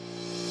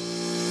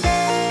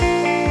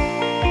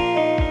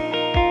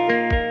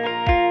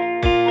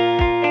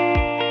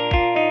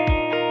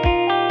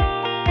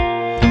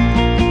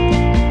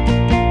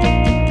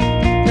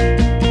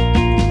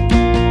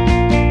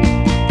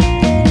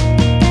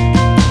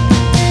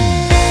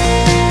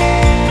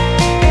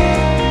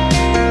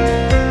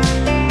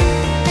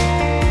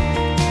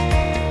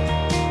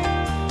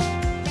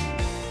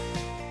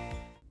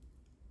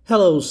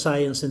Hello,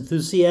 science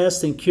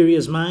enthusiasts and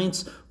curious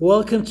minds.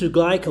 Welcome to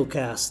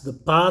GlycoCast, the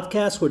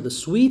podcast where the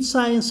sweet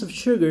science of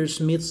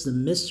sugars meets the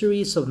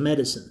mysteries of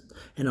medicine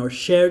and our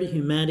shared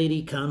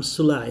humanity comes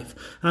to life.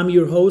 I'm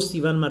your host,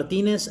 Ivan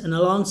Martinez, and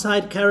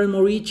alongside Karen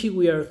Morici,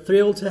 we are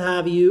thrilled to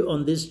have you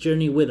on this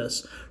journey with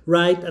us,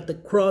 right at the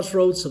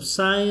crossroads of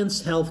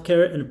science,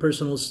 healthcare, and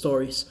personal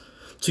stories.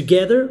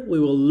 Together, we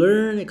will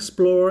learn,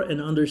 explore,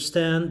 and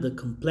understand the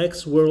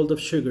complex world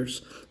of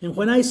sugars. And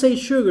when I say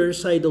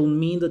sugars, I don't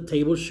mean the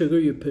table sugar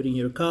you put in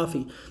your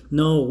coffee.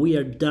 No, we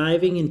are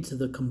diving into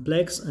the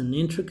complex and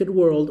intricate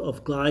world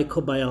of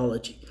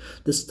glycobiology,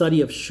 the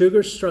study of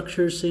sugar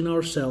structures in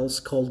our cells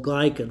called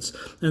glycans,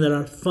 and that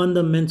are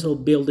fundamental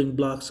building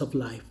blocks of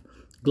life.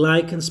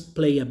 Glycans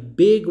play a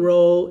big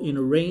role in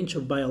a range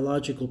of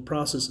biological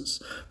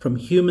processes, from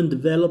human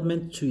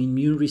development to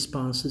immune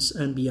responses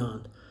and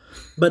beyond.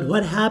 But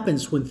what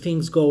happens when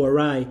things go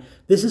awry?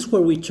 This is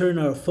where we turn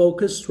our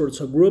focus towards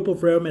a group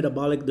of rare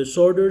metabolic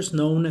disorders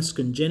known as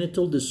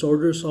congenital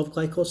disorders of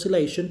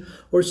glycosylation,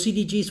 or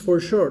CDGs for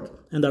short,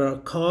 and that are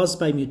caused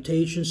by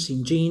mutations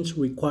in genes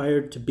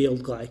required to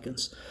build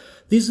glycans.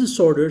 These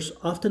disorders,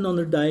 often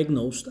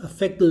underdiagnosed,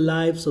 affect the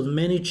lives of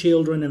many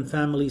children and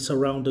families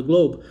around the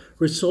globe,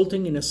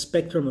 resulting in a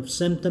spectrum of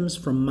symptoms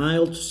from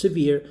mild to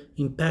severe,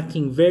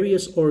 impacting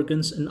various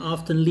organs and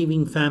often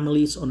leaving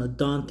families on a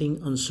daunting,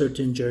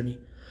 uncertain journey.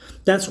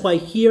 That's why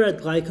here at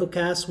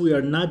GlycoCast, we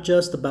are not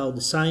just about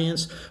the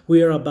science,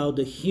 we are about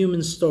the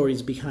human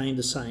stories behind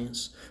the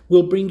science.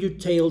 We'll bring you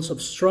tales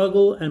of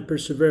struggle and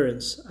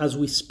perseverance as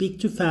we speak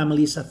to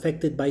families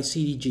affected by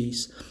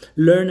CDGs,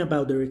 learn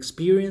about their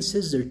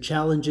experiences, their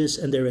challenges,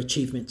 and their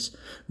achievements.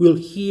 We'll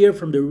hear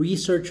from the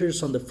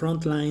researchers on the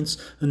front lines,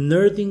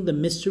 unearthing the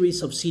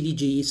mysteries of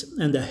CDGs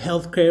and the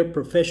healthcare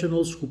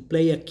professionals who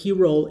play a key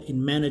role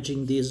in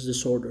managing these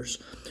disorders.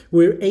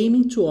 We're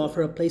aiming to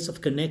offer a place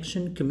of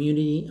connection,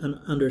 community, and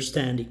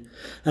understanding.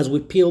 As we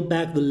peel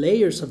back the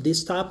layers of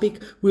this topic,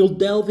 we'll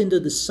delve into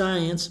the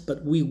science,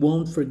 but we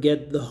won't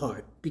forget the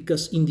heart,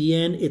 because in the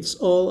end, it's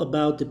all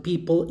about the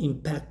people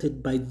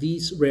impacted by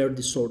these rare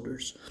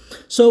disorders.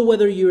 So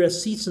whether you're a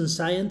seasoned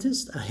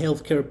scientist, a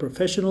healthcare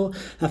professional,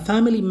 a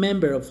family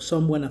member of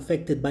someone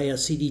affected by a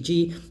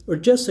CDG, or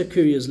just a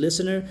curious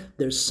listener,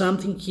 there's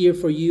something here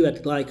for you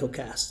at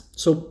GlycoCast.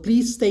 So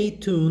please stay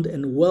tuned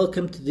and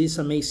welcome to this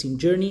amazing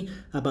journey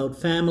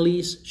about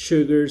families,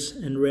 sugars,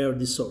 and rare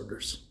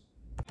disorders.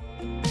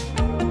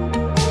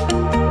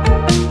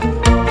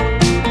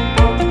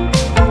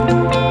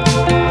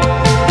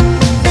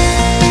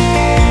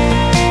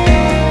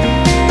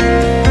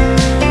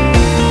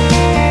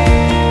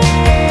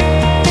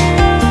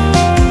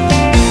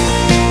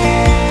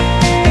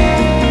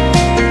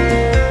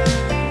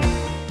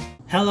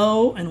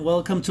 Hello and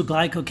welcome to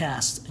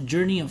GlycoCast, a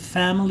journey of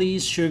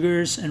families,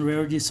 sugars, and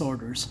rare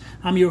disorders.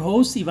 I'm your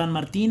host, Ivan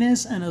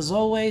Martinez, and as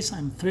always,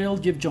 I'm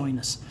thrilled you've joined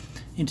us.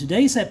 In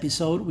today's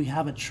episode, we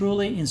have a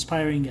truly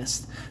inspiring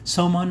guest,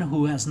 someone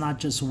who has not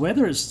just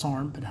weathered a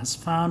storm, but has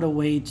found a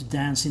way to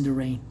dance in the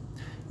rain.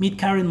 Meet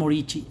Karen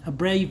Morici, a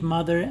brave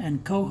mother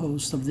and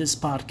co-host of this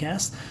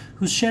podcast,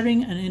 who's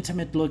sharing an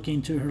intimate look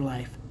into her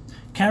life.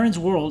 Karen's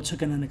world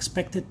took an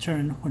unexpected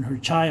turn when her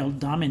child,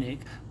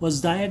 Dominic,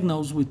 was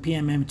diagnosed with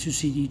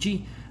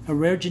PMM2-CDG, a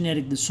rare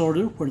genetic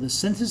disorder where the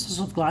synthesis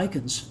of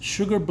glycans,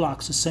 sugar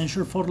blocks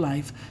essential for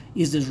life,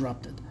 is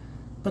disrupted.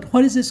 But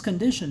what is this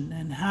condition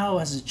and how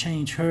has it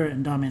changed her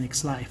and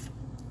Dominic's life?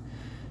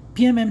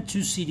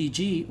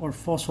 PMM2-CDG, or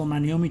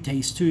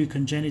phosphomannoeomutase 2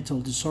 congenital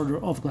disorder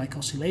of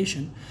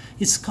glycosylation,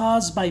 is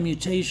caused by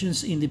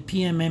mutations in the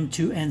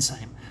PMM2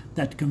 enzyme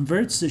that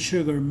converts the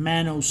sugar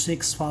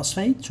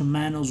mannose-6-phosphate to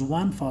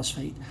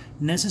mannose-1-phosphate,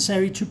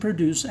 necessary to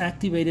produce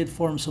activated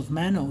forms of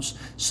mannose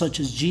such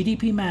as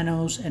GDP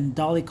mannose and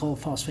dolichol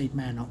phosphate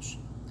mannose.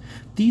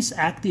 These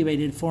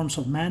activated forms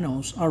of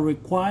mannose are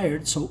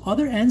required so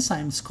other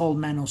enzymes called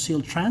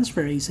mannose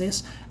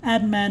transferases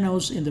add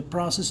mannose in the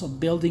process of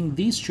building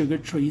these sugar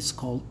trees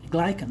called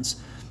glycans,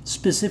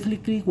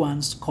 specifically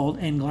ones called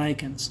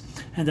N-glycans,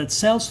 and that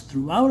cells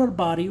throughout our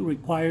body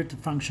require to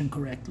function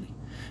correctly.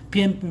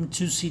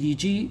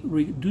 PMM2-CDG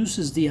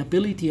reduces the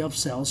ability of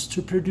cells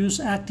to produce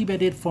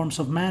activated forms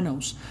of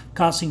mannose,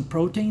 causing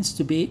proteins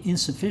to be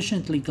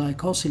insufficiently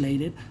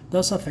glycosylated,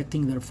 thus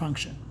affecting their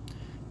function.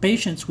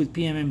 Patients with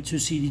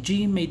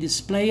PMM2-CDG may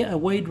display a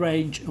wide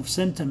range of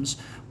symptoms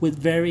with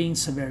varying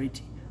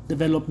severity.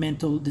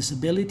 Developmental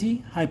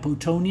disability,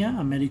 hypotonia,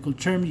 a medical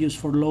term used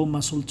for low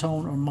muscle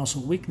tone or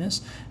muscle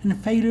weakness,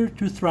 and failure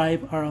to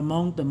thrive are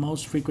among the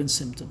most frequent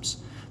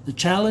symptoms. The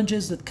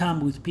challenges that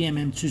come with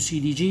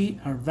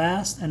PMM2-CDG are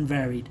vast and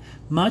varied,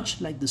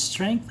 much like the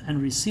strength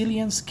and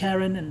resilience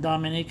Karen and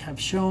Dominic have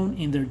shown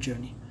in their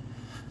journey.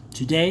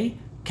 Today,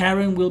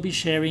 Karen will be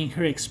sharing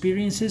her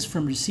experiences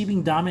from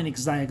receiving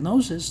Dominic's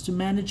diagnosis to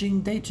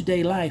managing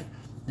day-to-day life,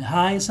 the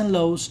highs and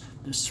lows,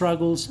 the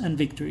struggles and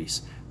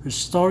victories. Her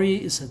story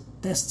is a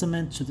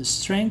testament to the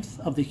strength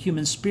of the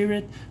human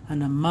spirit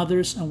and a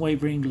mother's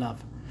unwavering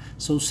love.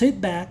 So sit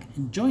back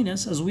and join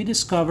us as we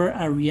discover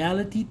a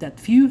reality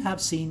that few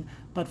have seen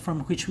but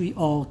from which we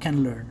all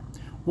can learn.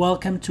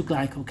 Welcome to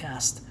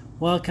GlycoCast.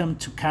 Welcome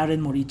to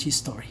Karen Morici's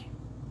story.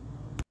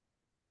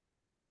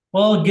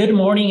 Well, good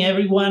morning,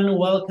 everyone.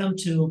 Welcome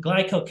to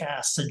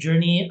GlycoCast, a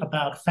journey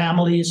about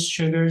families,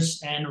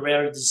 sugars, and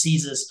rare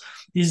diseases.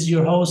 This is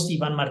your host,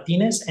 Ivan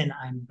Martinez, and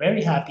I'm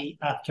very happy,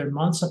 after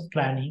months of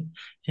planning,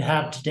 to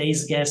have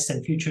today's guest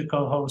and future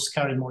co-host,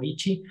 Karen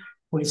Morici,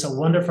 who is a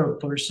wonderful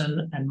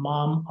person and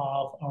mom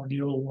of our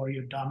little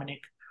warrior,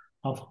 Dominic,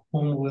 of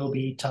whom we'll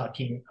be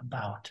talking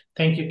about.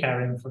 Thank you,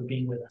 Karen, for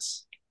being with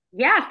us.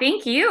 Yeah,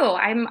 thank you.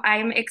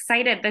 I'm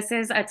excited. This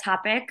is a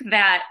topic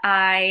that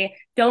I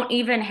don't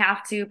even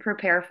have to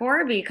prepare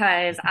for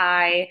because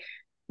I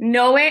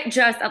know it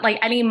just like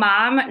any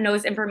mom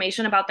knows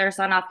information about their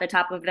son off the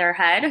top of their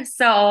head.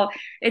 So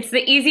it's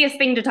the easiest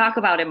thing to talk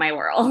about in my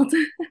world.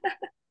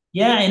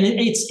 Yeah, and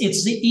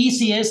it's the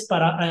easiest,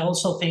 but I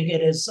also think it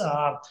is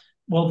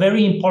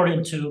very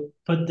important to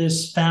put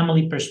this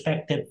family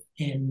perspective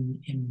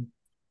in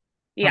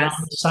around Yes.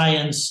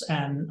 science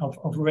and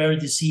of rare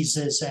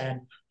diseases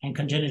and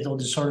congenital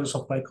disorders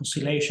of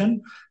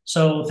glycosylation.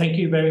 So thank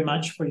you very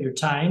much for your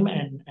time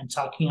and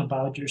talking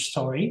about your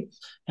story.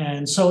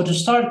 And so to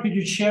start, could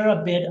you share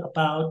a bit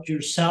about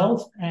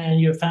yourself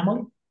and your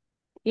family?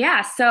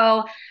 Yeah.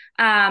 So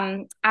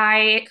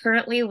I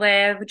currently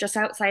live just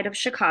outside of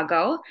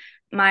Chicago.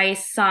 My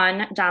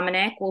son,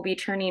 Dominic, will be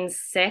turning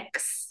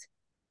 6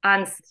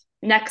 on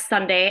next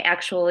Sunday,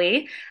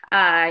 actually.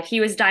 He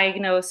was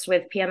diagnosed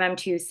with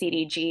PMM2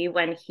 CDG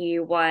when he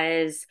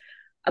was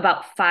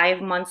about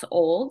 5 months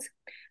old.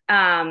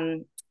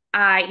 Um,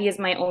 he is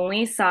my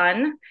only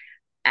son.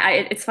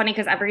 It's funny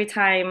because every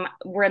time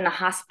we're in the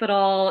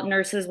hospital,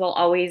 nurses will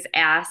always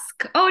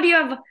ask, "Oh, do you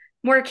have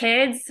more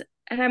kids?"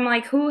 And I'm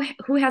like, "Who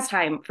has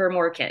time for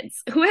more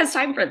kids? Who has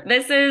time for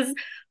this? Is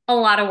a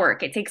lot of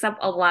work. It takes up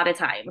a lot of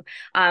time."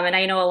 And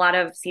I know a lot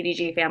of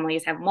CDG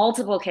families have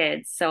multiple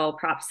kids, so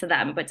props to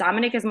them. But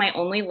Dominic is my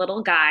only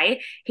little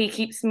guy. He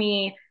keeps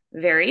me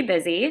very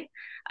busy.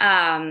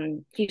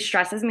 He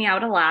stresses me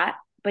out a lot,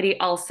 but he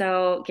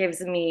also gives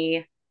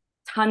me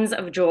tons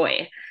of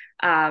joy.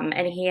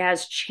 And he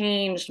has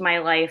changed my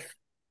life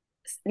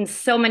in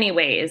so many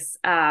ways.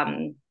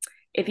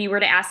 If you were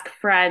to ask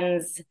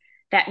friends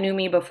that knew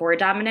me before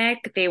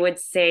Dominic, they would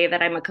say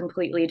that I'm a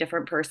completely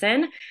different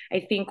person. I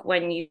think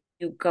when you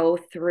go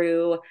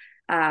through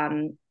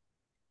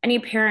any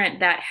parent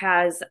that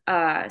has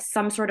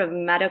some sort of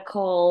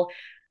medical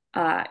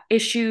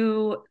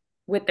issue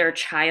with their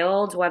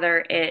child,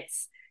 whether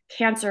it's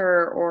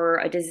cancer or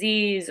a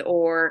disease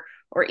or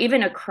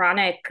even a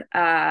chronic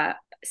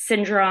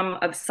syndrome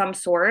of some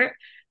sort,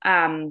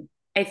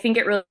 I think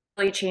it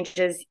really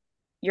changes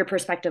your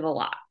perspective a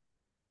lot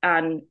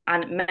on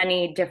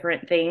many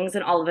different things.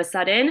 And all of a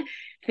sudden,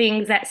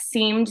 things that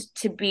seemed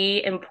to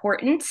be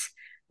important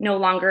no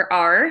longer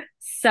are.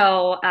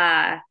 So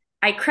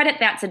I credit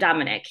that to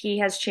Dominic. He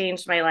has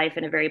changed my life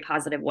in a very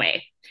positive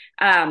way.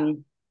 I,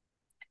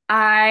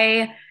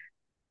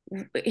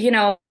 you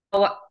know,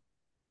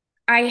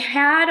 I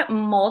had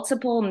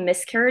multiple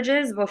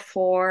miscarriages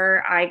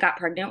before I got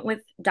pregnant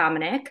with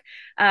Dominic.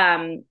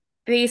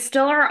 They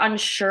still are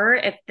unsure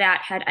if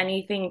that had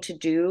anything to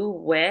do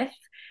with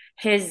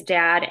his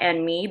dad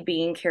and me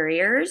being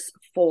carriers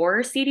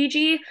for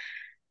CDG.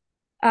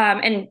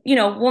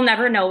 We'll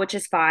never know, which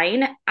is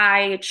fine.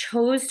 I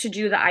chose to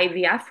do the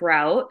IVF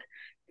route,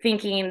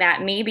 thinking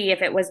that maybe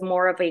if it was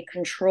more of a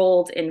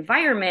controlled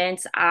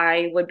environment,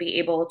 I would be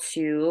able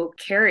to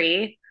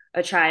carry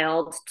a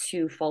child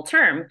to full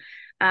term.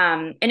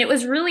 And it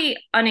was really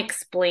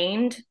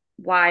unexplained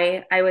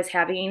why I was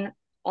having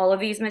all of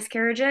these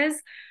miscarriages.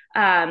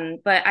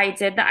 But I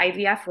did the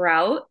IVF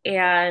route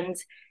and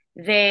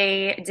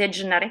they did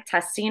genetic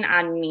testing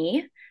on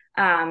me.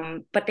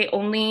 But they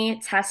only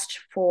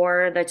test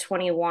for the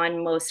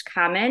 21 most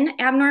common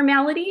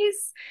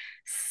abnormalities.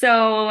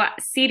 So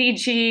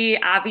CDG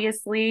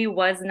obviously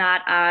was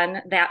not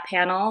on that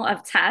panel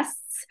of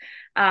tests.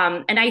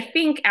 And I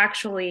think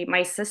actually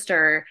my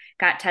sister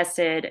got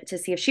tested to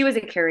see if she was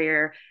a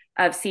carrier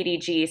of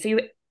CDG. So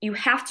you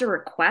have to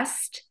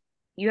request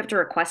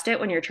it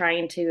when you're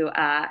trying to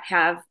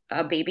have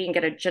a baby and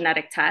get a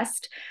genetic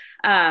test.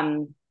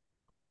 And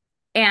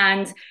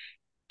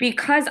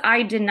because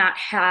I did not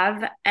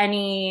have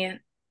anything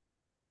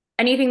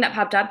that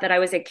popped up that I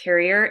was a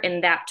carrier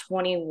in that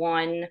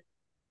 21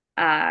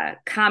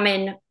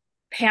 common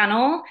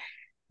panel,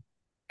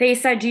 they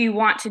said, "Do you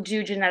want to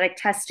do genetic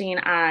testing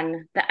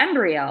on the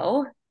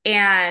embryo?"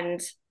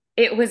 And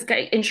it was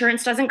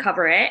insurance doesn't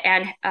cover it.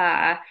 And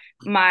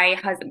my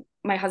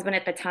husband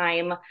at the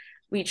time,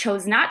 we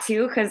chose not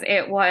to because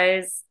it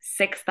was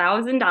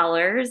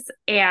 $6,000.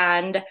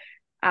 And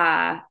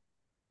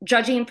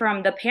judging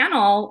from the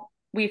panel,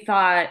 we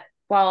thought,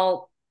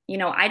 well,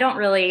 I don't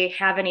really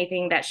have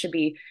anything that should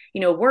be,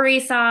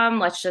 worrisome.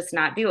 Let's just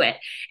not do it.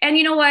 And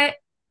you know what?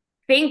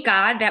 Thank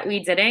God that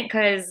we didn't,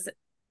 because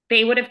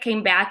they would have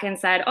came back and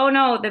said, "Oh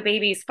no, the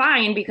baby's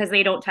fine," because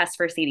they don't test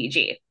for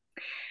CDG.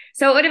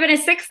 So it would have been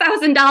a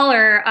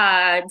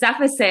 $6,000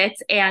 deficit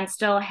and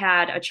still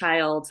had a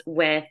child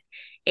with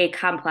a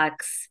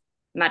complex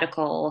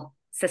medical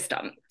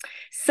system.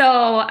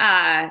 So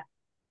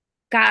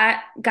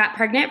got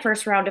pregnant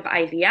first round of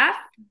IVF,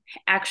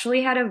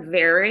 actually had a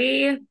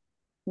very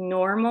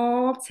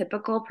normal,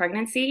 typical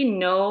pregnancy,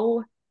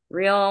 no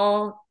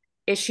real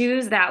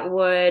issues that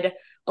would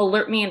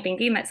alert me in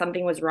thinking that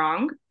something was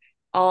wrong.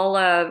 All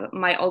of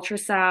my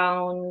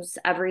ultrasounds,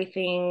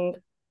 everything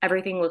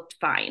looked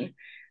fine.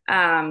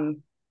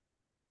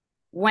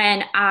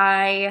 When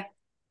I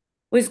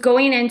was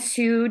going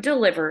into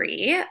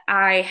delivery,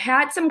 I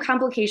had some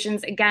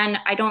complications. Again,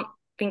 I don't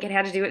think it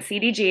had to do with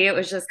CDG. It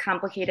was just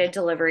complicated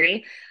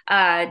delivery.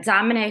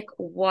 Dominic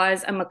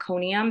was a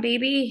meconium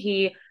baby.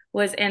 He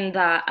was in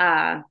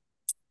the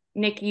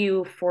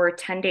NICU for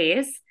 10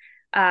 days.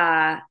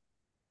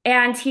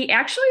 And he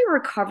actually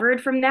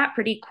recovered from that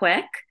pretty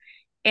quick.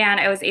 And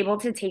I was able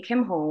to take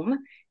him home,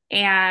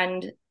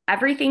 and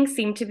everything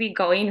seemed to be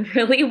going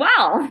really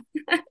well.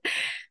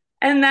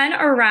 And then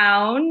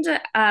around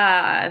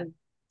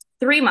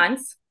 3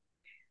 months,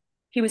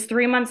 he was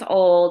 3 months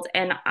old,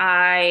 and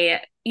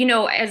I,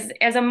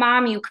 as a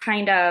mom,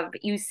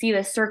 you see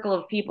the circle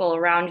of people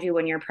around you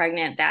when you're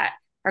pregnant that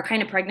are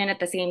kind of pregnant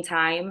at the same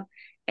time.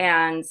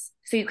 And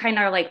so you kind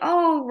of are like,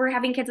 oh, we're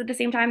having kids at the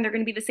same time, they're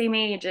going to be the same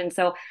age. And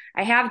so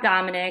I have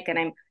Dominic, and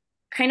I'm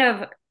kind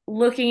of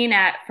looking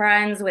at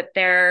friends with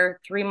their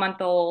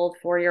 3-month-old,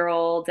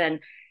 4-year-old, and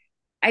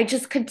I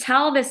just could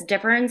tell this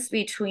difference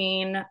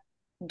between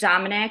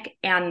Dominic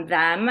and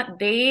them.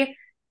 They,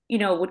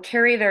 would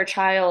carry their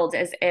child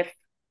as if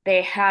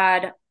they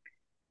had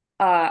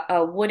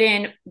a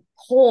wooden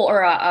pole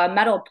or a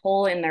metal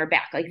pole in their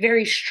back, like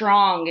very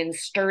strong and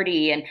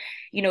sturdy. And,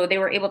 they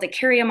were able to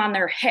carry him on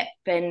their hip.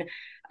 And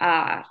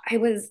I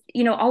was,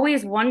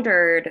 always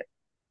wondered,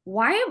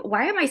 why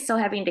am I still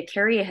having to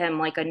carry him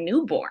like a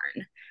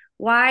newborn?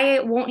 Why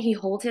won't he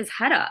hold his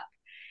head up?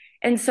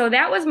 And so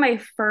that was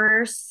my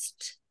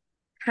first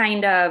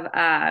kind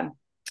of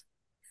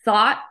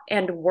thought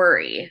and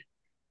worry.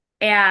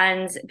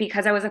 And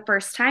because I was a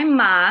first time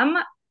mom,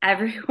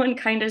 everyone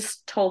kind of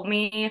told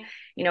me,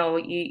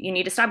 you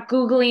need to stop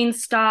Googling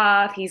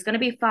stuff. He's going to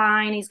be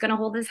fine. He's going to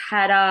hold his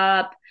head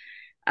up.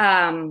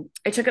 I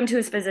took him to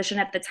his physician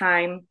at the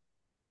time.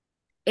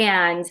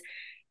 And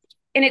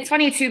it's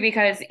funny too,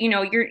 because,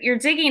 you're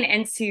digging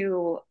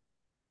into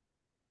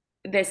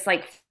this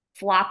like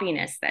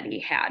floppiness that he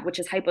had, which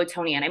is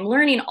hypotonia. And I'm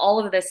learning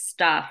all of this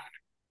stuff,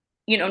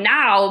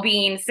 now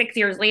being 6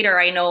 years later,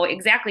 I know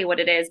exactly what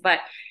it is. But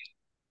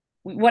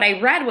what I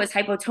read was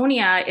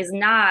hypotonia is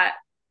not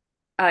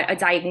a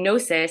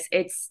diagnosis.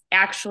 It's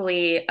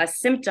actually a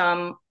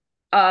symptom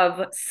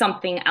of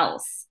something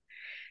else.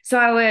 So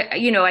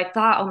I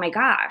thought, oh my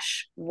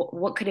gosh,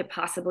 what could it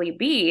possibly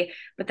be?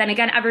 But then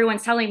again,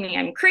 everyone's telling me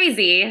I'm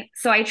crazy.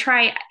 So I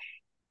try,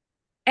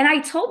 and I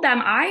told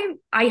them,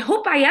 I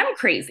hope I am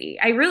crazy.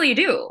 I really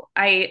do.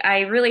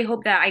 I really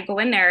hope that I go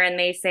in there and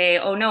they say,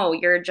 oh no,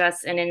 you're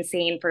just an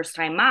insane first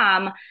time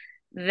mom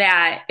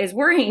that is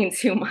worrying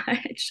too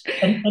much.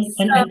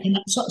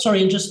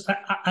 Sorry, and just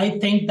I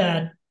think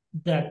that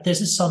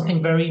this is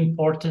something very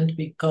important,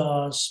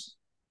 because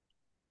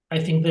I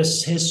think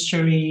this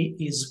history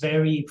is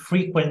very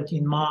frequent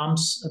in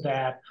moms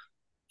that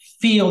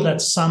feel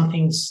that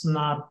something's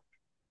not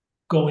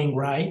going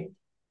right.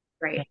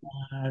 Right.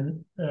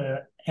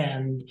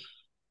 And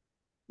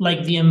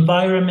like the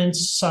environment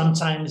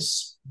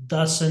sometimes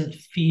doesn't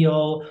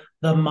feel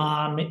the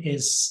mom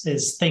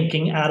is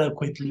thinking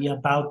adequately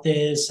about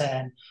this,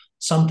 and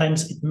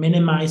sometimes it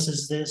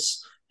minimizes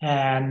this.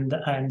 And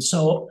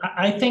so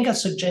I think a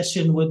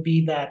suggestion would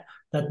be that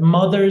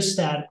mothers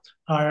that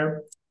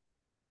are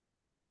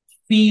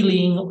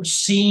feeling or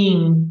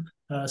seeing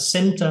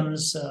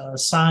symptoms,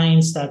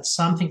 signs that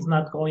something's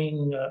not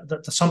going,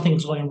 that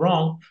something's going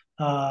wrong,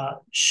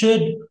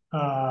 should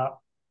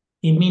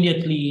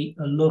immediately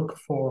look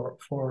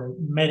for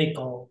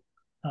medical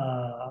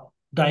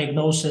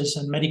diagnosis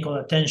and medical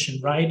attention,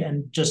 right?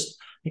 And just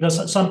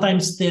because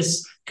sometimes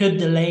this could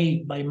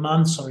delay by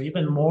months or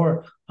even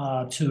more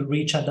to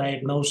reach a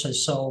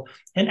diagnosis. So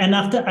and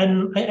I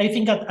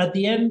think at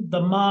the end,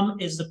 the mom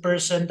is the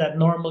person that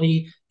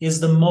normally is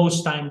the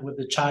most time with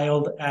the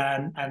child,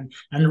 and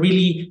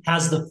really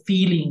has the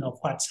feeling of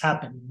what's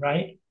happening,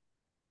 right?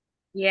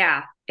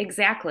 Yeah,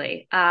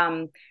 exactly.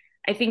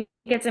 I think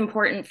it's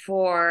important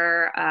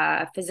for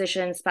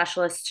physician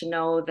specialists to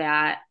know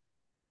that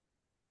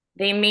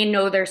they may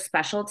know their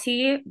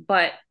specialty,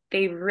 but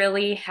they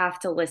really have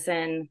to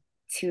listen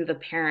to the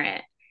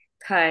parent,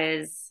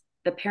 because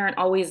the parent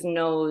always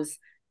knows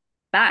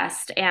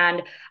best.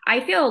 And I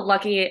feel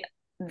lucky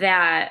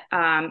that,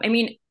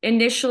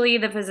 initially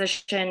the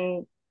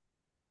physician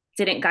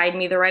didn't guide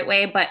me the right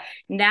way, but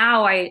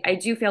now I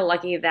do feel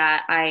lucky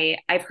that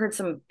I've heard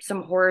some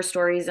horror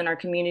stories in our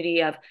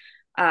community of,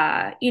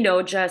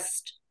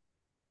 just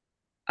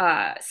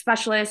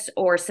specialists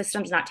or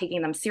systems not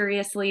taking them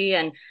seriously.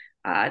 And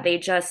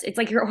it's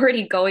like you're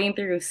already going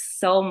through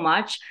so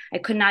much. I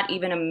could not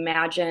even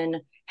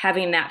imagine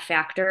having that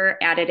factor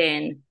added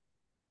in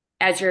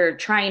as you're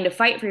trying to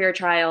fight for your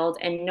child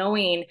and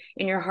knowing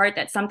in your heart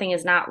that something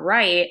is not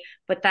right,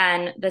 but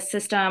then the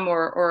system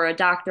or a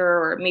doctor,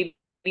 or maybe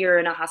you're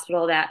in a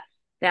hospital that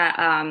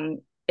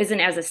isn't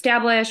as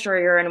established, or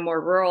you're in a more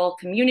rural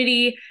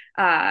community,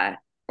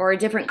 or a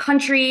different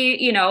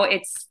country,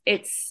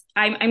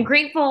 I'm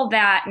grateful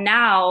that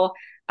now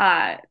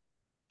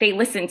they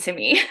listen to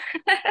me.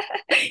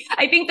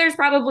 I think there's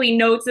probably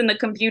notes in the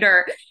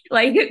computer,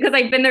 like, because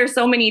I've been there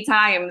so many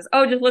times.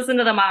 Oh, just listen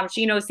to the mom.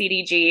 She knows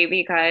CDG,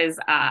 because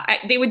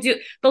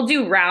they'll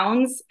do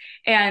rounds,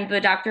 and the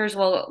doctors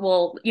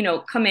will,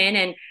 come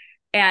in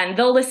and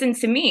they'll listen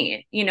to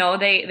me.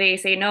 They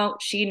say, no,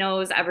 she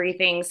knows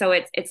everything. So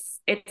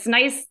it's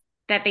nice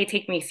that they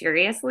take me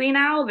seriously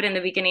now, but in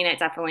the beginning, it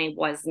definitely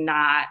was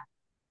not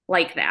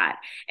like that.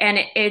 And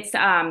it's,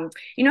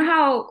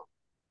 how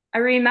I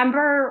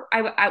remember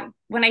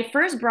when I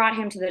first brought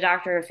him to the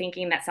doctor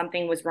thinking that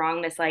something was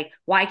wrong, this like,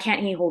 why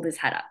can't he hold his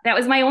head up? That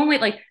was my only,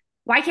 like,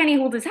 why can't he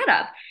hold his head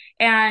up?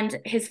 And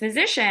his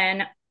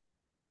physician,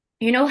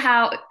 you know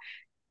how,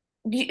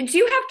 do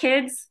you have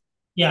kids?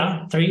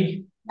 Yeah,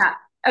 three. Yeah.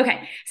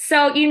 Okay.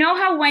 So you know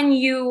how when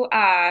you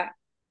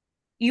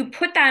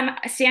put them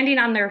standing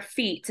on their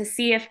feet to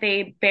see if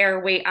they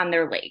bear weight on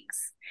their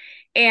legs.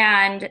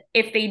 And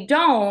if they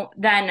don't,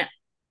 then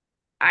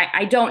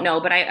I don't know,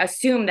 but I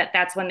assume that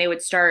that's when they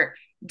would start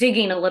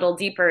digging a little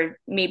deeper.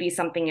 Maybe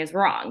something is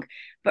wrong.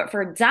 But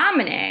for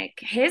Dominic,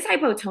 his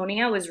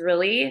hypotonia was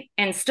really,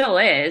 and still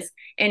is,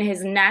 in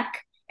his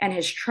neck and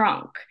his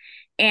trunk.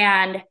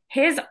 And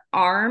his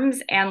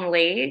arms and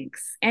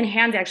legs and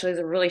hands actually is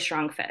a really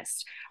strong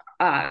fist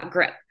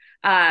grip.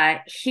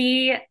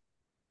 He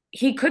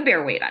could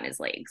bear weight on his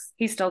legs.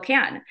 He still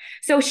can.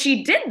 So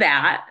she did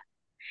that,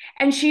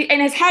 and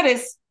his head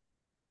is,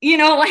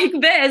 like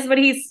this, but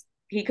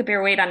he could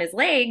bear weight on his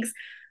legs.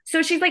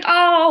 So she's like,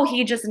 oh,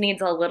 he just needs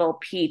a little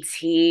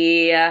PT.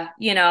 So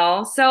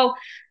I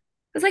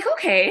was like,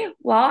 okay,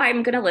 well,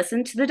 I'm going to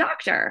listen to the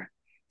doctor.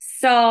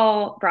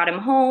 So brought him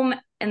home.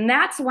 And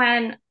that's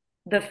when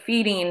the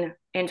feeding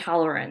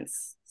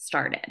intolerance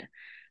started.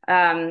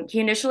 He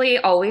initially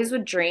always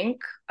would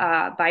drink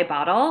by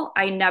bottle.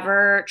 I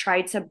never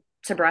tried to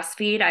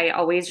breastfeed. I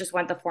always just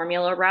went the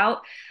formula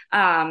route.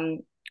 I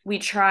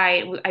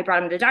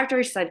brought him to the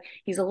doctor. She said,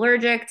 he's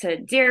allergic to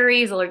dairy,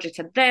 he's allergic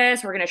to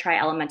this. We're going to try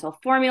elemental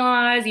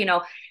formulas.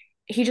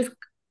 He just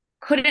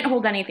couldn't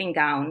hold anything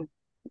down,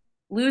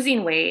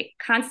 losing weight,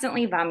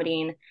 constantly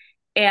vomiting.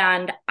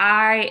 And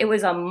it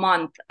was a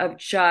month of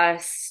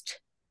just,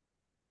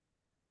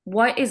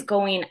 what is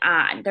going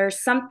on?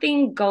 There's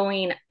something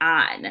going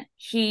on.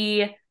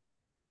 I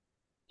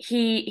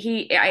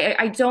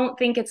don't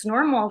think it's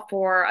normal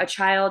for a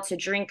child to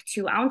drink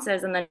 2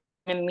 ounces and then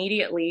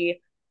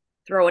immediately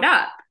throw it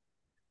up.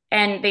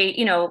 And they,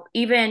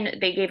 even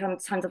they gave him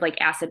tons of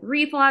like acid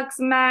reflux,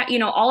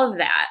 all of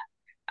that.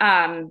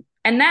 And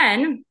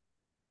then,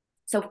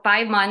 so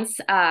 5 months,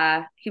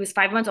 he was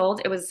 5 months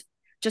old. It was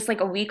just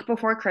like a week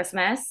before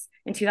Christmas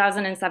in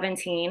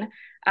 2017.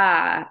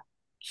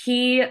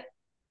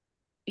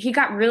 He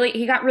got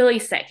really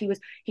sick.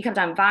 He kept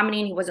on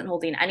vomiting. He wasn't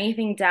holding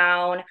anything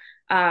down.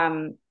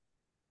 I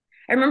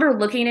remember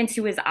looking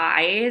into his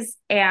eyes,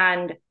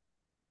 and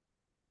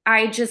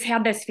I just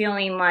had this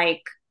feeling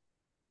like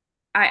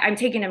I'm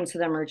taking him to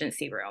the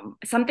emergency room.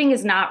 Something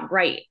is not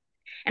right.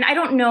 And I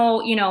don't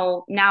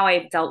know, now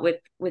I've dealt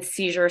with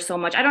seizures so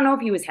much. I don't know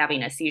if he was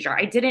having a seizure.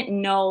 I didn't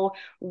know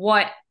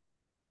what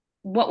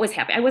was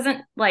happening. I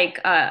wasn't like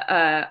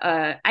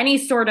any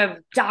sort of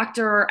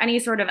doctor or any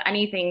sort of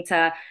anything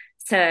to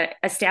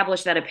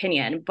establish that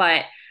opinion.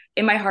 But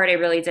in my heart, I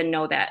really didn't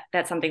know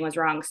that something was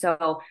wrong.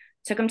 So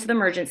took him to the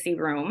emergency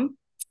room,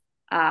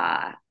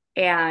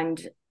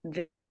 and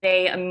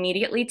they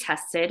immediately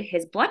tested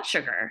his blood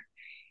sugar,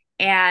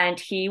 and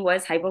he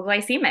was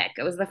hypoglycemic.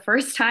 It was the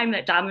first time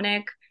that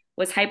Dominic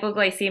was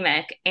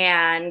hypoglycemic,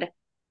 and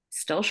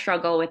still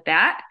struggle with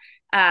that.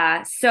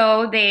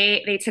 So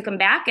they took him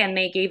back, and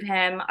they gave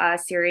him a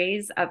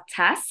series of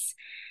tests.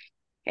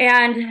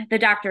 And the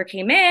doctor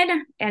came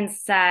in and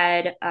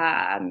said,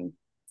 I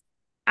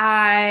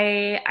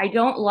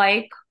don't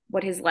like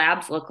what his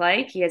labs look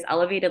like. He has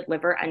elevated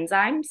liver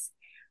enzymes,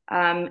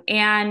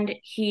 and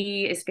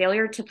he is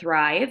failure to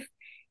thrive,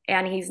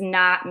 and he's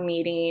not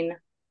meeting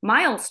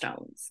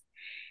milestones.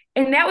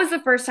 And that was the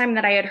first time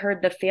that I had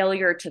heard the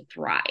failure to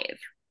thrive.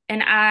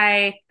 And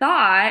I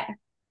thought,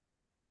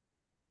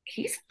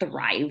 he's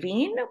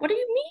thriving? What do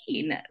you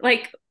mean?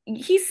 Like,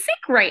 he's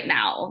sick right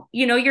now.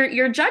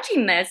 You're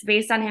judging this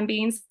based on him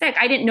being sick.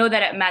 I didn't know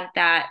that it meant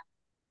that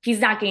he's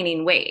not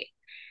gaining weight.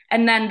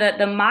 And then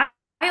the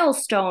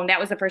milestone, that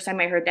was the first time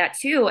I heard that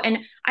too. And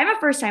I'm a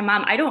first time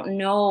mom. I don't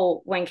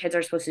know when kids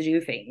are supposed to do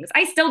things.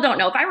 I still don't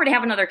know. If I were to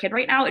have another kid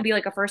right now, it'd be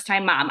like a first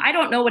time mom. I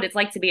don't know what it's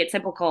like to be a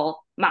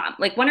typical mom.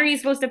 Like, when are you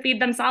supposed to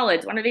feed them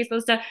solids? When are they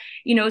supposed to,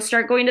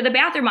 start going to the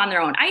bathroom on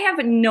their own? I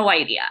have no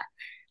idea.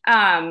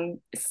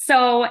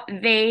 So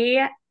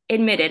they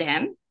admitted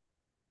him,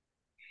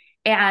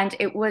 and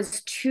it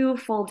was 2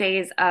 full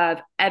days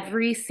of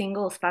every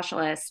single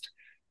specialist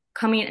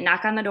coming,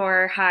 knock on the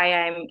door.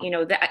 Hi, I'm,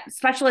 the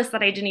specialist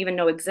that I didn't even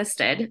know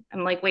existed.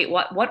 I'm like, wait,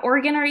 what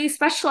organ are you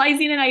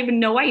specializing in? I have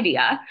no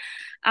idea.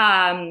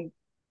 Um,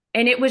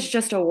 and it was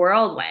just a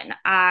whirlwind.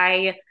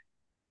 I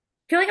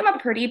feel like I'm a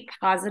pretty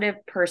positive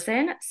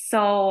person.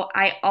 So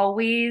I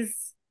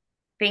always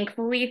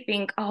thankfully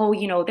think, oh,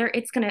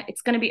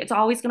 it's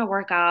always gonna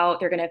work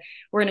out.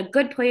 We're in a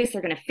good place.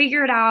 They're gonna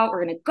figure it out.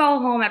 We're gonna go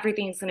home.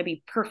 Everything's gonna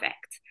be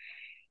perfect.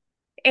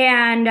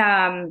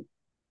 And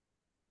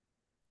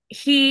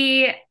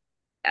he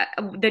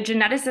the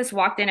geneticist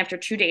walked in after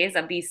 2 days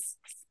of these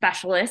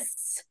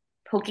specialists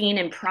poking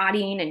and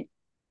prodding and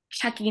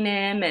checking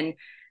him, and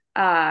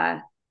uh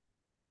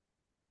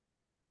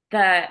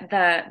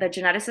the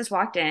geneticist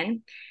walked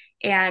in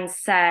and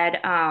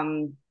said,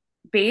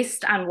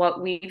 based on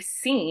what we've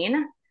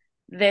seen,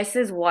 this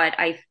is what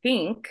I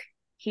think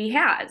he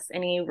has.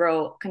 And he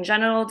wrote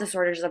congenital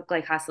disorders of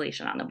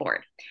glycosylation on the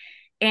board.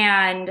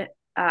 And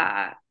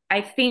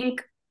I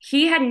think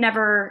he had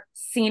never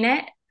seen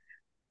it.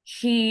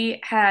 He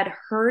had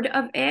heard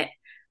of it.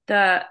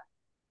 The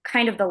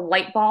kind of the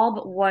light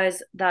bulb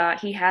was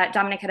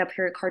Dominic had a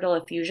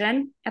pericardial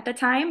effusion at the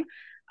time.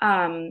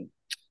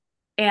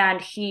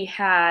 And he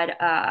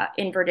had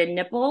inverted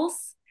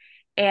nipples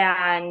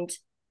and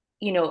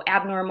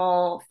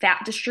abnormal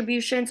fat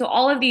distribution. So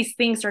all of these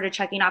things started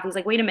checking off. He's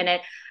like, wait a minute,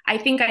 I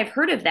think I've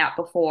heard of that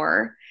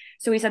before.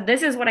 So he said,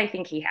 this is what I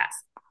think he has.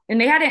 And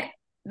they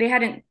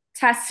hadn't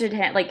tested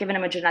him, like given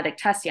him a genetic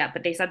test yet,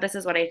 but they said, this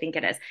is what I think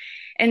it is.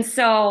 And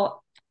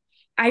so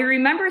I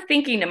remember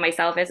thinking to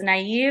myself, as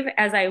naive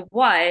as I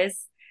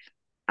was,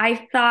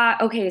 I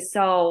thought, okay,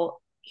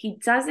 so he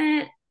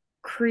doesn't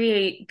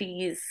create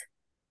these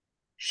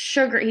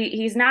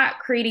he's not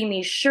creating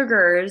these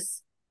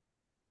sugars,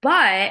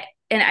 but,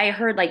 and I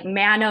heard like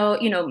mannose,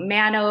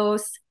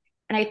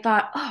 and I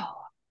thought, oh,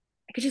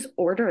 I could just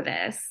order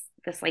this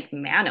like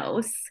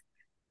mannose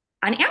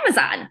on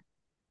Amazon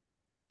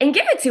and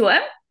give it to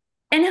him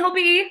and he'll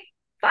be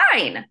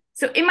fine.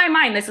 So in my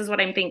mind, this is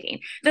what I'm thinking.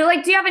 They're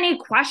like, do you have any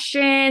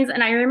questions?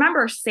 And I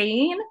remember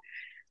saying,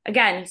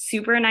 again,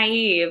 super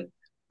naive,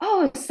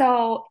 oh,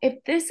 so if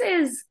this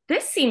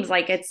seems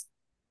like it's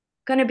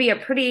going to be a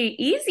pretty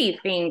easy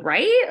thing,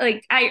 right?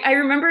 Like I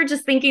remember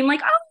just thinking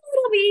like, oh,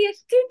 it'll be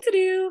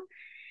do.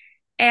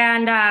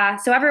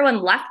 And so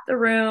everyone left the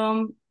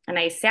room and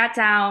I sat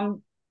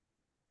down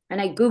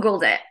and I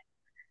Googled it.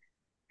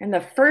 And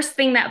the first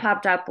thing that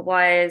popped up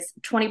was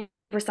 20%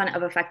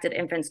 of affected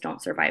infants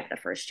don't survive the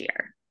first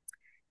year.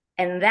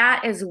 And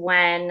that is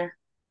when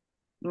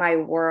my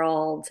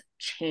world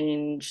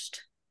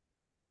changed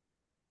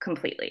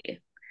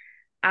completely.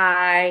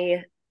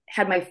 I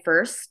had my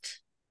first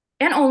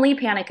and only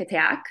panic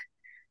attack.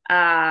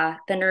 The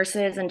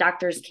nurses and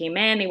doctors came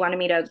in. They wanted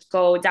me to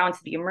go down to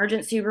the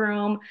emergency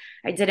room.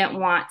 I didn't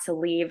want to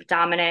leave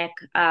Dominic.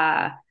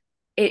 All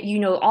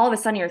of a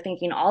sudden you're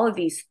thinking all of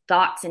these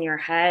thoughts in your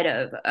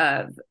head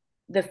of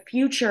the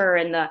future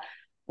and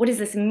what does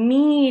this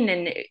mean?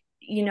 And,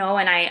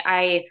 and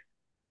I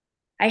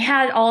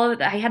had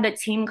the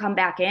team come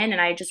back in and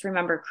I just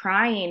remember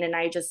crying. And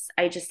I just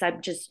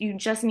said, you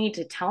just need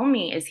to tell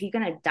me, is he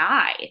going to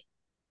die?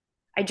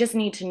 I just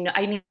need to know.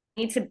 I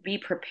need to be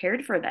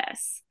prepared for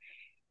this.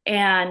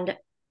 And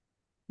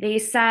they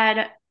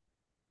said,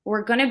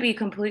 we're going to be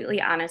completely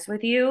honest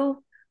with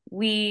you.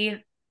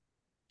 We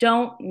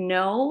don't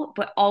know,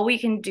 but all we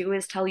can do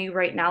is tell you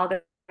right now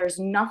that there's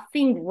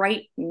nothing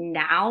right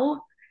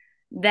now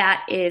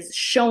that is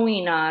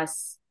showing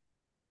us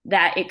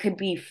that it could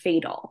be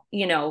fatal.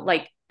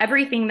 Like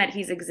everything that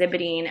he's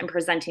exhibiting and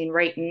presenting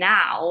right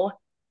now,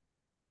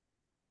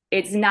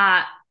 it's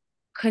not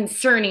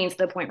concerning to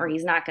the point where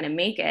he's not going to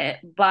make it.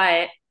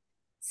 But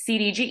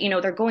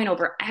CDG, they're going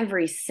over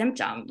every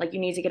symptom. Like you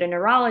need to get a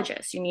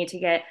neurologist, you need to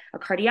get a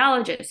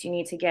cardiologist, you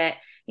need to get,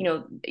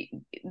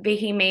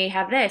 he may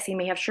have this, he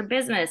may have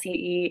strabismus,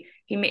 he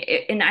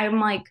may, and I'm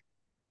like,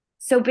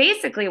 so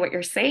basically what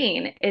you're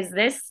saying is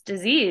this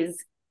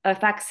disease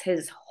affects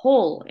his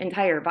whole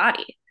entire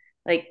body.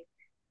 Like,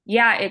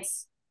 yeah,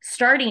 it's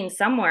starting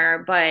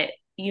somewhere, but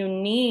you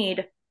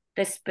need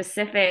this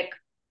specific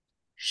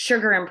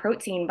sugar and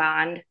protein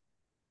bond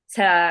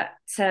to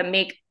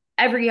make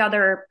every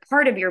other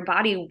part of your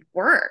body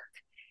work.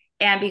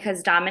 And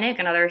because Dominic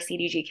and other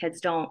CDG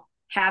kids don't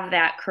have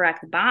that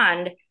correct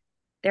bond,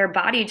 their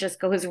body just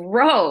goes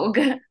rogue.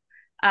 And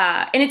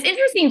it's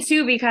interesting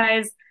too,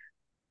 because,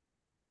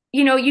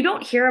 you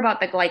don't hear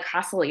about the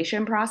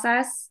glycosylation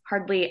process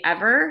hardly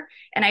ever.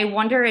 And I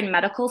wonder in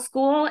medical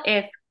school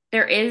if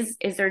is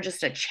there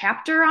just a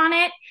chapter on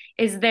it?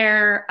 Is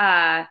there,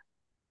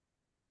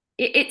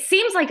 it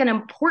seems like an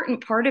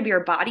important part of your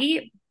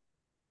body,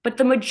 but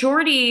the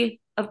majority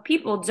of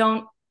people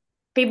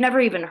they've never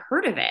even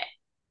heard of it.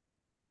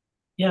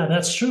 Yeah,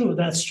 that's true.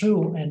 That's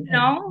true. And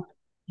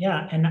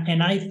yeah,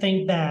 and I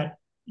think that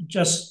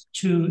just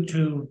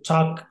to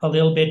talk a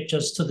little bit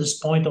just to this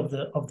point of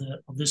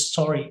this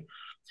story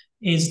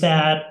is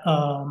that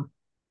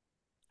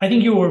I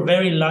think you were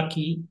very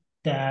lucky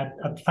that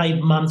at 5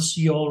 months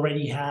you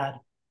already had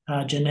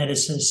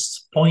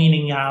geneticists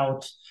pointing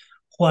out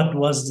what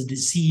was the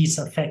disease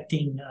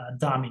affecting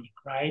Dominic,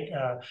 right?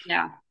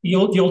 Yeah.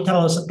 You'll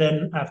tell us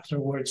then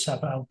afterwards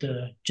about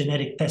the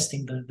genetic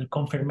testing, the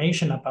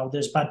confirmation about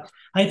this. But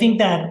I think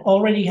that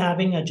already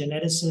having a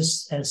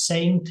geneticist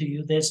saying to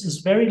you this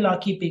is very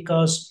lucky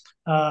because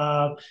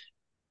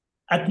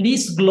at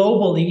least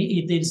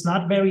globally, it is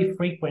not very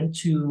frequent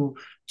to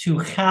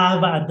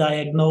have a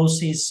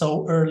diagnosis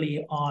so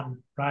early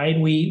on, right?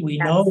 We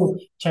Yes. know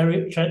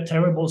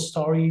terrible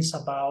stories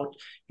about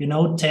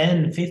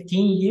 10,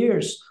 15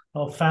 years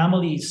of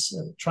families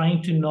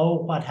trying to know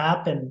what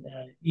happened,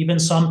 even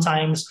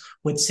sometimes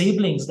with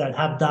siblings that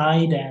have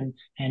died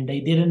and they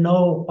didn't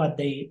know what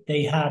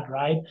they had,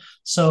 right?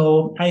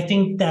 So I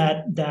think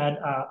that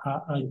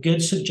a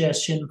good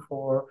suggestion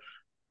for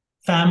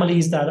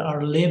families that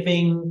are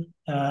living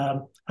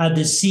a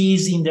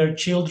disease in their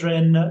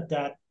children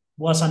that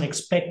was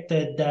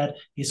unexpected, that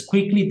is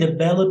quickly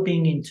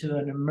developing into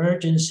an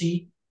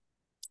emergency,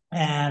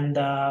 and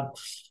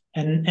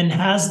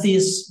has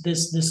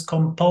this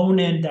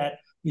component that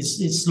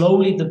is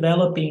slowly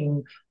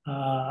developing.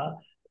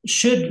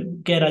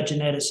 Should get a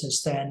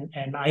geneticist,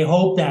 and I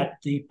hope that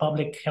the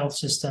public health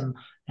system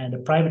and the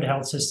private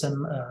health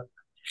system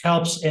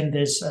helps in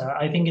this.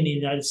 I think in the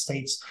United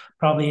States,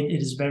 probably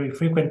it is very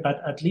frequent,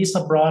 but at least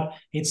abroad,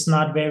 it's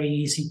not very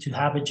easy to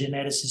have a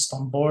geneticist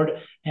on board.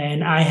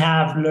 And I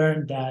have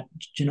learned that,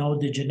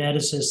 the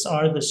geneticists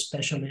are the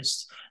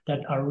specialists that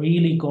are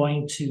really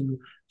going to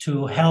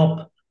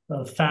help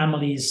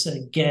families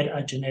get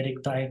a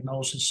genetic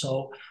diagnosis.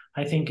 So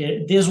I think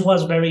this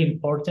was very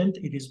important.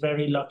 It is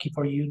very lucky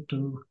for you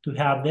to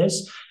have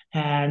this,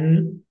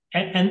 and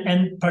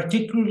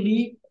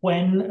particularly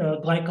when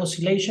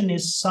glycosylation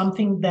is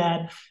something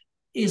that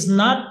is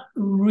not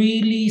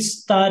really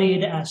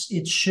studied as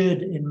it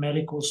should in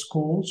medical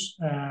schools.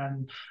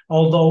 And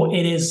although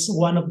it is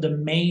one of the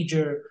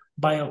major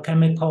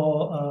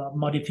biochemical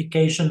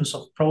modifications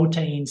of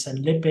proteins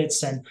and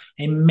lipids, and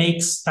it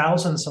makes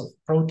thousands of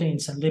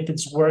proteins and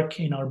lipids work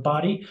in our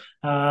body,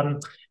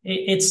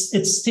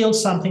 it's still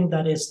something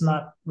that is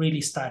not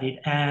really studied.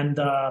 And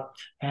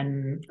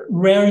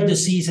rare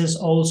diseases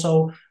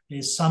also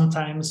is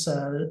sometimes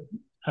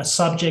a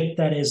subject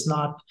that is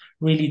not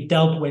really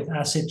dealt with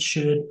as it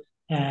should.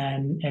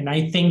 And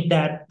I think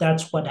that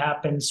that's what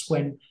happens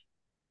when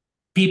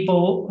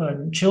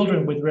people,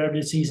 children with rare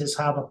diseases,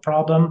 have a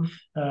problem.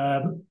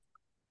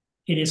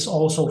 It is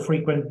also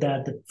frequent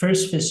that the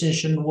first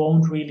physician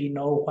won't really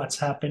know what's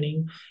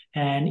happening,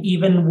 and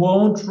even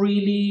won't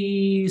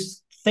really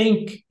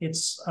think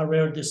it's a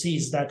rare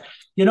disease. That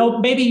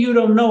maybe you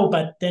don't know,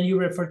 but then you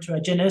refer to a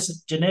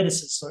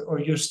geneticist, or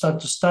you start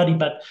to study.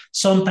 But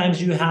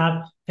sometimes you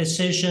have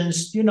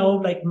physicians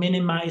like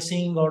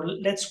minimizing, or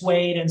let's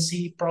wait and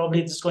see,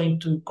 probably it's going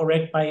to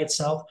correct by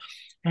itself.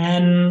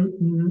 And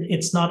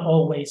it's not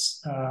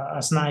always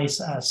as nice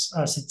as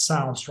it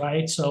sounds,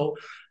 right? So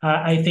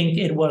I think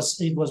it was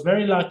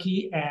very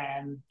lucky.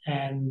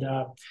 And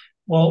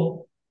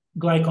well,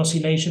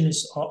 glycosylation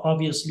is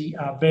obviously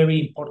a very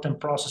important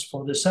process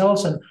for the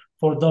cells and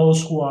for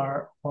those who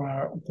are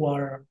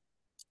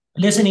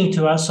listening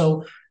to us.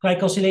 So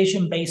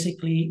glycosylation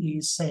basically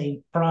is a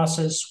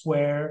process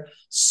where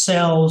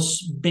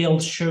cells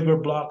build sugar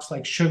blocks,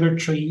 like sugar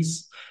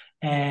trees,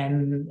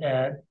 and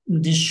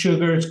these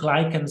sugars,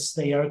 glycans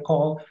they are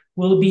called,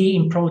 will be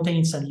in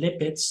proteins and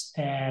lipids,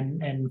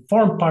 and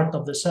form part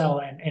of the cell,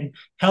 and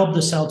help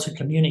the cell to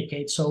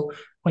communicate. So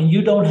when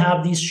you don't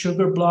have these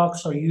sugar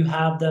blocks, or you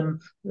have them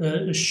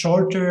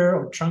shorter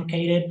or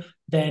truncated,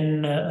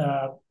 then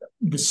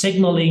the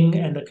signaling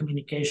and the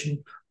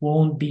communication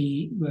won't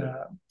be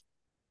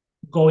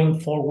going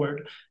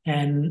forward.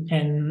 And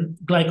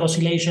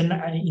glycosylation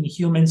in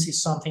humans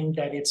is something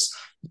that it's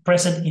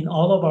present in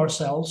all of our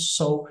cells.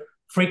 So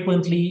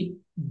frequently,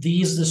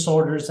 these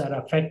disorders that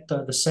affect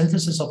the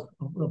synthesis of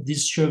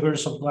these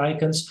sugars, of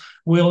glycans,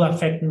 will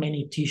affect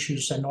many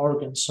tissues and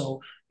organs.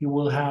 So you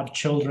will have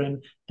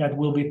children that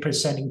will be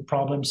presenting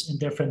problems in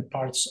different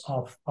parts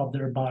of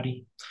their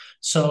body.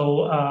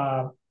 So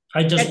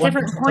I just At want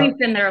different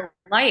points in their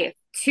life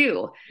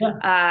too.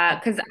 yeah.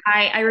 Because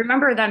I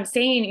remember them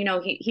saying,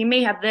 he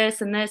may have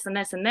this and this and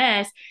this and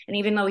this, and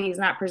even though he's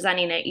not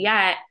presenting it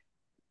yet,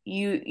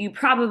 you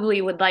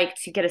probably would like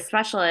to get a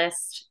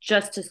specialist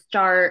just to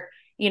start,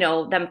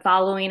 them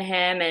following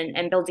him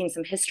and building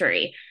some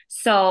history.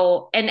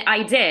 So, and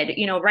I did,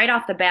 right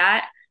off the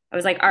bat, I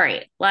was like, all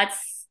right,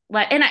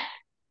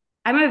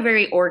 I'm a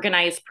very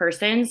organized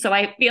person. So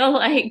I feel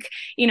like,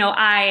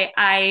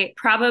 I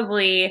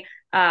probably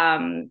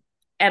am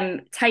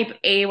type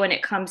A when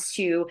it comes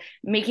to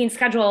making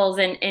schedules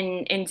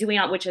and doing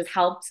all, which has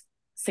helped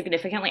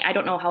significantly. I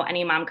don't know how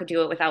any mom could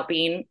do it without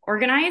being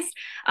organized.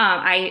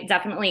 I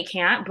definitely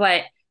can't,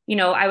 but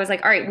I was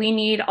like, all right, we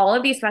need all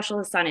of these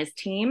specialists on his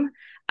team.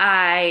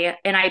 I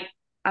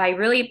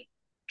really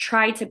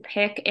try to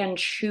pick and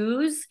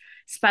choose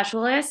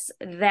specialists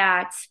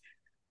that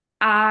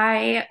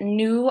I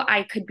knew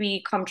I could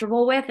be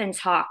comfortable with and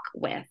talk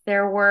with.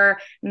 There were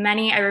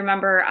many, I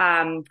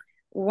remember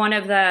one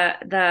of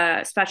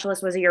the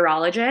specialists was a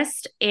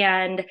urologist,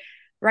 and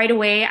right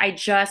away I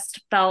just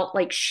felt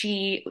like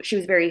she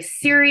was very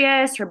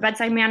serious. Her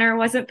bedside manner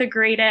wasn't the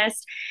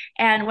greatest.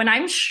 And when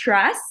I'm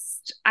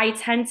stressed, I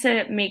tend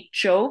to make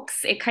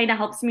jokes. It kind of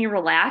helps me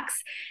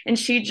relax. And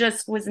she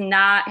just was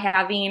not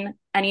having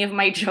any of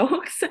my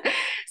jokes.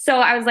 So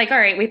I was like, all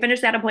right, we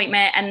finished that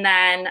appointment. And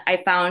then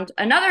I found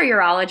another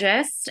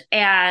urologist,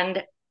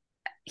 and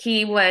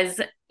he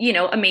was,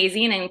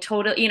 amazing and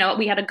total,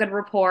 we had a good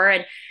rapport.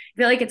 And I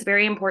feel like it's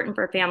very important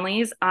for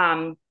families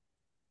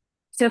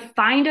to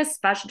find a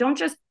special, don't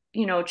just,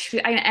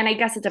 and I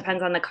guess it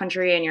depends on the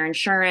country and your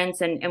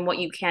insurance and what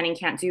you can and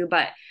can't do,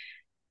 but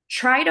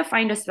try to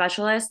find a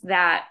specialist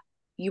that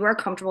you are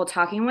comfortable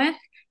talking with,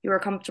 you are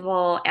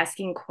comfortable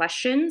asking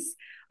questions.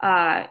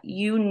 That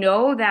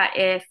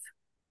if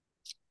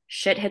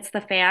shit hits the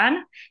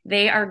fan,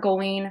 they are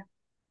going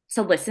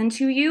to listen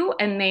to you,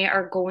 and they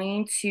are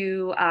going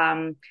to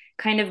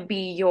kind of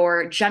be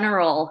your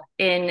general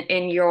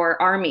in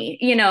your army.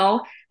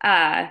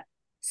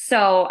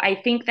 So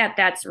I think that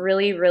that's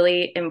really,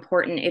 really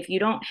important. If you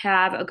don't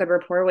have a good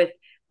rapport with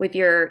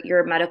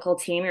your medical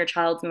team, your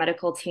child's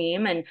medical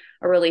team, and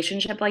a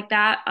relationship like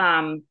that,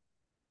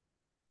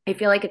 I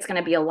feel like it's going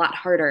to be a lot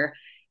harder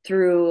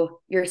through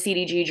your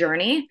CDG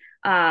journey.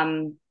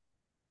 And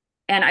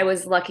I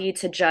was lucky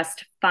to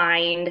just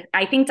find,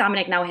 I think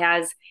Dominic now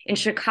has in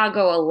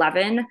Chicago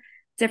 11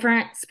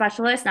 different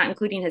specialists, not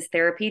including his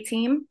therapy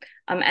team.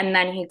 And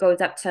then he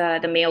goes up to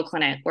the Mayo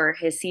Clinic where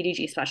his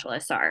CDG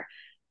specialists are.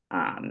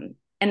 And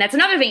that's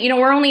another thing,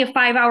 we're only a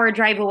 5-hour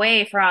drive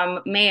away from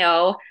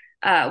Mayo,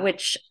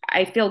 which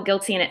I feel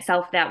guilty in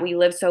itself that we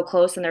live so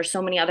close. And there's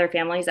so many other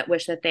families that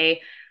wish that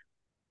they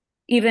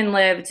even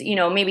lived,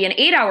 maybe an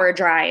 8-hour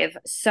drive.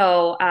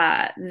 So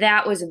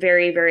that was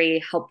very,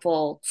 very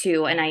helpful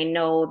too. And I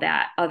know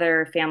that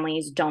other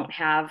families don't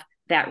have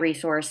that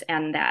resource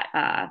and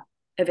that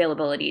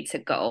availability to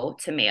go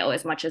to Mayo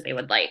as much as they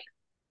would like.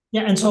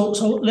 Yeah, and so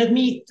let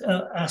me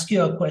ask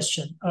you a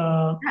question.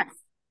 Yes.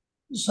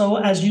 So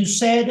as you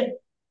said,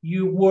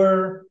 you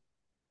were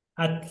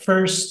at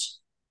first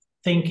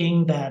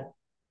thinking that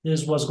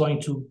this was going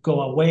to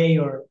go away,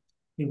 or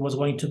it was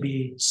going to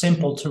be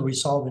simple to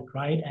resolve it,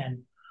 right?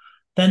 And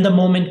then the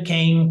moment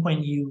came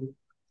when you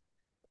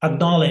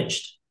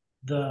acknowledged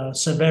the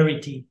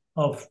severity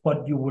of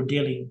what you were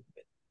dealing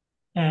with.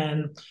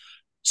 And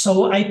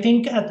so I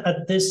think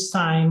at this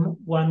time,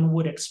 one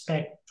would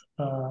expect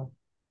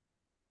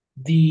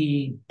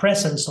the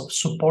presence of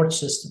support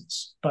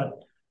systems,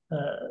 but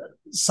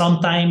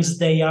sometimes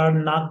they are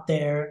not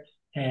there,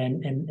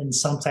 and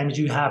sometimes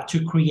you have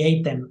to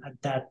create them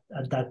at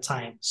that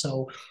time.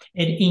 So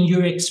in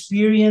your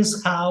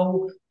experience,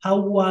 how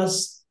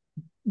was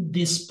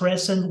this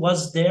present?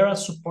 Was there a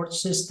support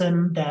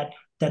system that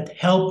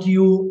helped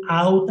you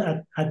out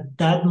at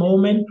that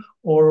moment,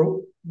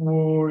 or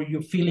were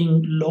you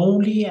feeling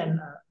lonely and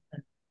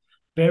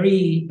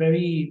very,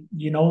 very,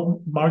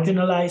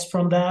 marginalized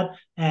from that?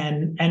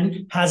 And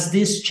has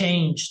this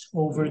changed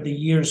over the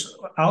years?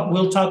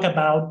 We'll talk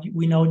about,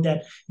 we know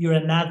that you're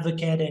an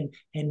advocate,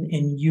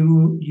 and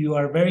you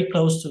are very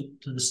close to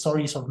the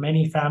stories of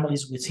many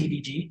families with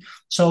CDG.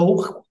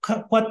 So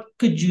what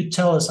could you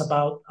tell us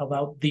about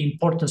the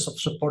importance of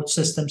support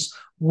systems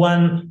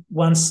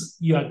once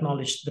you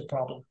acknowledge the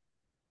problem?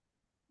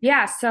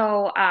 Yeah.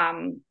 So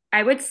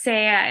I would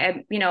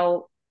say,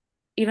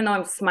 even though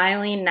I'm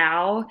smiling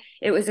now,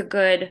 it was a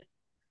good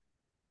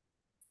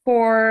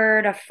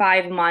 4 to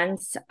 5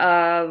 months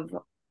of,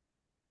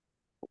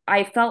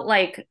 I felt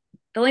like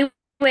the only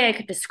way I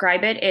could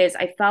describe it is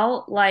I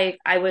felt like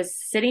I was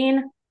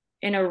sitting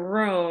in a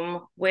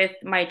room with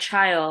my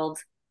child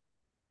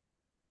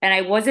and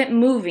I wasn't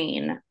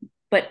moving,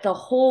 but the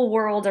whole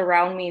world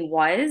around me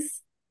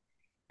was.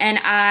 And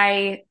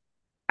I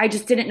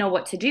just didn't know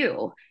what to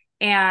do.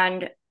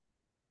 And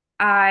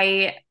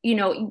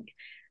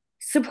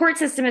support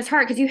system is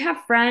hard because you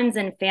have friends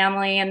and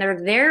family and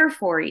they're there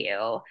for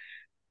you,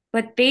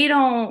 but they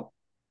don't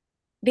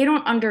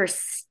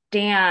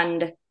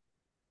understand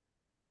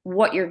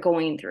what you're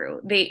going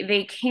through.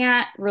 They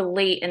can't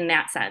relate in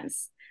that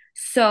sense.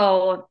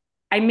 So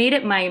I made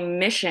it my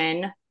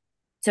mission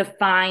to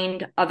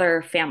find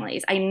other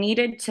families. I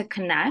needed to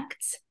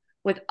connect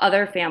with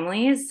other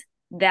families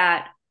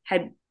that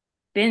had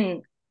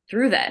been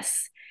through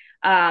this.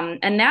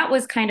 And that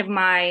was kind of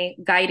my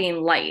guiding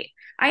light.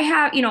 I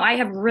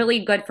have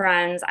really good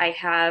friends. I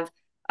have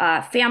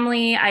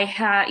family.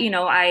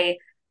 I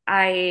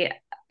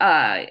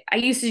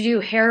used to do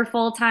hair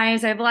full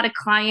times. I have a lot of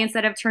clients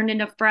that have turned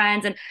into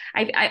friends, and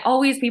I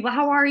always people,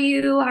 how are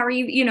you? How are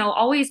you?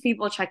 Always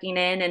people checking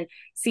in and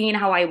seeing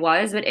how I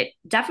was, but it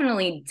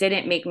definitely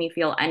didn't make me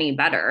feel any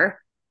better.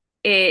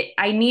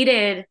 I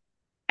needed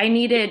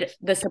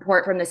the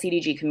support from the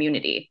CDG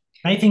community.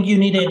 I think you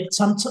need it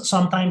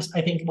sometimes.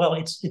 I think, well,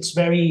 it's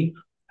very,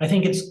 I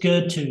think it's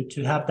good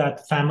to have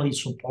that family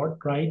support,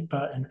 right?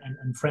 But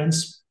and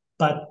friends.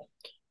 But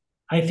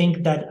I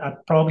think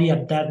that probably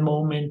at that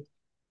moment,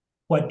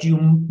 what you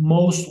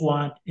most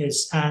want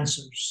is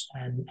answers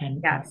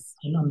Yes.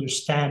 and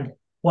understand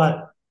what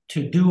to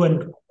do and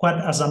what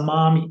as a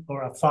mom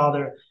or a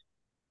father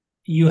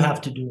you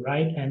have to do,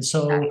 right? And Yes.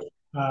 so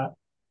uh,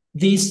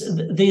 this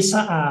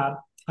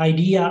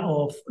idea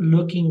of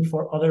looking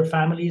for other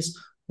families,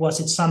 was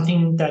it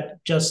something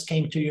that just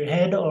came to your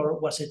head, or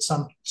was it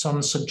some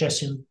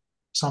suggestion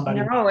somebody?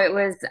 No, it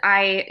was,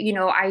 I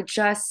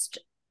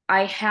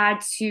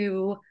had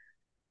to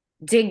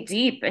dig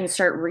deep and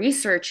start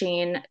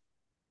researching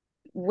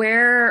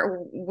where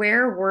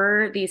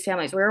were these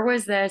families? Where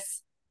was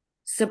this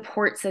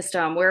support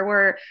system?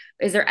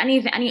 Is there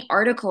any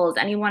articles,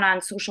 anyone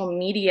on social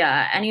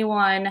media,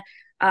 anyone,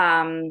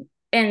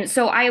 and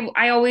so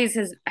I always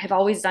have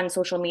always done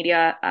social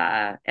media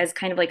as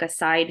kind of like a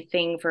side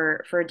thing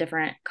for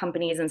different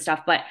companies and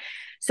stuff. But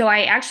so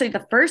I actually,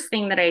 the first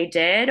thing that I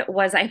did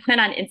was I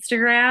went on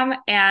Instagram,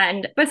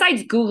 and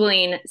besides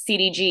Googling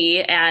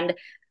CDG and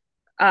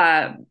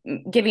uh,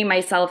 giving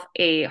myself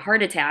a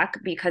heart attack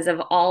because of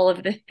all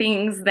of the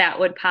things that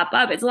would pop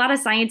up. It's a lot of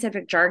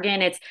scientific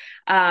jargon. It's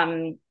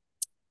a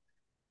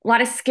lot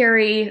of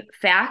scary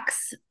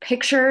facts,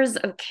 pictures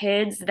of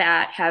kids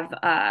that have,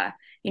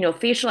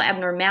 facial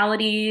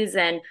abnormalities.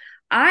 And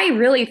I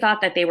really thought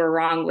that they were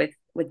wrong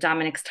with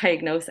Dominic's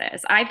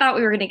diagnosis. I thought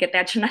we were going to get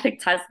that genetic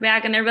test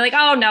back, and they'd be like,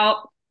 "Oh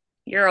no,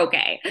 you're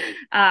okay."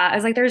 I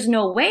was like, "There's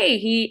no way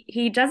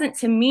he doesn't,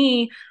 to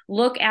me,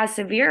 look as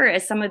severe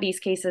as some of these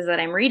cases that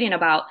I'm reading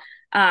about."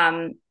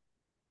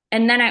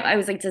 And then I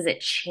was like, does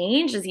it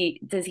change?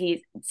 Does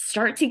he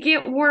start to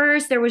get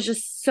worse? There was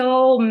just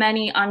so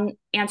many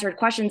unanswered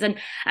questions. And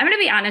I'm going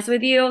to be honest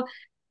with you,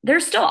 there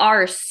still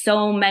are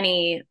so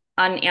many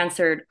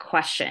unanswered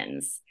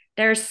questions.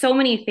 There's so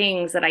many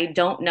things that I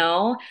don't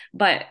know,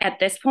 but at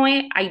this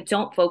point, I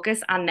don't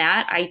focus on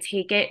that. I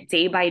take it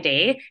day by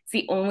day. It's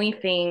the only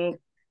thing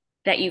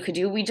that you could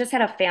do. We just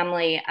had a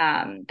family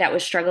that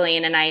was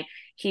struggling, and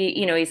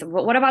he said,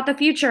 well, what about the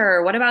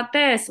future? What about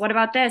this? What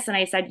about this? And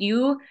I said,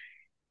 you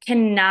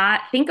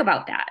cannot think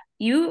about that.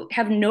 You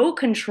have no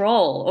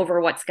control over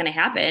what's going to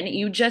happen.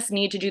 You just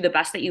need to do the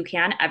best that you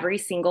can every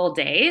single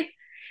day.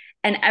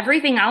 And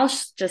everything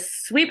else,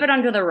 just sweep it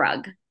under the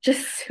rug.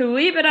 Just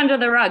sweep it under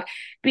the rug,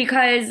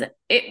 because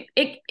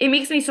it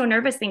makes me so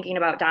nervous thinking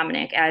about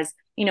Dominic, as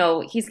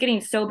he's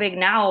getting so big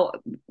now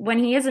when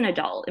he is an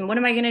adult. And what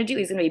am I going to do?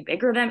 He's going to be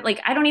bigger than,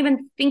 like, I don't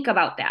even think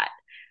about that.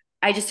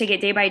 I just take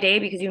it day by day,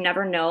 because you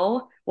never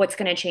know what's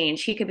going to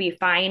change. He could be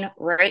fine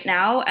right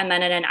now, and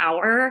then in an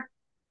hour,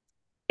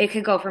 it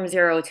could go from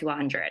 0 to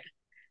 100.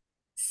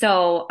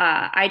 So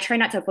I try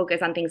not to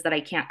focus on things that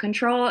I can't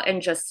control,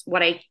 and just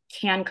what I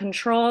can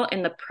control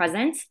in the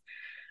present.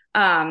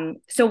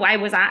 So I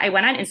went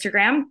on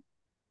Instagram,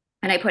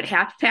 and I put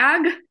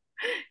hashtag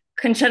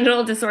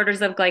congenital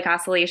disorders of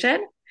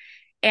glycosylation.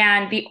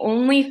 And the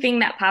only thing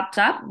that popped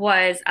up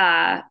was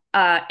an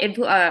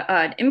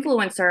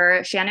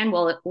influencer, Shannon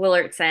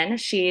Willertson.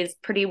 She's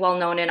pretty well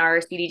known in our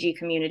CDG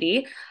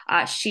community.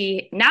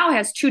 She now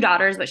has two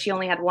daughters, but she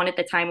only had one at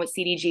the time with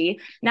CDG,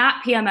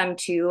 not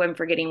PMM2. I'm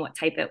forgetting what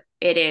type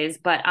it is.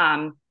 But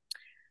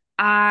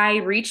I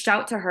reached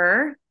out to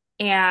her,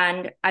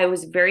 and I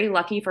was very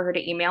lucky for her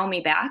to email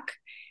me back.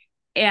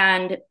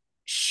 And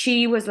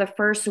she was the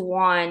first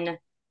one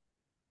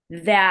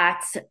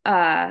that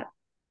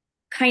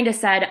kind of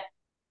said,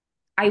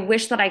 I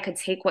wish that I could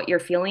take what you're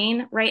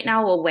feeling right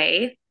now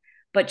away,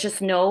 but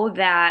just know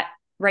that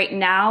right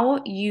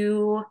now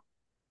you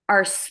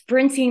are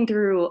sprinting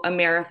through a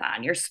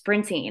marathon. You're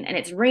sprinting, and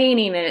it's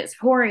raining and it's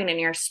pouring, and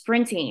you're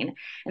sprinting.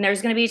 And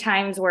there's going to be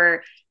times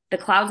where the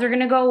clouds are going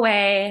to go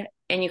away,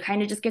 and you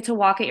kind of just get to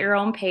walk at your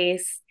own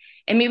pace.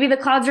 And maybe the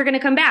clouds are going to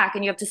come back,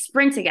 and you have to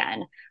sprint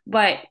again,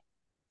 but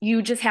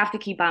you just have to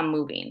keep on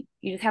moving.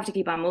 You just have to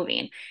keep on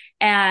moving.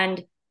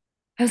 And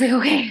I was like,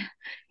 okay,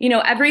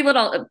 every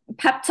little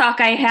pep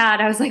talk I had,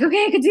 I was like,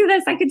 okay, I could do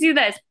this. I could do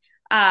this.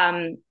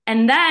 And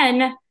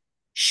then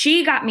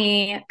she got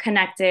me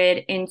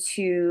connected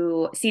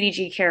into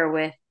CDG Care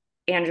with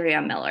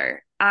Andrea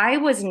Miller. I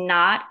was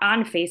not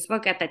on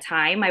Facebook at the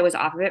time. I was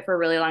off of it for a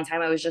really long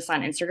time. I was just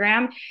on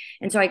Instagram.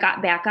 And so I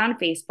got back on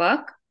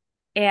Facebook,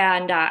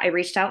 and I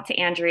reached out to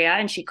Andrea,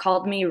 and she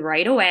called me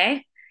right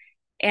away.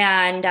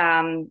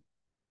 And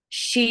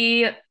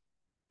she,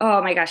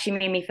 oh my gosh, she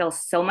made me feel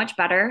so much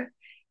better.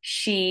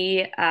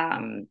 She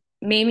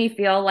made me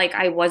feel like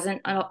I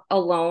wasn't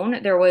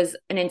alone. There was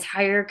an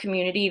entire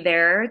community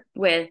there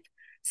with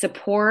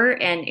support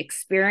and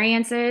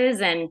experiences.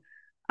 And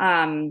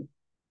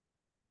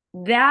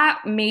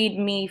that made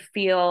me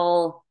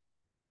feel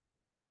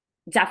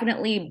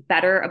definitely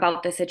better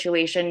about the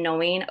situation,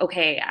 knowing,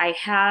 okay, I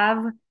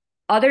have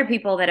other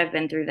people that have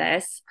been through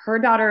this. Her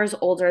daughter is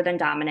older than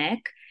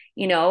Dominic.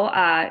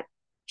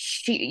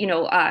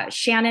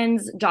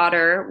 Shannon's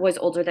daughter was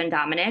older than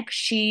Dominic.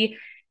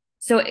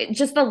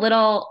 Just a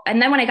little,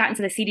 and then when I got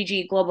into the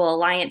CDG Global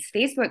Alliance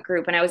Facebook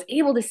group, and I was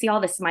able to see all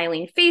the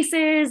smiling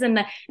faces, and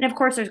of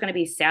course there's going to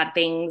be sad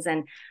things,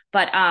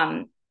 but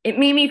it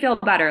made me feel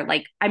better.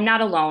 Like, I'm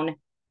not alone.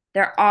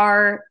 There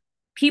are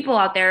people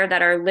out there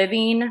that are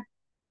living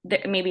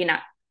maybe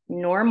not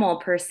normal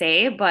per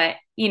se, but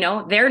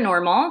they're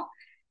normal.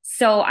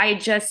 So I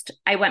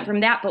went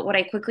from that. But what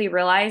I quickly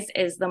realized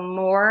is the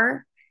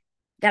more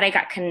that I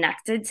got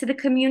connected to the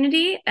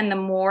community and the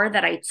more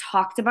that I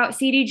talked about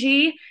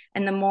CDG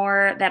and the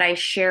more that I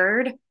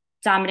shared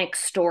Dominic's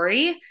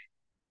story,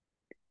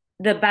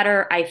 the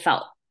better I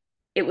felt.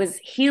 It was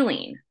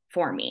healing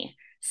for me.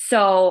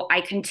 So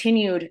I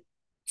continued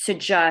to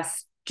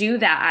just do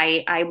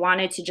that. I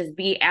wanted to just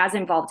be as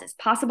involved as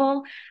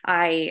possible.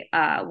 I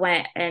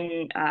went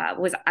and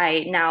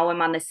I now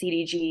am on the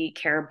CDG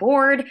care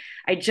board.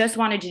 I just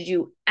wanted to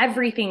do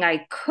everything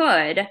I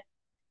could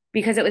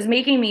because it was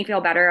making me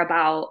feel better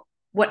about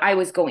what I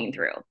was going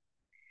through.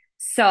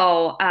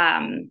 So,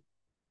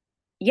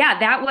 yeah,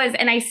 that was,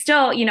 and I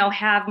still,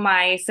 have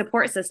my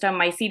support system,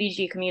 my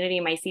CDG community,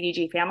 my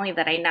CDG family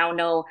that I now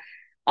know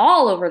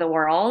all over the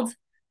world.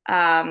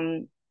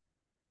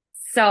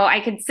 So I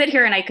could sit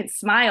here and I could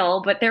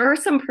smile, but there were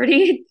some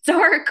pretty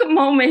dark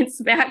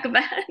moments back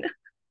then.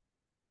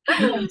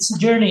 Yeah, it's a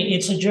journey.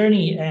 It's a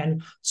journey.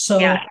 And so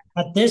Yeah.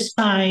 at this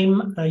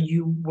time,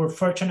 you were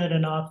fortunate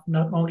enough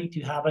not only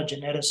to have a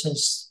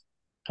geneticist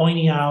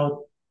pointing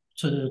out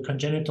to the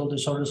congenital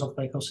disorders of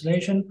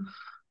glycosylation,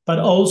 but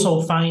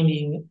also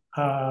finding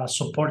a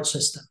support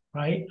system,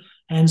 right?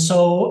 And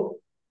so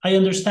I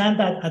understand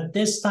that at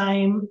this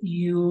time,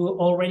 you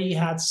already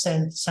had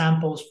sent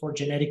samples for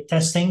genetic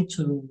testing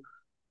to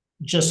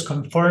just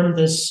confirm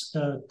this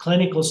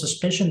clinical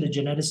suspicion the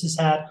geneticists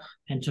had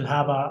and to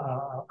have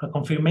a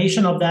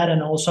confirmation of that,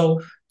 and also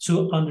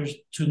to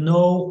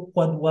know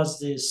what was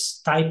this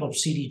type of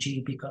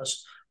CDG,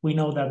 because we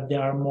know that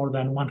there are more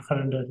than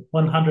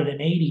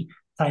 180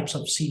 types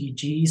of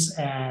CDGs.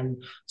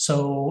 And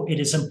so it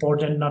is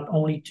important not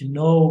only to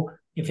know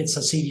if it's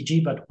a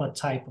CDG, but what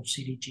type of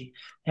CDG.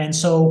 And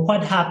so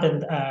what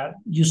happened?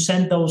 You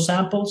sent those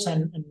samples,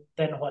 and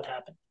then what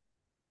happened?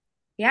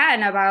 Yeah,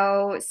 and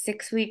about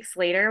 6 weeks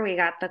later, we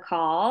got the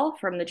call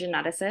from the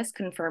geneticist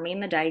confirming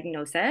the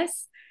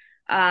diagnosis.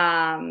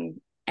 And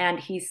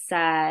he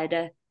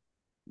said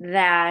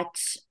that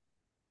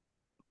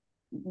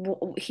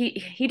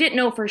he didn't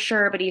know for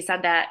sure, but he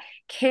said that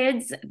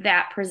kids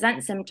that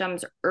present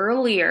symptoms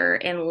earlier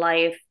in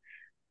life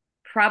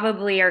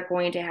probably are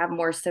going to have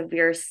more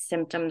severe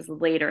symptoms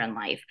later in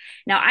life.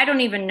 Now, I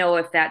don't even know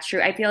if that's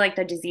true. I feel like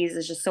the disease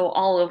is just so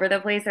all over the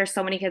place. There's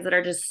so many kids that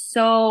are just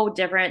so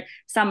different,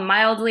 some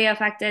mildly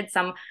affected,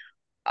 some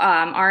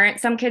aren't.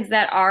 Some kids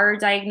that are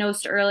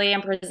diagnosed early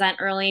and present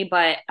early,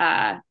 but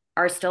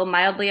are still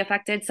mildly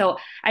affected. So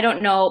I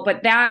don't know,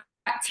 but that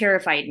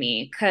terrified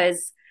me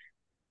because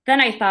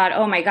then I thought,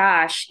 oh my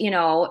gosh,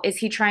 is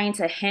he trying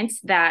to hint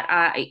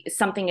that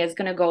something is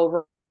going to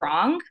go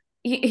wrong?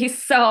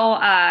 So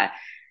I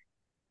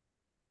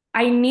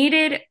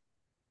needed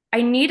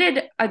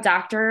a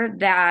doctor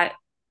that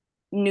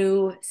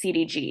knew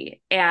CDG,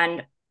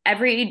 and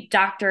every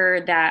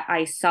doctor that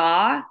I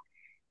saw,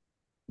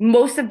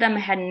 most of them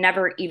had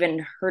never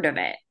even heard of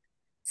it.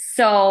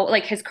 So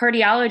like his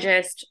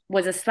cardiologist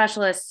was a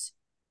specialist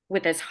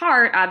with his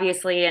heart,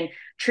 obviously, and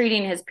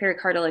treating his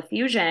pericardial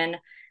effusion,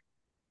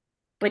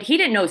 but he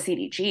didn't know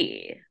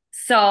CDG.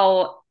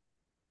 So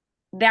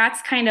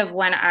that's kind of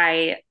when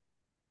I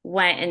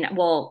went and,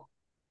 well,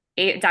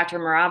 Dr.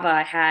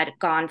 Morava had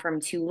gone from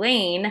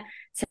Tulane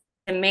to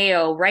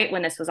Mayo right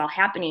when this was all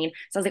happening.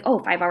 So I was like, oh,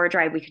 5-hour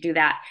drive, we could do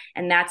that.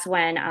 And that's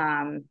when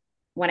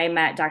I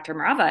met Dr.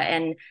 Morava,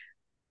 and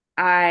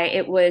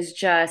it was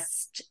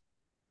just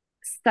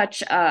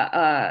such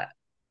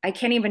I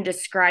can't even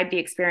describe the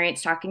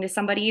experience talking to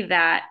somebody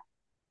that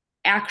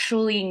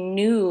actually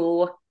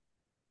knew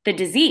the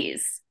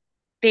disease.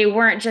 They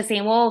weren't just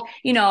saying, well,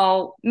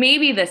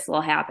 maybe this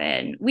will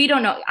happen. We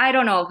don't know. I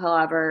don't know if he'll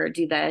ever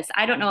do this.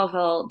 I don't know if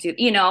he'll do,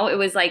 it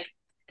was like,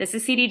 this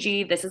is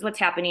CDG. This is what's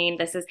happening.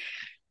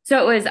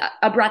 So it was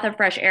a breath of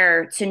fresh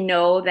air to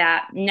know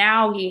that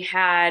now he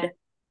had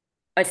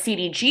a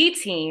CDG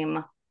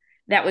team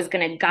that was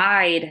going to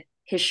guide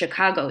his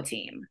Chicago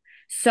team.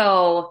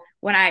 So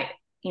when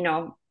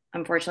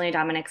unfortunately,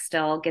 Dominic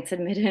still gets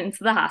admitted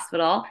into the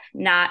hospital,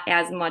 not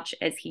as much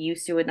as he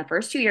used to in the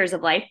first 2 years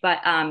of life, but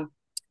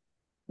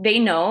they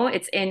know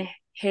it's in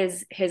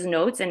his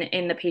notes and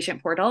in the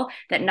patient portal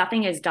that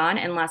nothing is done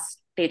unless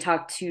they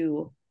talk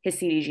to his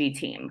CDG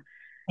team.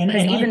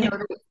 Because even though,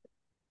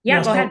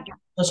 yeah, go ahead.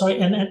 Sorry,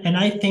 and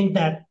I think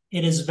that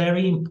it is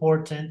very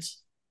important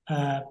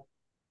that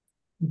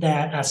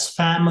as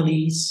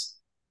families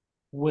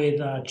with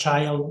a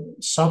child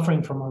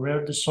suffering from a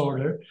rare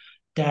disorder,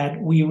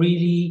 that we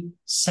really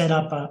set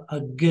up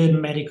a good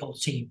medical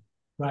team,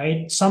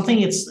 right?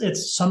 Sometimes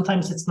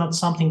it's not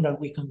something that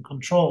we can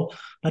control,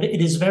 but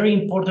it is very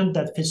important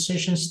that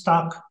physicians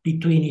talk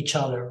between each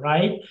other,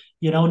 right?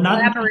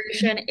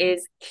 Collaboration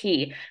is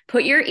key.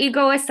 Put your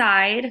ego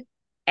aside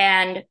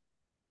and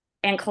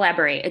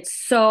collaborate. It's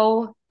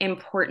so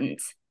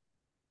important.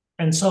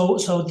 And so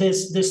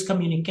this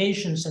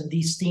communications and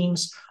these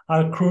teams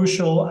are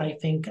crucial, I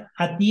think,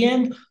 at the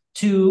end,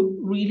 to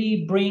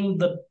really bring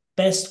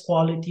best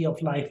quality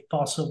of life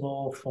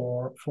possible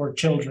for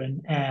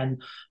children.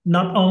 And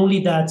not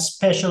only that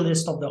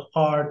specialists of the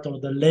heart or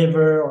the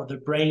liver or the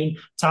brain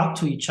talk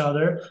to each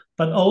other,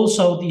 but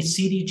also the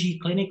CDG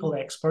clinical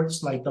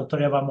experts like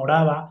Dr. Eva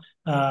Morava,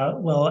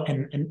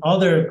 and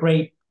other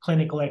great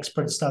clinical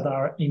experts that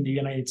are in the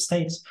United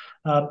States,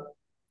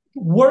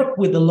 work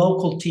with the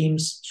local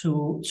teams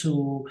to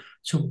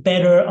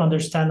better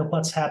understand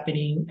what's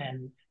happening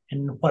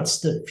and what's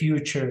the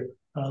future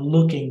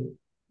looking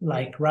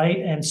like, right?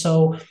 And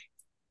so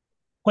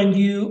when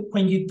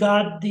you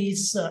got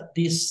these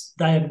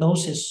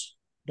diagnosis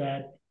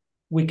that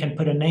we can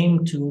put a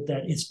name to,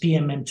 that is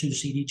PMM2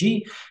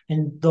 CDG,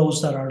 and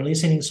those that are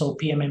listening, so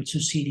PMM2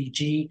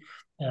 CDG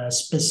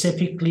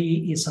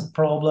specifically is a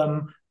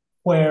problem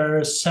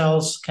where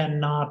cells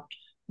cannot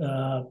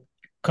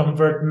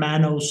convert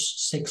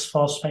mannose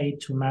 6-phosphate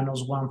to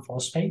mannose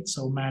 1-phosphate.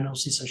 So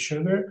mannose is a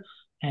sugar,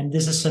 and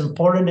this is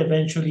important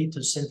eventually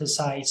to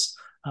synthesize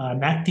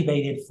an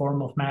activated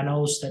form of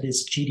mannose, that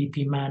is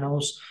GDP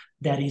mannose,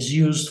 that is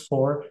used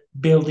for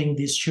building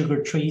these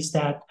sugar trees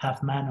that have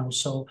mannose.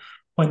 So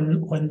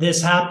when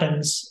this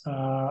happens,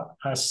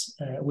 as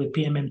with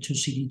PMM2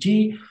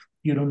 CDG,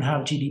 you don't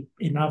have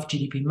enough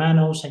GDP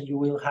mannose, and you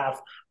will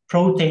have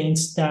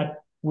proteins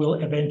that will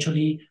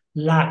eventually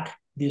lack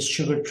these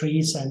sugar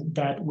trees, and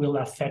that will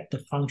affect the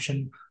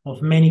function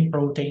of many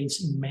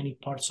proteins in many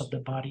parts of the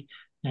body.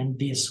 And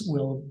this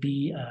will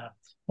be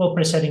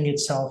presenting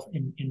itself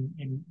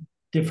in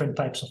different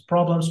types of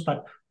problems,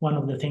 but one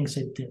of the things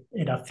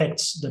it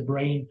affects the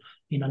brain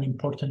in an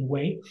important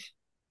way.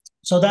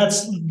 So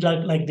that's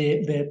like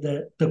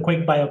the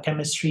quick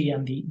biochemistry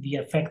and the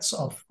effects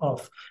of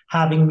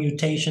having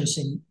mutations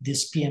in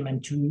this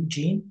PMN2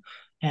 gene.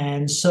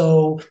 And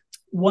so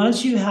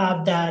once you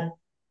have that,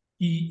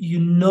 you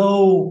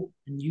know,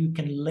 and you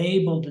can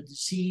label the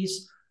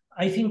disease.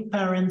 I think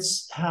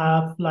parents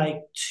have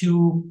like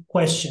two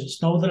questions.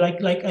 No,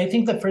 like I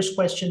think the first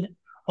question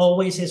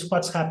always is,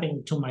 what's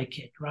happening to my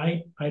kid,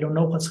 right? I don't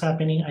know what's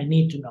happening. I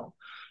need to know.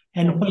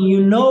 And when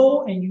you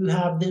know and you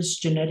have this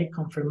genetic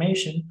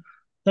confirmation,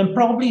 then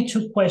probably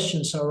two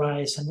questions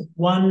arise. And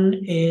one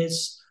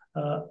is,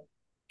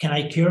 can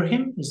I cure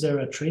him? Is there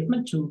a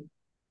treatment to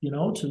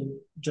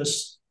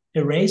just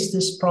erase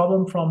this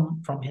problem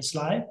from his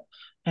life?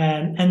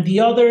 And the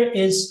other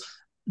is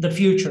the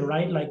future,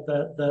 right? Like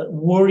the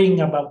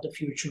worrying about the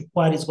future.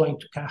 What is going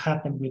to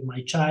happen with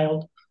my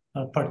child,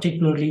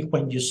 particularly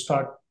when you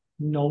start,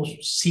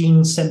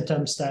 seeing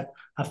symptoms that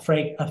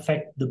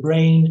affect the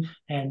brain,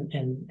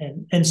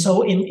 and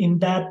so in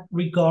that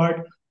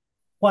regard,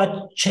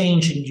 what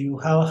changed in you?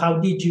 How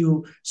did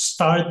you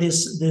start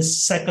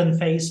this second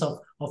phase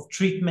of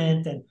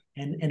treatment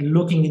and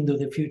looking into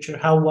the future?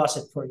 How was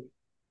it for you?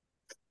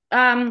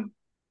 I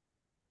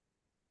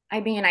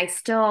mean, I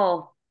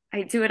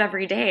do it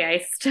every day. I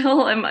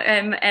still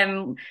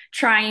am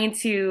trying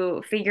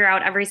to figure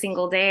out every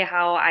single day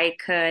how I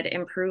could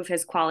improve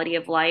his quality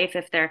of life.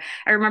 I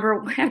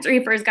remember after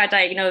he first got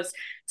diagnosed,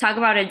 talk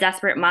about a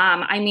desperate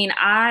mom. I mean,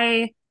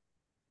 I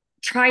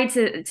tried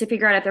to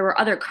figure out if there were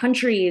other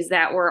countries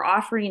that were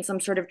offering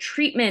some sort of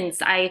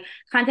treatments. I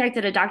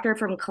contacted a doctor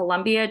from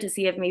Colombia to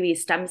see if maybe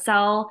stem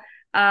cell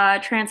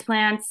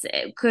transplants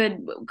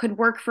could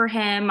work for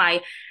him.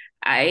 I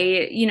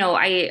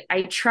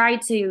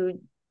tried to,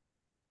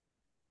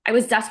 I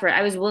was desperate.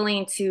 I was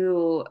willing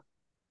to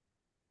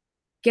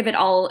give it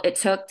all it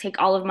took, take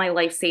all of my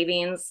life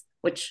savings,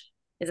 which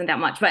isn't that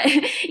much, but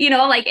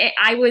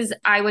I was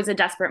a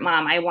desperate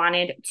mom. I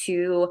wanted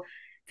to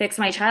fix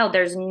my child.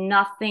 There's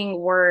nothing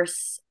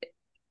worse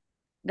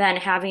than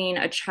having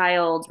a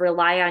child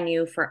rely on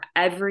you for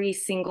every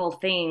single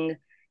thing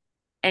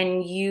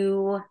and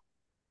you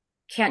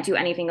can't do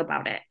anything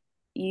about it.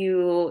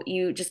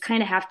 You just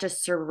kind of have to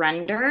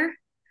surrender.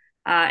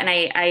 And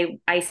I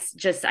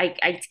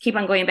keep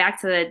on going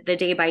back to the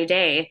day by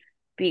day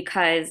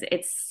because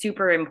it's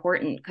super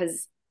important,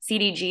 because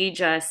CDG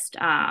just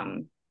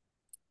can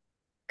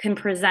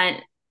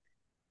present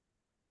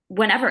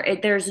whenever.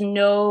 There's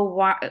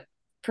no,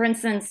 for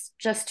instance,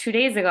 just 2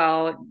 days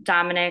ago,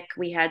 Dominic,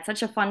 we had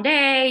such a fun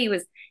day. He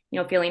was,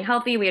 feeling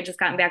healthy. We had just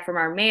gotten back from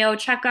our Mayo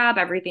checkup.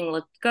 Everything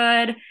looked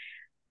good.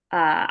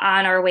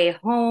 On our way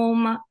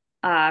home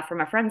from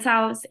a friend's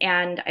house,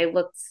 and I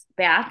looked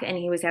back and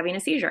he was having a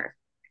seizure.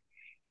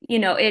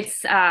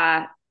 It's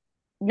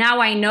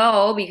now I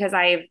know, because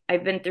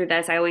I've been through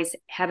this. I always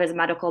have his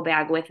medical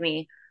bag with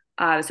me.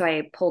 So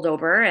I pulled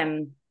over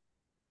and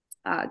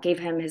gave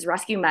him his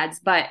rescue meds.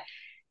 But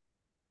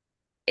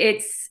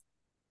it's,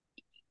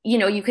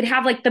 you could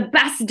have like the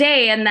best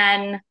day and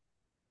then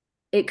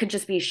it could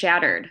just be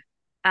shattered.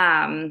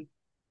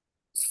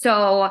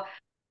 So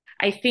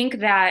I think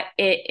that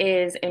it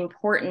is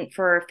important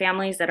for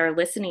families that are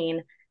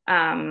listening.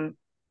 Don't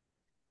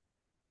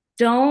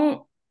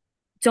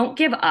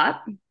give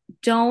up.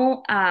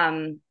 Don't,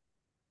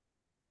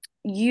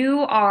 you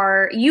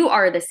are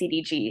the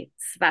CDG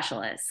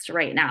specialist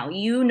right now.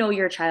 You know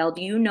your child,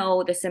 you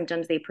know the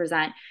symptoms they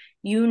present,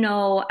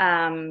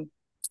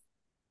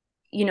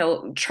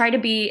 try to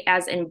be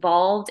as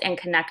involved and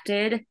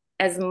connected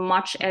as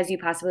much as you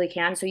possibly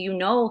can. So,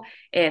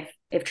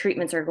 if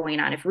treatments are going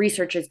on, if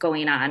research is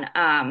going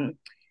on.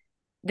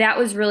 That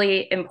was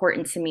really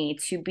important to me,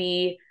 to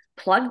be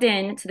plugged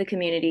in to the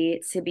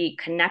community, to be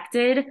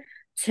connected,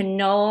 to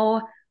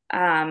know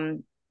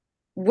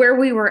where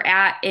we were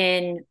at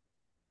in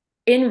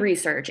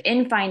research,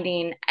 in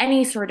finding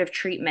any sort of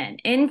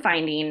treatment, in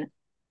finding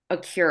a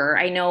cure.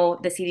 I know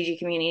the CDG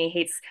community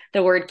hates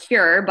the word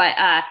cure, but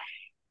as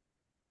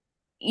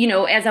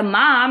a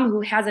mom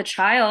who has a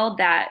child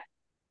that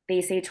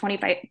they say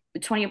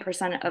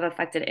 20% of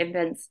affected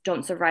infants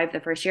don't survive the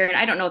first year. And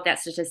I don't know if that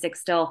statistic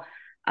still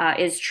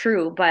is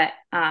true, but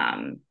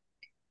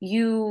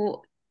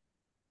you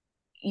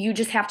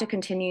just have to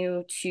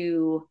continue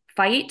to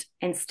fight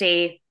and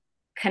stay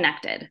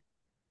connected.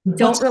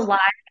 Don't rely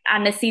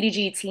on the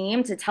CDG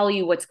team to tell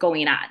you what's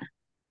going on.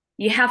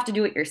 You have to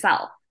do it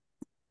yourself.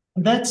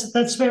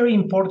 That's very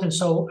important.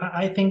 So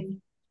I think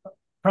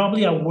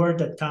probably a word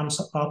that comes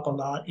up a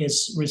lot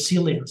is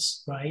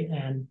resilience, right?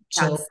 And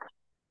so Yes.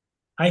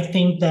 I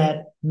think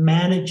that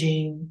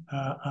managing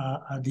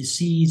a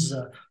disease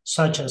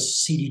such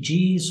as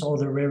CDGs or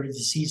the rare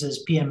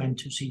diseases,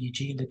 PMN2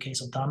 CDG in the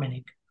case of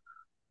Dominic,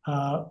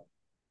 uh,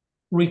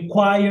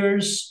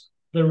 requires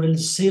the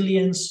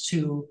resilience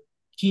to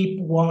keep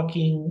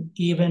walking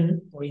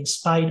even or in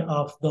spite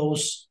of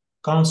those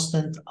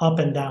constant up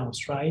and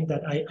downs, right?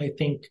 That I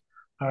think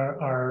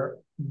are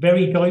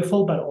very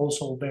joyful, but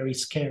also very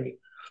scary.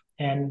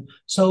 And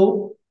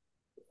so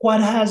what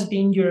has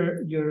been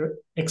your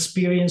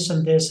experience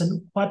on this,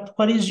 and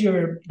what is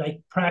your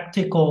like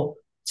practical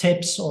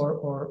tips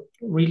or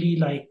really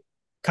like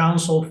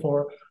counsel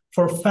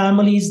for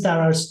families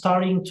that are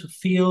starting to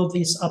feel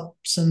these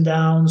ups and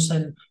downs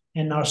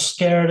and are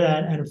scared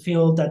and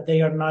feel that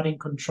they are not in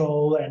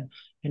control,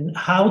 and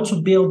how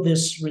to build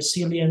this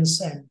resilience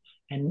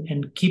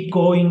and keep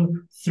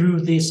going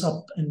through these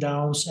up and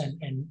downs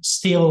and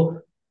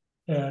still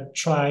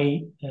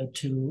try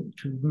to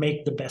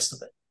make the best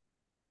of it.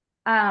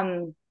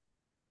 Um,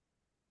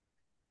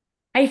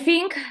 I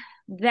think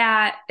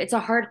that it's a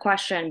hard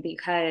question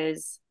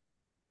because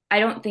I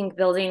don't think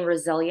building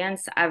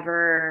resilience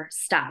ever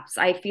stops.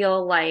 I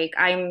feel like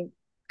I'm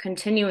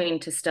continuing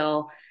to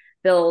still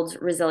build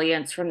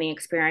resilience from the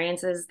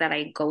experiences that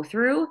I go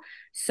through.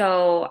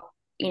 So,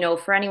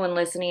 for anyone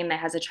listening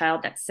that has a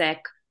child that's sick,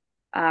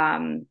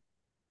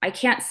 I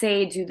can't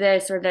say do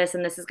this or this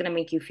and this is going to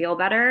make you feel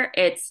better.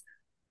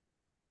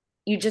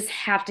 You just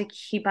have to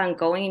keep on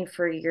going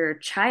for your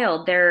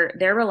child. They're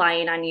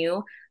relying on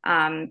you.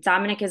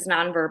 Dominic is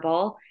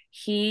nonverbal.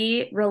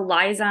 He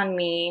relies on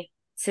me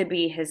to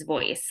be his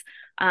voice.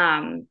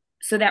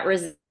 So that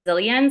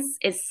resilience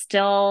is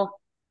still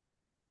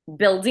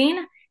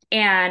building.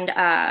 And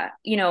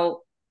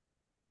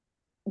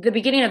the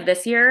beginning of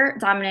this year,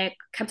 Dominic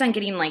kept on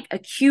getting like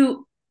acute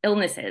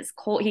illnesses.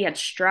 Cold, he had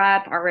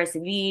strep,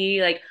 RSV,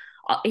 like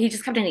he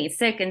just kept on getting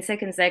sick and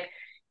sick and sick.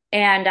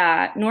 And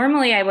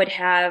normally I would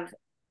have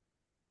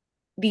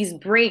these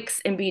breaks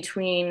in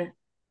between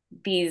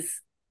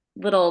these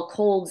little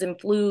colds and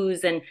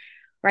flus and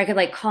where I could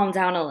like calm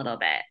down a little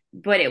bit.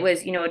 But it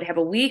was, it'd have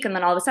a week and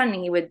then all of a sudden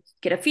he would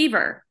get a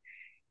fever.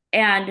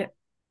 And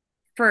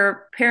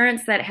for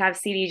parents that have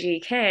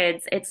CDG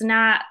kids, it's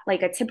not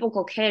like a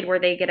typical kid where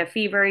they get a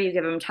fever, you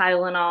give them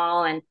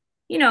Tylenol and,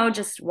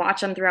 just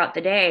watch them throughout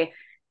the day.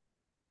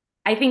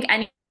 I think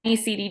any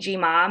CDG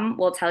mom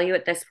will tell you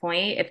at this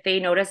point, if they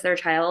notice their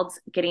child's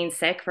getting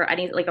sick for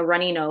any, like a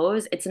runny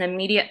nose, it's an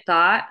immediate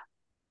thought,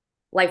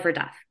 life or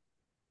death.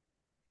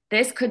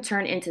 This could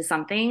turn into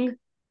something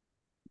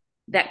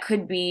that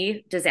could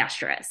be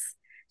disastrous.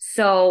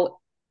 So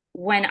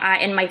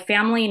and my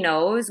family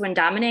knows when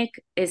Dominic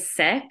is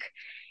sick,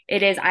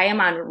 I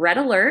am on red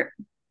alert.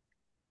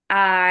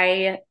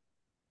 I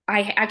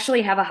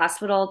actually have a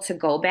hospital to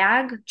go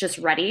bag just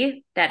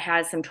ready that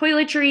has some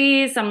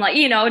toiletries, some like,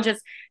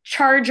 just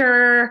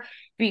charger,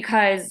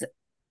 because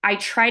I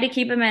try to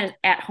keep him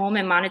at home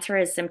and monitor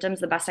his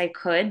symptoms the best I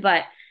could.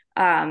 But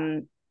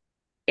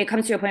it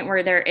comes to a point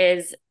where there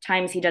is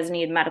times he does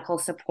need medical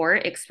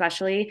support,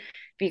 especially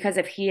because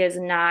if he is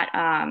not,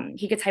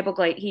 he gets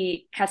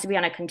he has to be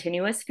on a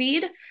continuous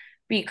feed,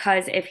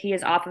 because if he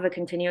is off of a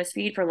continuous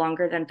feed for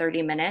longer than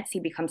 30 minutes, he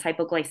becomes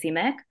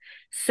hypoglycemic.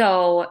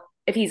 So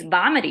if he's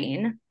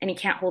vomiting and he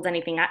can't hold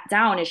anything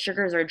down, his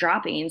sugars are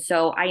dropping.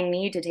 So I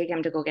need to take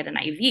him to go get an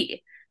IV.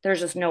 There's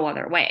just no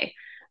other way.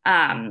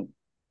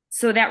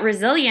 So that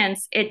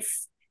resilience,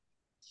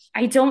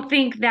 I don't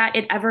think that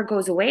it ever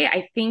goes away.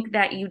 I think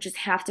that you just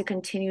have to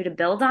continue to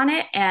build on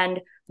it and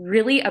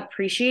really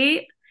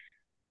appreciate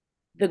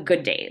the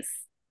good days.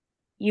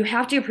 You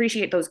have to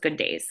appreciate those good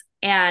days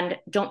and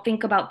don't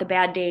think about the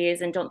bad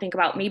days, and don't think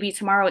about maybe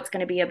tomorrow it's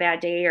going to be a bad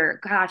day, or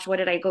gosh, what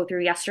did I go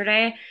through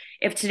yesterday?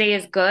 If today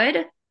is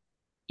good,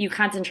 you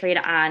concentrate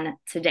on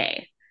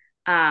today.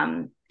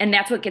 And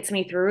that's what gets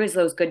me through is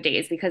those good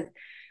days, because of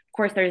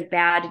course there's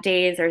bad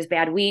days, there's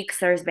bad weeks,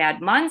 there's bad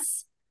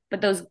months,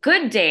 but those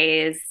good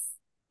days,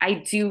 I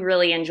do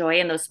really enjoy,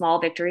 and those small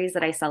victories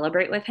that I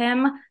celebrate with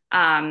him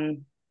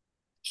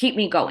keep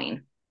me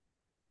going.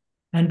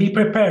 And be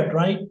prepared,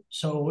 right?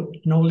 So,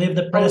 live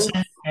the Oh, present,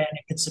 and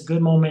if it's a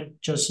good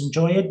moment, just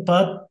enjoy it,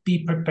 but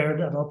be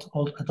prepared at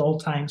all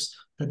times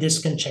that this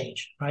can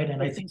change, right?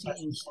 And I it can think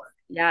that's change. important.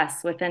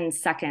 Yes, within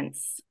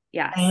seconds.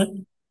 Yes.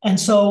 And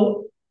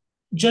so,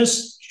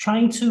 just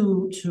trying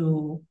to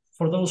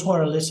for those who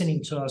are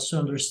listening to us to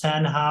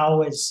understand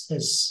how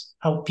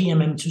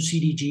PMM2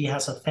 CDG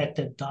has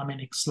affected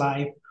Dominic's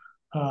life.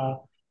 Uh,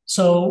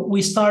 so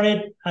we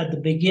started at the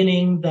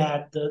beginning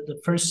that the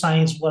first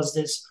signs was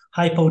this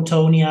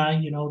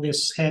hypotonia,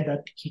 this head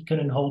that he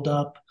couldn't hold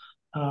up,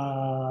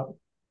 uh,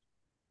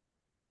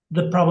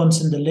 the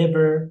problems in the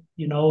liver,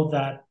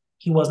 that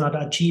he was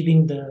not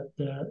achieving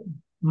the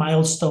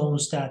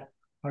milestones that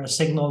are a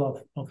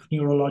signal of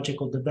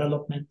neurological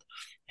development.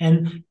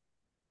 And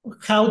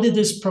how did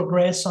this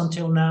progress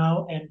until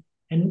now?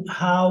 And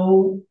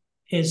how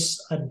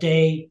is a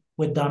day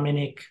with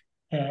Dominic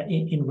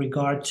in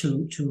regard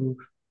to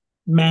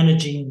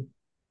managing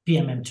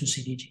PMM2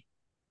 CDG?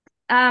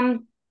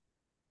 Um,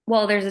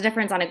 well, there's a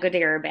difference on a good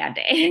day or a bad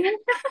day.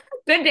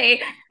 Good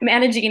day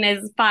managing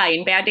is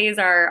fine. Bad days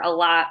are a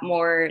lot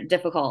more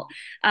difficult.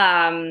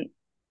 Um,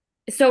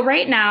 so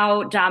right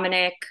now,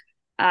 Dominic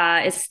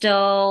is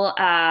still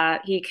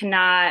he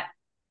cannot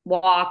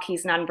walk.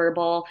 He's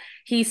nonverbal.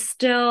 He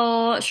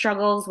still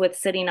struggles with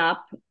sitting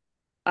up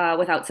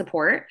without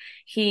support.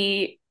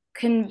 He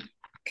can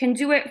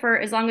do it for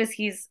as long as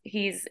he's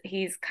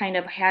kind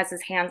of has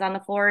his hands on the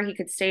floor. He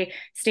could stay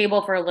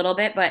stable for a little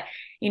bit, but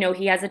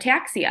he has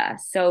ataxia,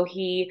 so if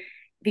he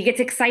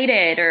gets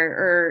excited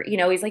or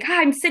he's like,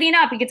 I'm sitting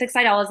up, he gets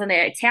excited, all of a sudden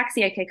the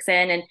ataxia kicks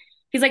in, and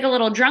he's like a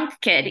little drunk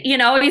kid,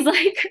 he's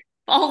like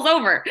falls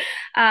over.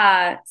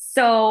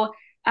 So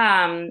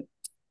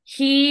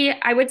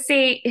I would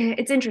say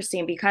it's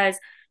interesting because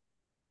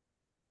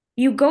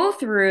you go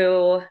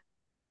through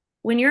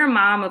when you're a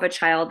mom of a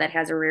child that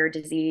has a rare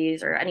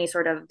disease or any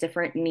sort of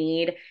different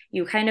need,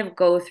 you kind of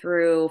go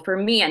through, for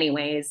me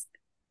anyways,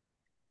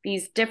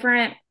 these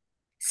different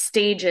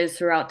stages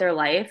throughout their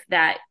life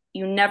that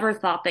you never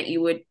thought that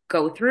you would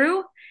go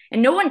through.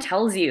 And no one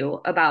tells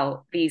you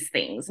about these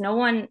things. No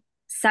one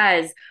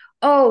says,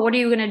 oh, what are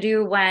you going to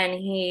do when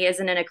he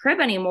isn't in a crib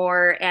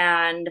anymore?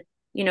 And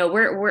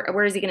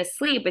where is he going to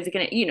sleep? Is he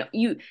going to,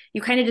 you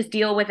kind of just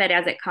deal with it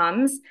as it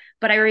comes.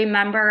 But I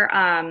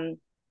remember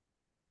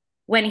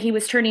when he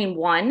was turning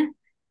 1,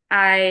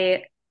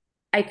 I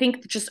I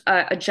think just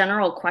a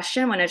general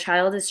question when a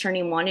child is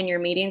turning 1 and you're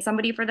meeting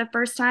somebody for the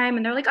first time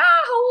and they're like, oh,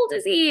 how old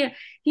is he?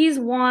 He's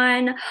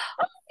 1.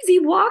 Oh, is he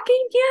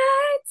walking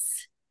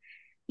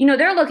yet?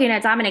 They're looking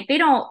at Dominic. They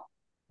don't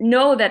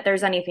know that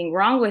there's anything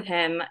wrong with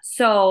him.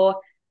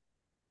 So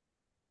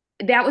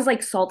that was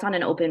like salt on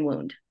an open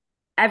wound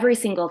every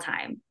single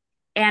time.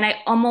 And I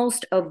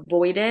almost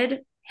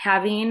avoided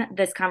having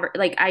this conversation.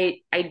 Like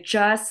I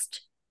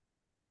just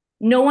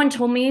no one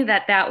told me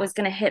that that was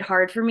going to hit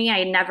hard for me.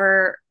 I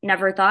never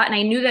thought, and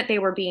I knew that they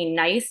were being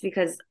nice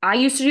because I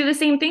used to do the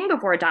same thing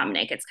before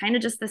Dominic. It's kind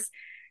of just this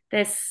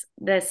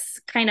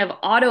kind of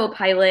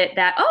autopilot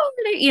that, oh,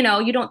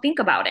 you don't think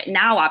about it.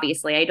 Now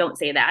obviously I don't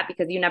say that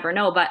because you never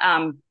know, but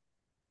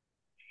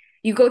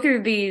you go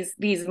through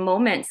these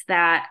moments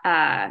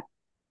that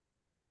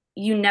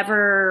you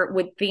never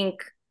would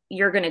think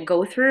you're going to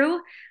go through.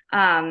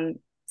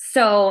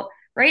 So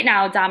right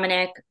now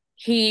Dominic,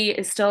 he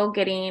is still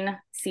getting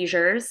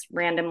seizures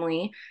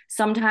randomly.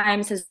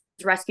 Sometimes his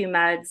rescue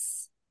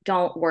meds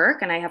don't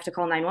work and I have to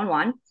call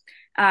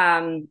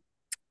 911.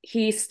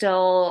 He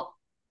still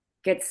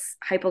gets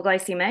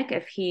hypoglycemic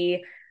if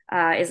he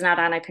is not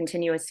on a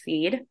continuous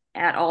feed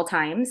at all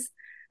times.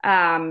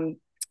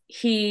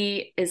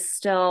 He is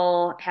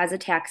still has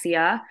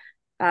ataxia.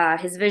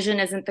 His vision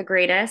isn't the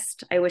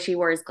greatest. I wish he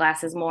wore his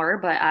glasses more,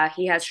 but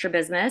he has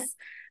strabismus.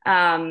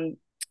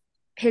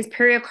 His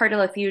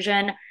pericardial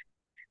effusion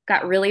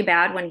got really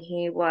bad when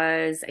he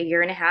was a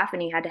year and a half,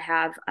 and he had to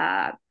have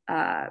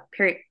pericardial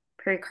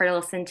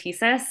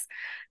centesis.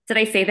 Did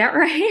I say that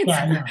right?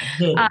 Yeah,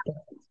 yeah,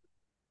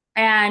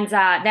 And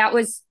that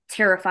was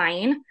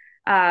terrifying.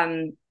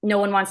 No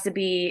one wants to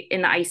be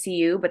in the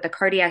ICU, but the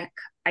cardiac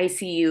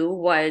ICU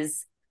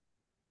was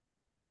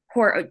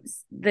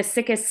the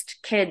sickest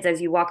kids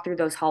as you walk through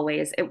those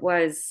hallways. It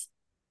was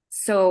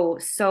so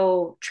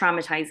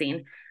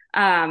traumatizing.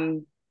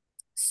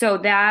 So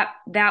that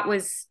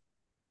was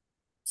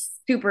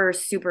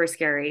super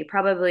scary,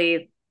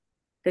 probably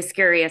the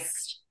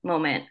scariest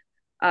moment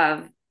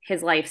of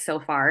his life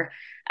so far.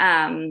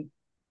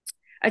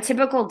 A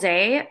typical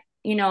day,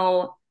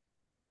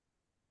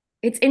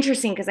 it's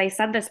interesting because I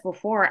said this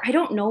before. I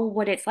don't know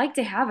what it's like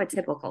to have a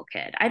typical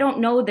kid. I don't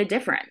know the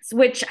difference,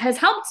 which has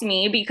helped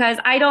me because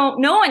I don't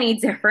know any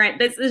different.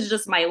 This is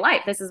just my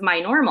life. This is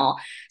my normal.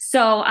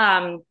 So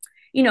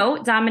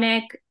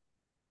Dominic,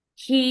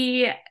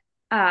 he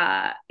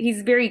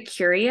he's very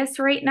curious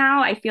right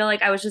now. I feel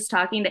like I was just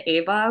talking to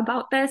Ava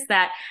about this,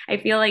 that I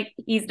feel like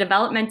he's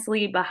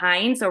developmentally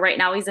behind. So right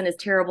now he's in his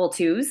terrible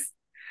twos.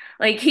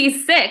 Like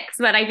he's 6,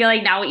 but I feel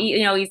like now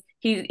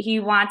he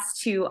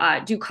wants to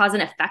do cause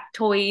and effect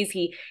toys.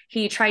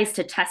 He tries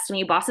to test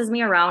me, bosses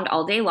me around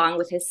all day long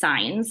with his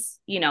signs.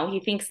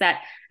 He thinks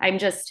that I'm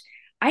just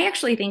I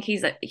actually think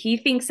he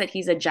thinks that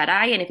he's a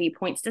Jedi, and if he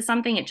points to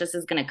something, it just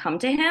is going to come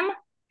to him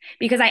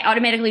because I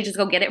automatically just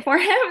go get it for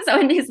him. So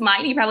in his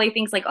mind, he probably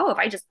thinks like, oh, if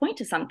I just point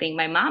to something,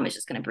 my mom is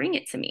just going to bring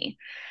it to me.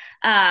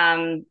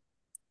 Um,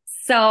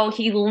 so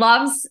he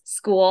loves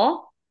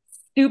school,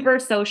 super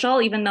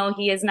social, even though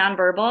he is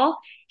nonverbal.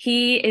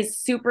 He is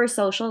super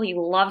social. He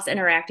loves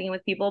interacting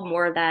with people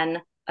more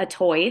than a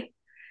toy.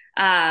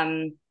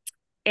 Um,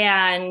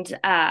 and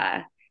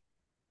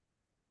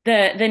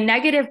the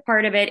negative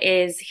part of it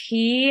is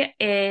he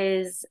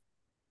is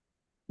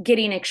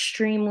getting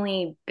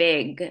extremely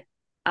big,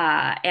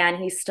 and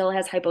he still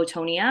has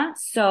hypotonia.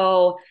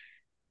 So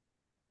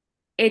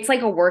it's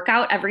like a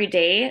workout every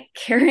day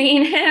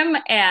carrying him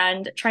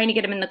and trying to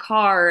get him in the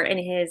car, and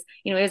he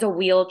has a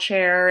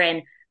wheelchair,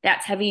 and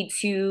that's heavy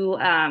too.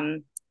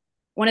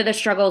 One of the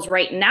struggles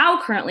right now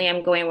currently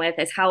I'm going with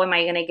is how am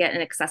I going to get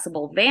an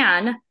accessible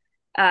van,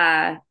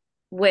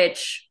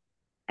 which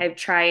I've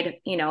tried,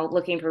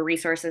 looking for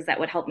resources that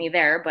would help me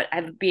there, but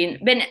I've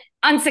been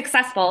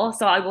unsuccessful.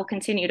 So I will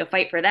continue to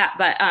fight for that.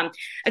 But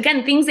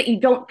again, things that you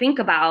don't think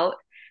about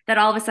that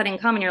all of a sudden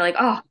come and you're like,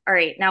 oh, all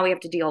right, now we have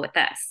to deal with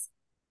this.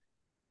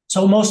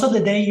 So most of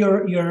the day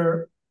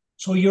you're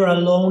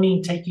alone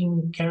in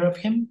taking care of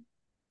him?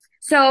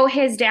 So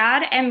his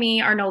dad and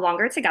me are no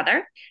longer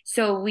together.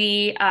 So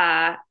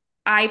I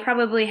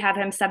probably have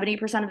him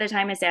 70% of the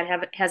time. His dad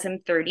has him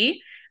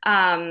 30.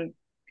 And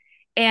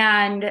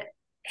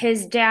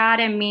his dad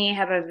and me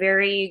have a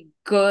very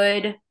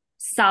good,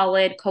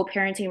 solid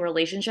co-parenting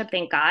relationship.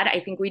 Thank God. I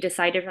think we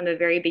decided from the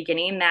very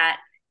beginning that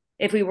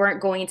if we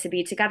weren't going to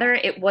be together,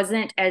 it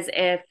wasn't as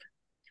if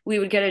we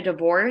would get a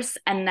divorce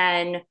and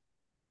then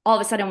all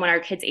of a sudden when our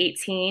kid's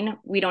 18,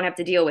 we don't have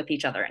to deal with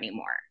each other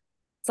anymore.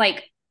 It's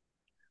like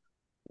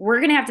we're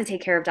going to have to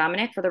take care of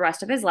Dominic for the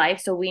rest of his life.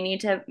 So we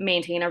need to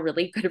maintain a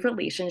really good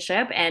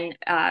relationship and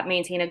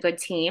maintain a good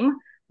team,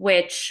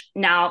 which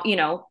now,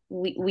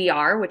 we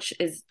are, which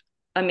is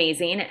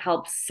amazing. It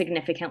helps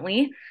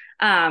significantly.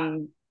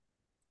 And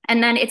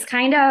then it's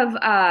kind of,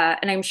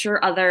 and I'm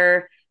sure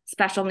other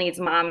special needs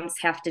moms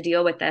have to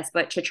deal with this,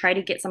 but to try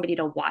to get somebody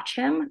to watch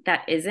him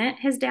that isn't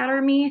his dad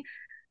or me,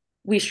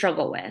 we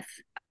struggle with.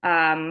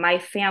 My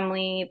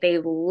family, they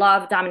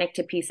love Dominic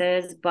to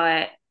pieces,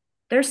 but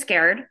they're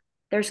scared.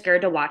 They're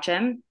scared to watch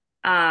him.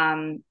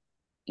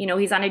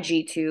 He's on a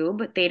G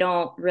tube. They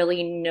don't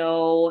really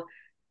know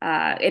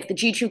if the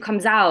G tube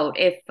comes out,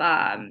 if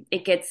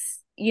it gets,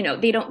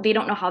 they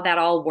don't know how that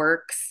all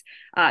works.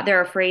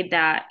 They're afraid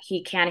that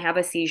he can have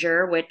a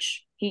seizure,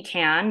 which he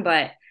can,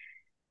 but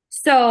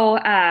so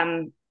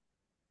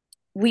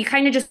we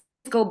kind of just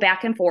go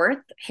back and forth,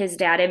 his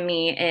dad and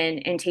me,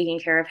 in taking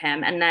care of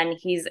him. And then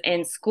he's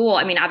in school.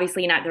 I mean,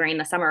 obviously not during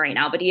the summer right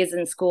now, but he is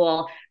in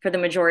school for the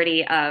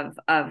majority of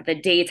the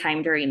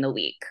daytime during the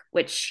week,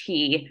 which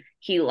he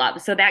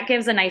loves. So that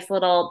gives a nice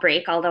little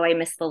break, although I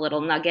miss the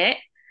little nugget.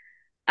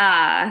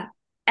 And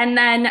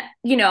then,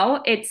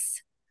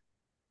 it's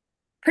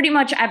pretty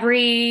much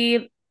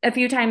a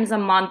few times a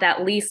month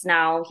at least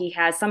now he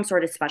has some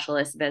sort of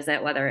specialist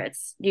visit, whether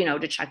it's,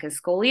 to check his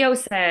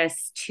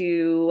scoliosis,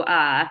 to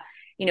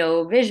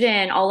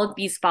vision, all of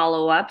these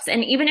follow-ups.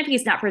 And even if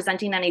he's not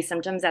presenting any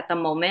symptoms at the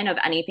moment of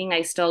anything,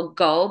 I still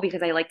go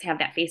because I like to have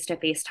that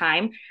face-to-face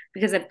time,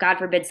 because if God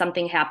forbid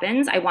something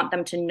happens, I want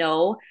them to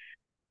know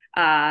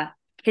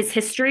his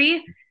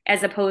history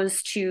as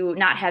opposed to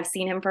not have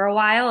seen him for a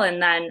while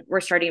and then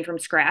we're starting from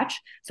scratch.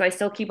 So I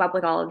still keep up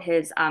with all of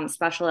his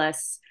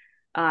specialists,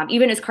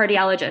 even his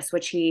cardiologist,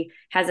 which he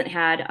hasn't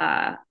had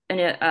a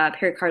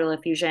pericardial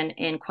effusion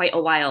in quite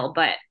a while.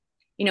 But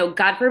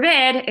God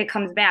forbid it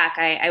comes back,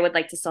 I would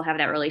like to still have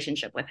that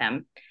relationship with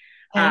him.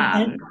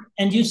 And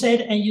and you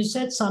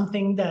said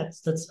something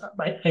that's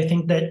I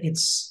think that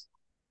it's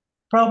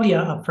probably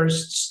a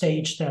first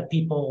stage that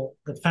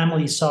the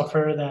families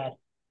suffer, that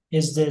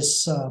is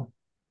this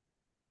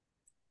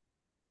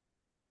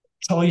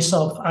choice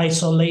of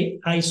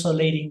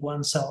isolating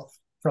oneself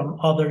from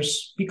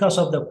others because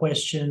of the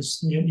questions,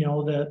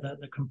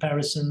 the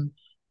comparison.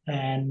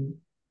 And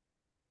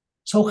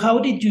so how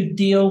did you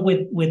deal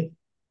with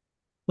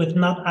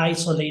not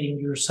isolating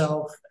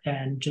yourself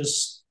and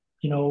just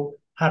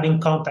having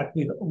contact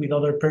with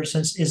other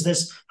persons? Is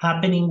this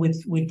happening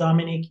with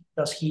Dominic?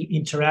 Does he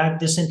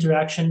interact, this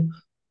interaction?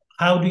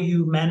 How do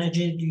you manage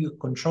it? Do you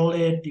control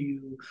it? Do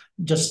you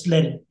just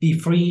let it be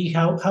free?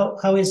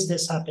 How is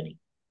this happening?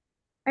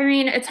 I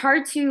mean, it's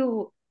hard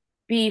to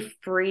be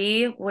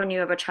free when you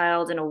have a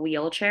child in a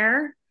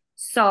wheelchair.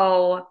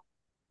 So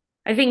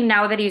I think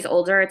now that he's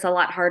older, it's a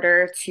lot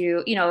harder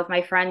to, if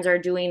my friends are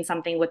doing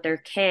something with their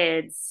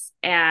kids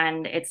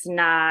and it's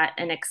not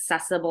an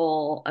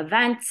accessible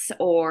event,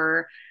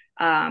 or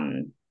we're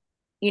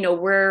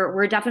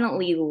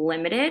definitely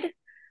limited.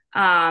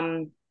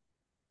 I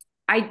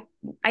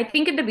I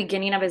think at the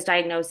beginning of his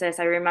diagnosis,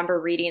 I remember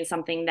reading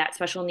something that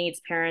special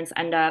needs parents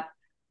end up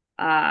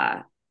uh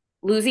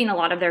losing a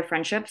lot of their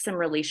friendships and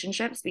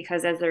relationships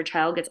because as their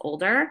child gets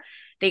older,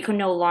 they can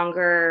no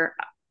longer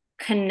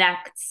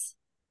connect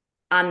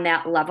on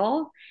that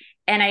level.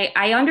 And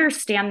I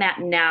understand that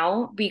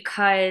now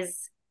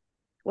because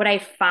what I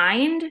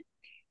find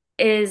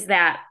is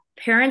that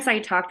parents I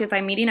talk to, if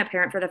I'm meeting a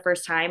parent for the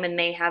first time and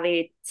they have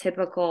a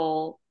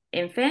typical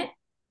infant,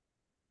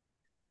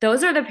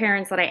 those are the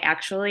parents that I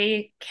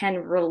actually can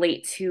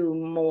relate to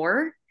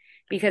more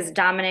because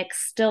Dominic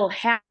still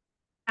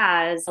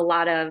has a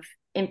lot of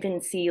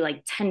infancy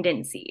like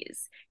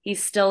tendencies.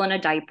 He's still in a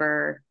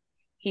diaper.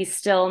 He's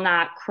still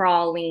not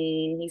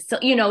crawling. He's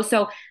still,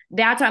 so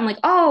that's why I'm like,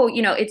 oh,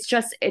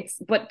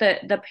 but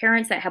the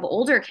parents that have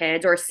older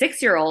kids or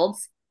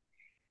 6-year-olds,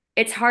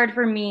 it's hard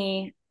for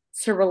me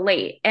to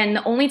relate. And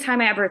the only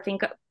time I ever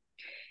think of,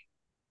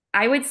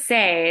 I would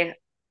say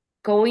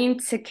going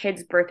to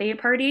kids' birthday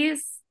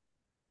parties,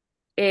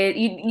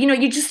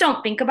 you just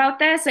don't think about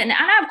this. And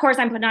of course,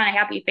 I'm putting on a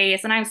happy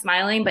face and I'm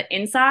smiling, but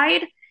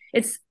inside,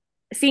 it's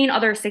seeing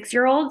other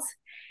 6-year-olds.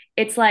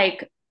 It's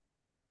like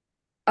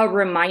a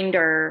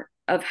reminder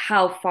of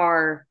how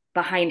far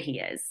behind he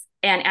is.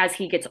 And as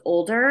he gets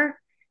older,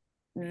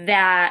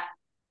 that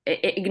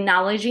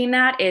acknowledging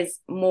that is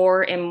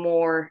more and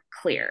more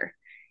clear.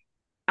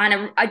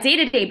 On a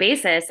day-to-day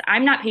basis,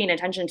 I'm not paying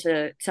attention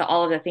to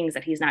all of the things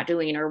that he's not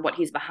doing or what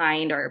he's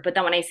behind, but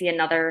then when I see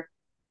another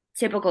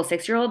typical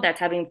 6-year-old that's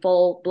having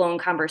full-blown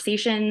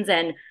conversations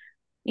and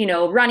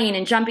running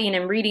and jumping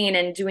and reading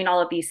and doing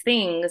all of these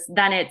things,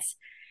 then it's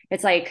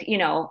like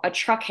a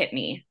truck hit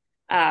me,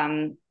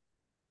 and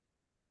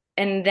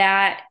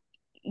that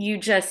you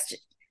just,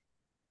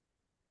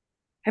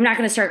 I'm not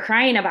going to start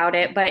crying about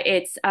it, but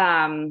it's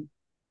I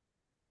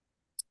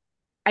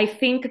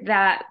think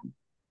that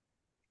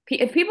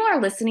if people are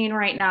listening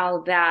right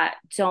now that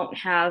don't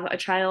have a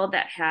child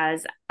that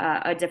has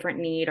a different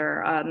need or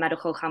a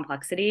medical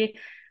complexity,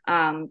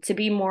 to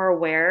be more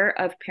aware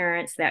of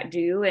parents that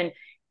do. And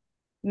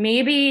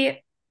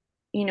maybe,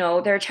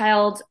 their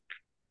child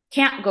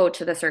can't go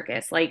to the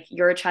circus like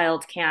your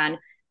child can.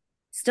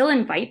 Still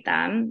invite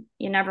them.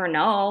 You never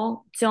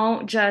know.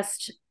 Don't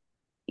just,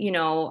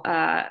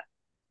 not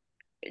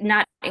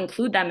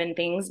include them in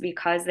things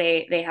because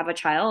they have a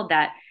child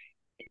that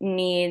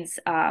needs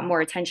more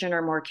attention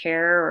or more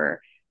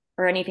care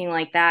or anything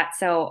like that.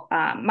 So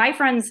my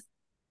friends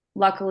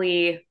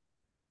luckily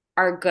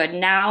are good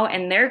now,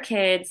 and their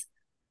kids,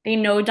 they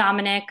know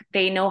Dominic,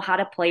 they know how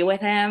to play with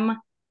him.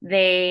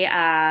 They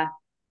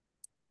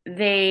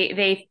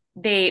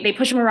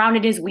push him around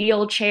in his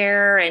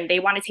wheelchair and they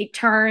want to take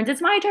turns.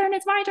 It's my turn,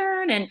 it's my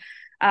turn. And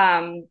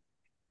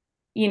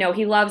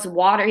he loves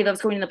water, he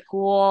loves going to the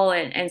pool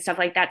and stuff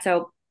like that.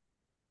 So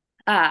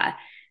I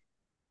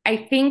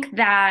think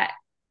that,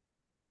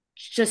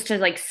 just to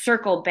like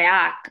circle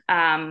back,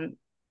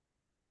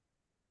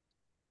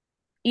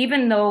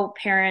 even though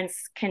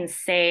parents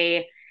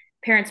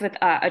with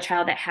a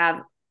child that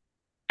have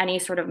any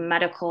sort of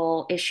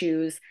medical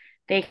issues,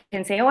 they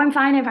can say, oh, I'm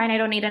fine, I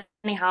don't need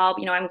any help,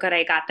 I'm good,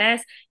 I got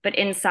this. But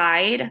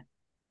inside,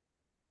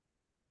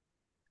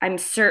 I'm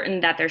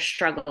certain that they're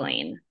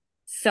struggling.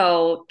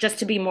 So just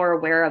to be more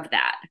aware of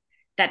that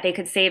they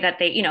could say that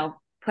they,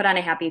 put on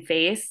a happy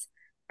face,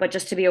 but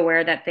just to be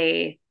aware that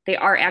they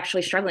are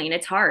actually struggling.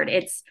 It's hard.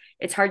 It's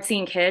hard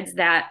seeing kids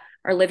that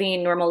are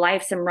living normal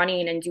lives and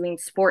running and doing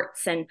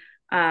sports. And,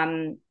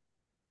 I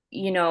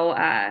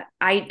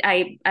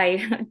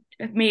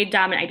made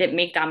Dominic, I didn't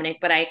make Dominic,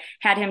 but I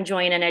had him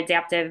join an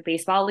adaptive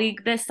baseball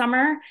league this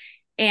summer.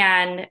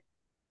 And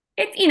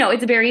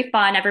it's very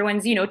fun.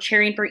 Everyone's,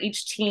 cheering for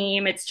each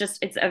team. It's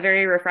a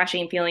very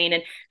refreshing feeling.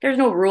 And there's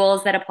no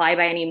rules that apply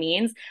by any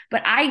means,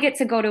 but I get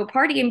to go to a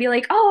party and be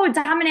like, oh,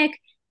 Dominic,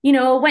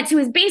 went to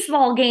his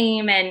baseball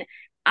game. And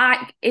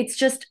it's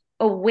just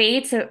a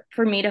way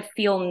for me to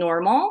feel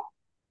normal,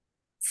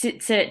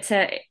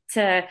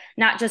 to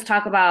not just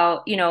talk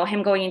about,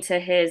 him going to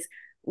his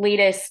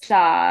latest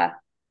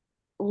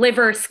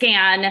liver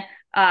scan,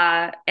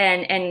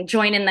 and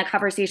join in the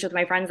conversation with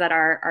my friends that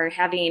are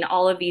having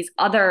all of these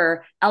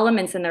other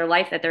elements in their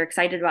life that they're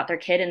excited about their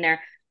kid, and they're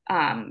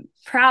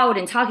proud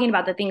and talking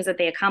about the things that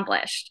they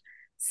accomplished.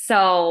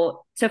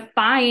 So to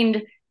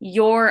find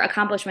your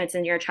accomplishments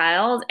in your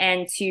child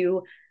and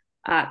to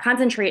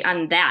concentrate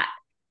on that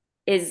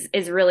is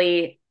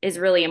really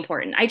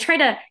important. I try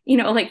to,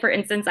 like for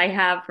instance, I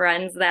have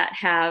friends that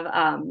have,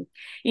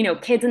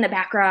 kids in the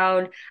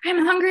background.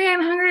 I'm hungry.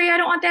 I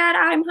don't want that.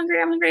 I'm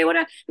hungry.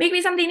 What? Make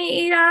me something to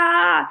eat.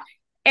 Ah.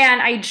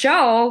 And I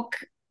joke,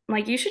 I'm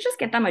like, you should just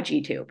get them a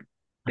G tube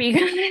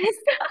because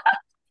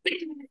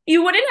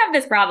you wouldn't have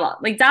this problem.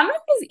 Like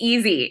Dominic is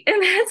easy.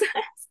 And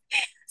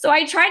so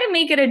I try to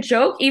make it a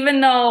joke,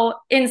 even though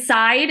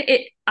inside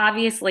it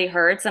obviously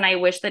hurts. And I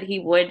wish that he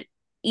would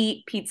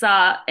eat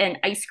pizza and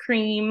ice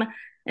cream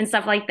and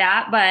stuff like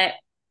that. But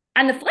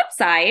on the flip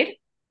side,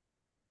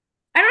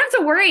 I don't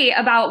have to worry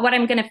about what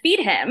I'm going to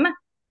feed him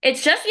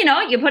It's just,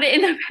 you put it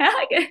in the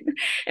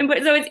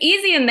bag so it's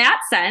easy in that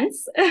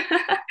sense.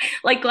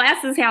 Like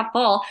glasses half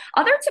full.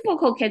 Other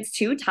typical kids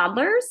too,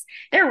 toddlers,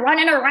 they're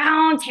running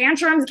around,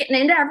 tantrums, getting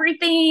into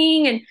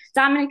everything. And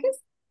Dominic is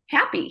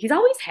happy. He's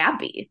always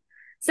happy.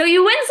 So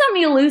you win some,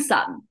 you lose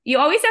some. You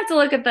always have to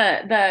look at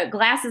the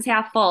glasses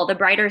half full, the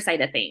brighter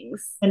side of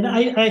things. And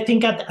I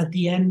think at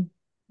the end,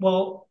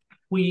 well,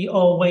 we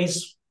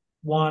always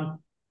want,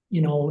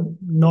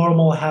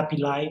 normal, happy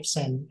lives.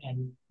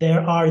 And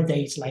there are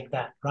days like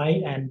that,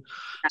 right? And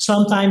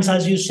sometimes,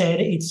 as you said,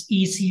 it's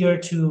easier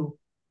to,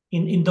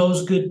 in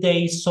those good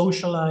days,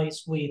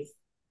 socialize with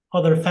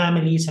other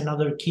families and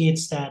other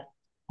kids that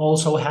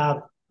also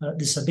have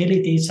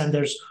disabilities, and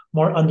there's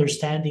more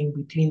understanding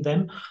between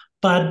them.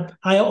 But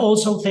I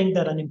also think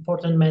that an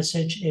important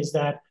message is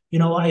that,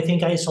 I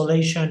think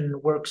isolation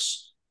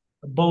works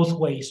both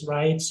ways,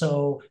 right?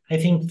 So I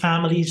think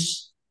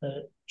families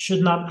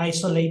should not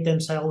isolate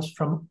themselves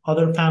from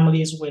other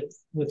families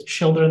with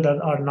children that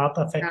are not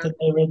affected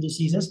by rare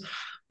diseases.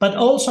 But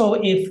also,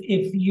 if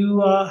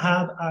you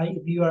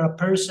if you are a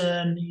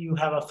person, you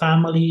have a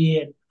family,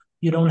 and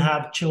you don't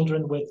have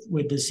children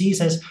with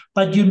diseases,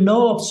 but you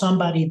know of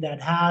somebody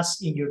that has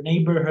in your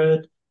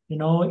neighborhood, in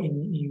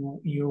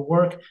your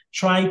work,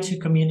 try to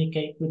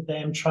communicate with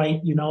them, try,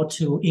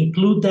 to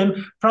include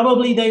them.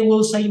 Probably they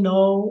will say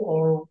no,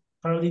 or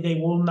probably they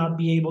will not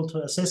be able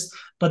to assist,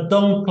 but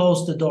don't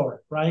close the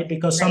door, right?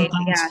 Because Right.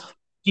 sometimes Yeah.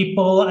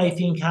 people, I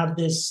think, have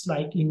this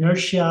like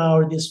inertia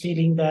or this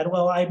feeling that,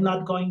 well, I'm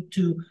not going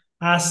to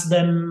ask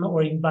them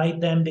or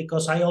invite them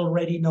because I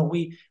already know.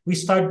 We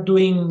start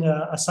doing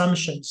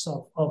assumptions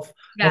of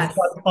Yes.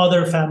 what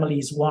other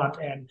families want,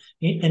 and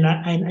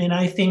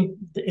I think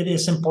it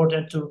is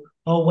important to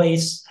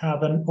always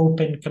have an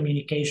open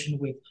communication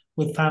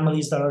with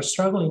families that are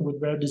struggling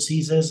with rare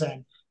diseases,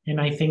 and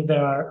I think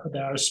there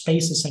are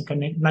spaces and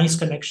nice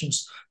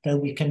connections that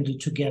we can do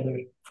together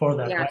for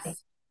that, right?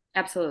 Yes.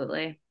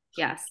 Absolutely.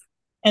 Yes.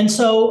 And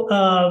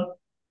so,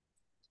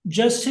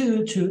 just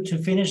to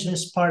finish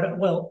this part,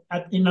 well,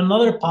 in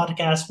another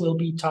podcast, we'll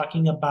be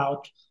talking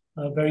about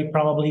very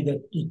probably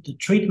the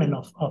treatment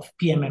of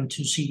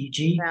PMM2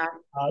 CDG. Yeah.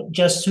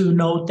 Just to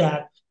note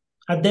that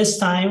at this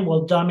time,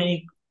 well,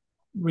 Dominic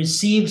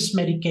receives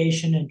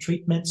medication and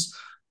treatments,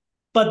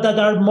 but that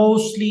are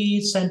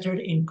mostly centered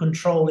in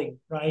controlling,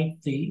 right,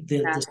 the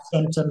Yes.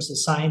 symptoms, the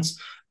signs.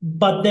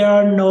 But there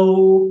are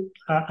no,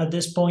 at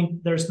this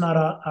point, there's not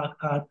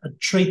a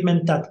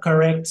treatment that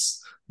corrects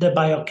the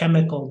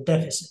biochemical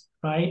deficit,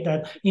 right?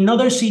 That in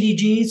other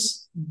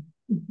CDGs,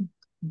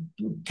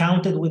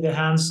 counted with the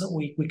hands,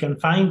 we can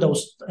find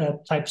those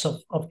types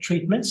of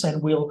treatments,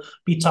 and we'll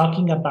be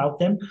talking about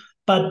them.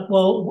 But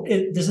well,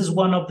 this is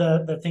one of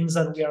the things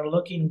that we are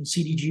looking in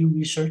CDG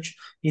research,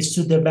 is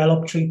to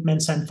develop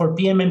treatments, and for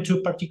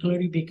PMM2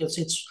 particularly because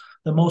it's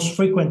the most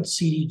frequent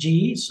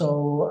CDG.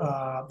 So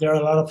there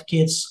are a lot of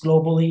kids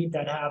globally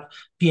that have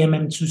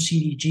PMM2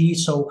 CDG.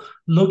 So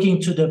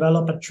looking to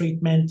develop a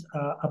treatment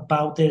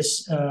about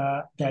this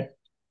that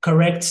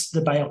corrects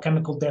the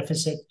biochemical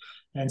deficit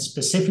and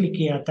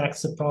specifically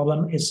attacks the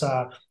problem is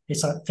a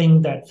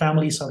thing that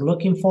families are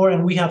looking for,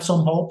 and we have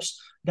some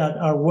hopes that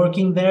are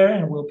working there,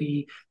 and we'll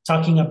be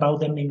talking about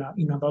them in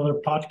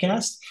another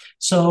podcast.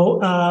 So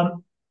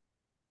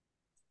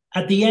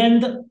at the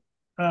end,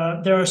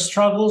 there are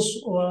struggles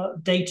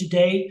day to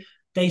day,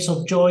 days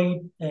of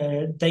joy,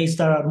 days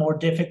that are more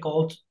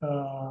difficult,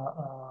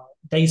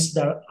 days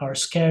that are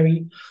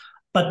scary.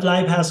 But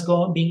life has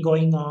been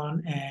going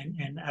on,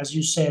 and as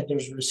you said,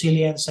 there's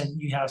resilience,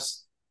 and you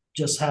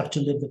just have to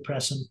live the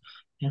present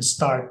and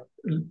start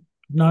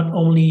not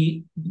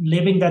only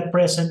living that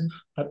present,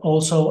 but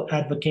also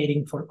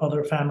advocating for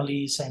other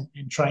families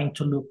and trying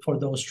to look for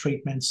those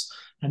treatments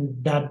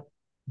and that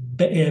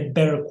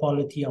better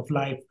quality of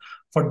life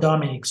for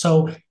Dominic.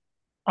 So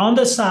on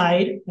the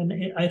side, and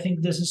I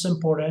think this is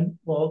important,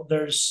 well,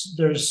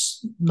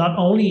 there's not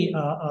only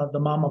the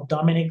mom of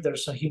Dominic,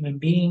 there's a human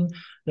being,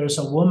 there's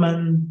a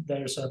woman,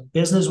 there's a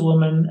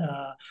businesswoman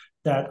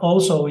that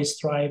also is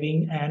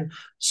thriving. And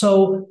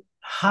so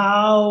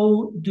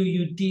how do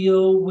you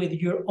deal with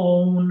your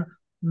own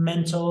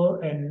mental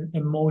and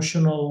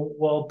emotional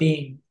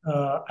well-being?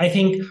 I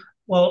think,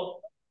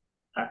 well,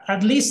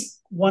 at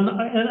least one,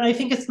 and I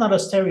think it's not a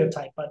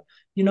stereotype, but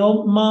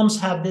moms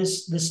have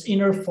this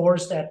inner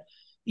force that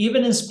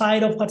even in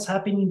spite of what's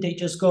happening, they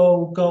just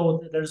go.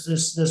 There's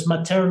this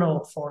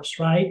maternal force,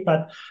 right?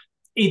 But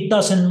it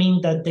doesn't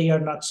mean that they are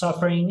not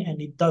suffering,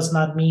 and it does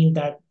not mean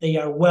that they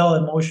are well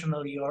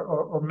emotionally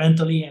or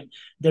mentally, and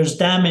there's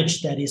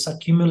damage that is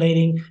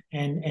accumulating,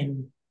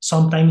 and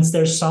sometimes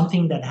there's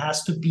something that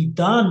has to be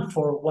done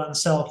for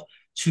oneself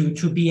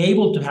to be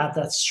able to have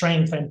that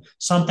strength. And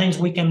sometimes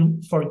we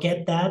can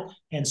forget that,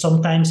 and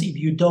sometimes if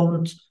you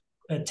don't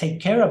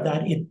take care of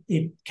that,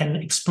 it can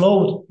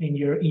explode in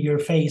your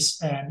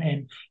face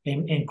and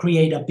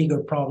create a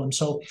bigger problem.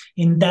 So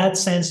in that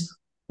sense,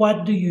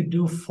 what do you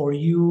do for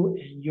you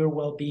and your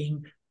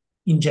well-being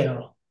in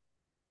general?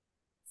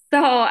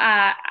 So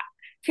I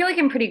feel like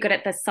I'm pretty good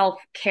at the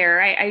self-care.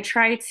 I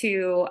try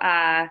to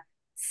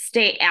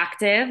stay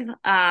active.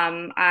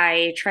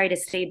 I try to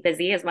stay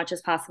busy as much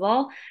as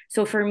possible.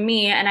 So for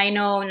me, and I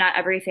know not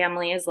every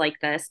family is like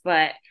this,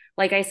 but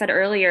like I said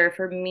earlier,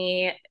 for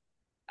me,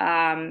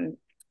 um,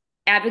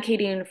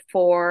 advocating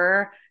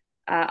for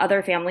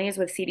other families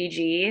with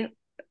CDG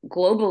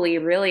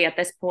globally, really at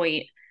this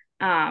point,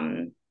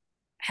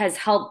 has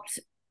helped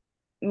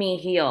me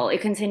heal.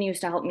 It continues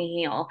to help me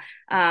heal.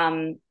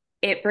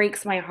 It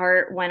breaks my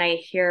heart when I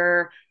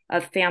hear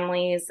of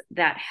families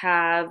that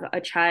have a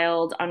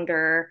child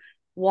under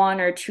 1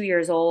 or 2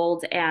 years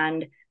old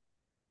and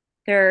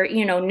they're,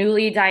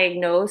 newly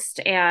diagnosed.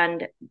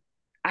 And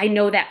I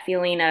know that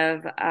feeling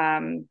of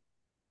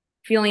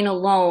feeling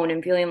alone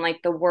and feeling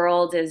like the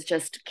world is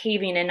just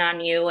caving in on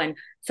you. And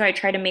so I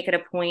try to make it a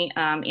point,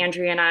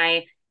 Andrea and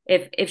I,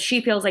 if she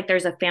feels like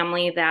there's a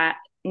family that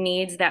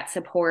needs that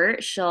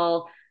support,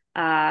 she'll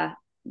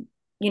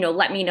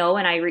let me know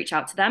and I reach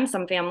out to them.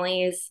 Some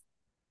families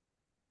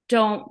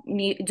don't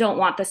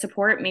want the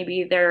support.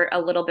 Maybe they're a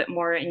little bit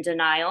more in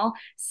denial.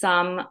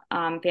 Some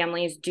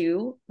families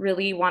do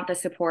really want the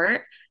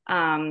support.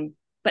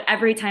 But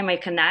every time I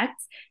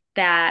connect,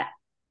 that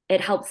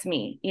it helps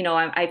me.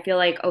 I feel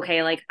like,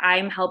 okay, like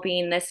I'm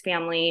helping this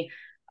family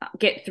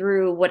get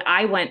through what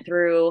I went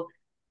through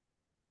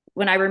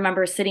when I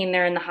remember sitting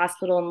there in the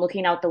hospital and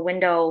looking out the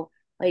window,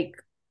 like,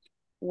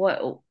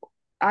 what,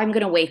 I'm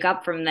going to wake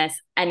up from this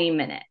any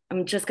minute.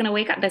 I'm just going to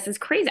wake up. This is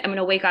crazy. I'm going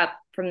to wake up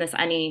from this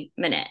any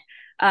minute.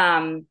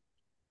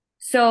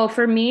 So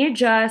for me,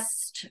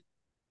 just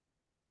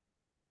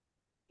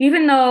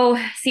even though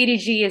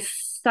CDG is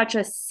such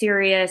a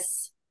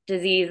serious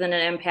disease and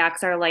it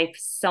impacts our life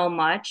so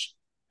much,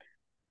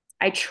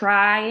 I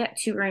try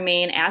to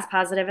remain as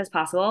positive as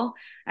possible.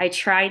 I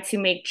try to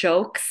make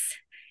jokes,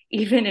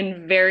 even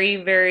in very,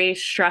 very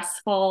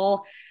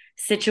stressful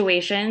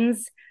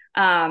situations.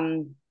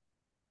 And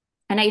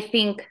I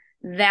think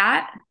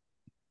that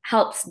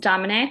helps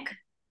Dominic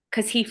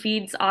because he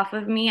feeds off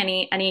of me.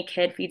 Any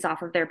kid feeds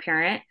off of their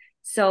parent.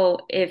 So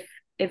if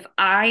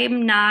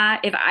I'm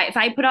not, if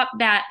I put up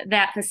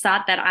that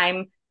facade that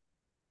I'm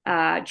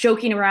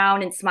joking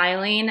around and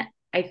smiling,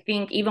 I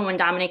think even when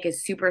Dominic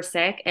is super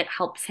sick, it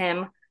helps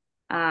him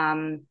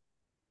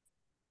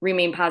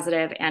remain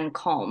positive and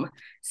calm.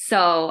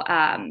 So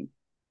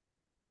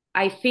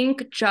I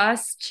think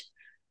just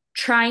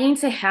trying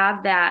to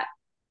have that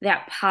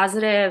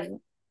positive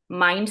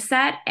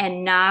mindset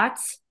and not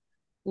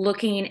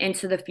looking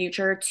into the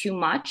future too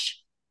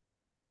much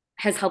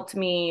has helped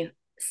me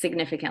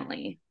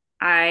significantly.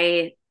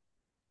 I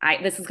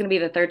this is going to be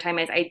the third time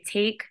I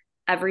take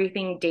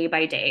everything day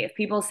by day. If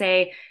people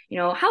say,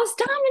 how's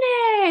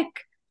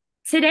Dominic?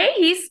 Today,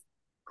 he's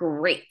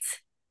great.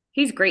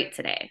 He's great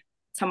today.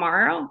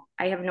 Tomorrow,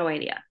 I have no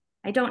idea.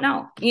 I don't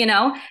know,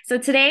 So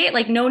today,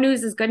 like no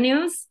news is good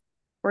news.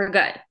 We're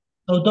good.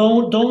 So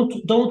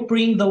don't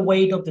bring the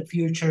weight of the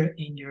future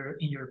in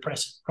your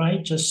present,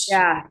 right? Just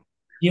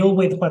deal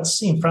with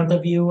what's in front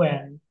of you,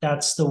 and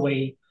that's the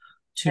way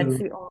to. That's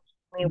the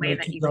only way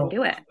that you can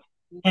do it.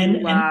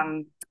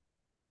 And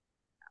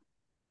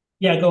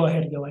yeah, go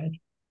ahead.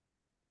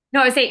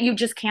 No, I say you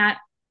just can't.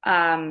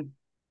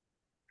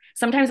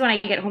 Sometimes when I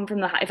get home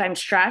if I'm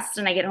stressed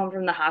and I get home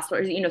from the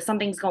hospital,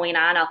 something's going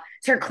on, I'll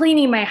start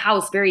cleaning my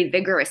house very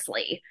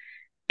vigorously.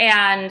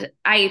 And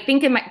I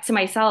think to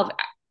myself,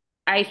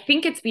 I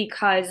think it's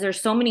because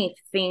there's so many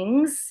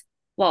things,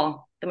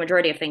 well, the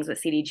majority of things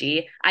with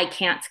CDG, I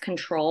can't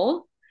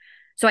control.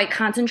 So I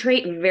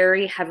concentrate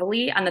very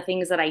heavily on the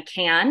things that I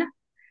can.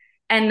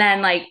 And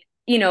then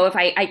if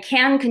I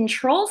can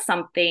control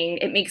something,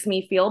 it makes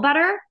me feel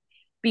better.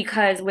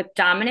 Because with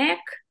Dominic,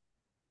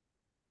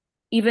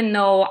 even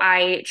though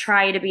I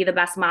try to be the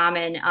best mom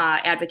and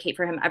advocate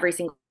for him every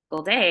single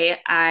day,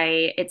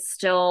 it's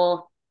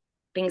still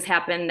things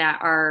happen that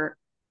are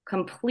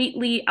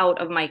completely out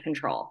of my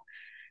control.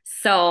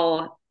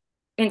 So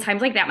in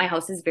times like that, my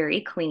house is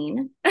very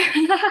clean.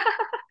 I'm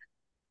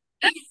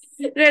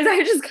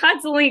just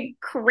constantly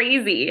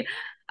crazy.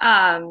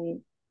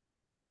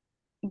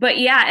 But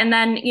yeah, and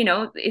then,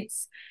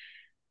 it's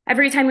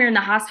every time you're in the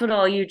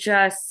hospital, you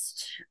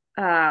just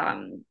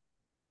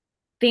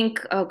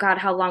think, oh God,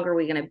 how long are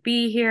we going to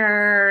be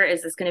here?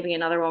 Is this going to be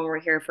another one where we're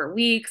here for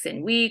weeks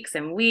and weeks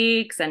and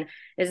weeks? And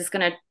is this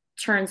going to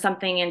turn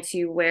something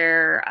into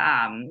where,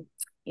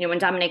 when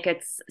Dominic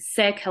gets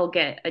sick, he'll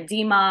get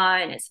edema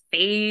in his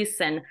face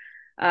and,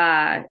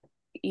 and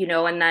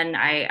then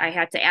I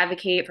had to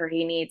advocate for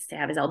he needs to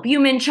have his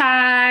albumin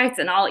checked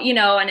and all,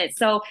 and it's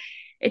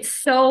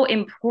so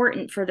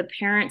important for the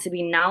parent to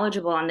be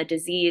knowledgeable on the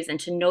disease and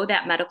to know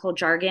that medical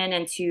jargon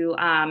and to,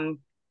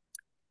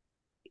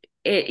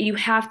 you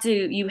have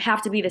to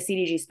be the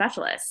CDG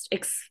specialist,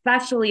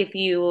 especially if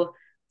you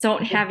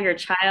don't have your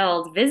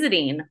child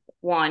visiting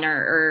one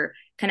or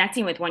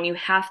connecting with one. You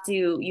have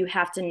to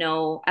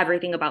know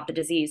everything about the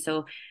disease.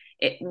 So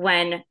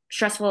when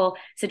stressful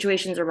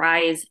situations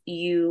arise,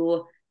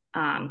 you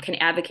can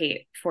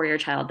advocate for your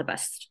child the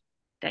best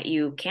that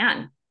you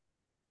can.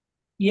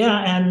 Yeah,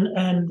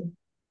 and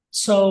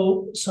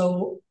so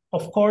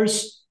of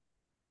course,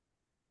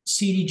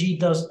 CDG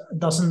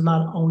doesn't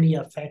not only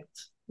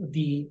affect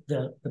the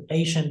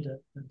patient,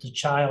 the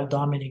child,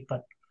 Dominic,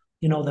 but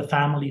the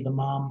family, the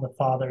mom, the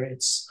father.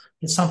 It's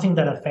something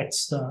that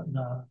affects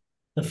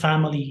the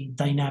family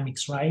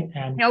dynamics, right?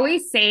 And I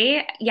always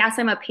say, yes,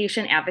 I'm a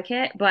patient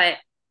advocate, but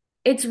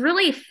it's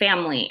really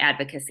family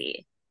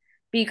advocacy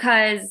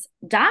because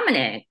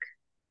Dominic,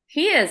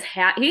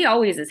 he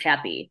always is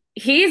happy.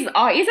 He's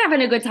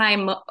having a good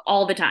time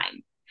all the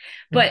time.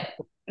 But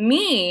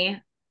me,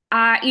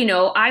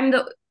 I'm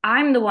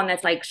the one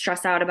that's like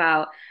stressed out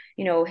about,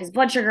 his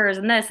blood sugars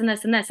and this and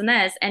this and this and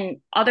this. And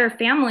other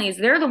families,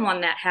 they're the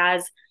one that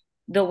has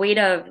the weight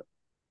of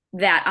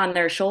that on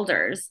their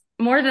shoulders.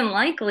 More than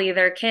likely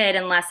their kid,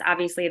 unless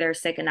obviously they're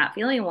sick and not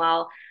feeling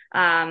well,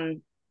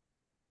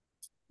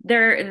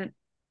 they're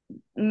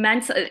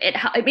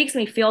it makes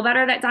me feel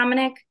better that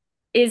Dominic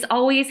is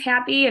always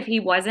happy. If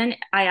he wasn't,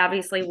 I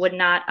obviously would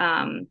not,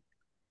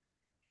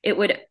 it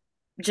would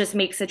just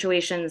make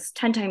situations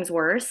 10 times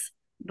worse.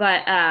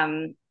 But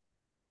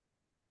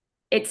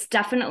it's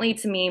definitely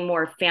to me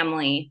more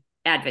family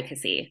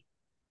advocacy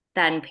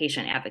than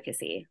patient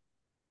advocacy.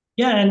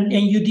 Yeah, and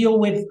you deal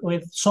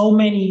with so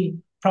many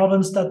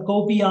problems that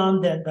go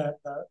beyond the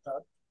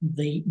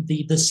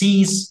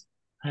disease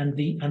and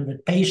the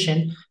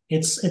patient.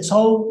 It's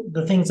all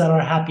the things that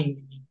are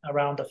happening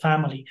around the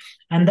family,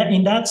 and that,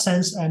 in that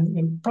sense,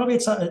 and probably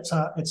it's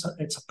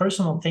a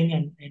personal thing,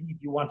 and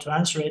if you want to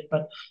answer it,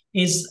 but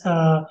is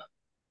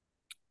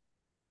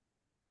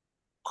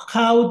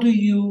how do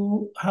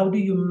you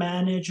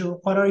manage, or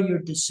what are your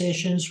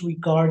decisions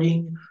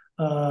regarding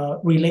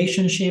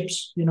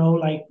relationships,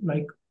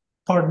 like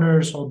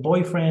partners or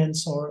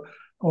boyfriends, or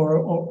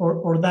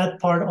that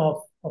part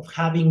of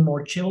having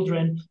more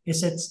children?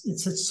 Is it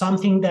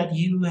something that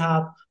you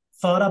have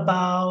thought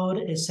about?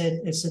 Is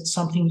it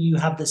something you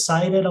have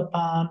decided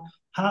upon?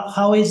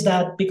 How is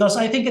that? Because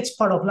I think it's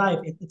part of life.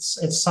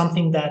 It's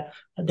something that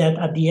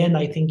at the end,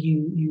 I think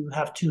you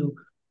have to,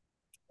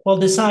 well,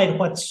 decide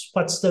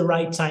what's the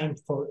right time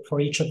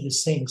for each of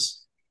these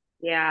things.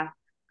 Yeah.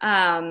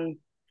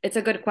 It's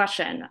a good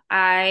question.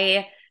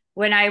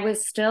 When I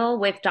was still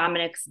with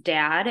Dominic's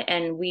dad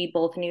and we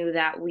both knew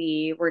that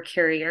we were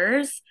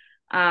carriers,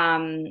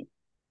 I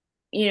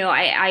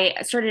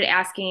started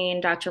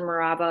asking Dr.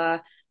 Maraba,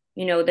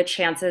 the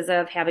chances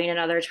of having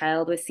another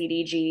child with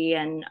CDG,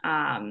 and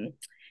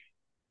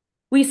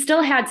we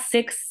still had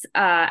 6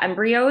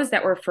 embryos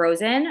that were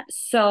frozen.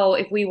 So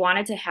if we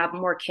wanted to have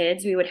more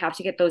kids, we would have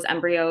to get those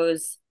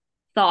embryos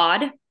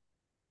thawed,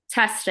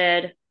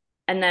 tested,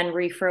 and then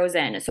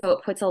refrozen. So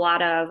it puts a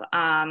lot of,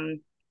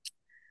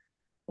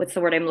 what's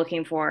the word I'm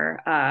looking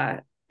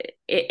for?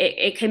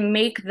 It can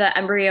make the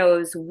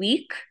embryos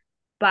weak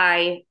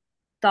by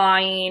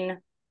thawing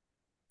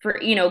for,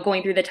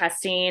 going through the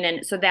testing.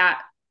 And so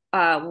that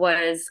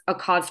was a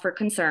cause for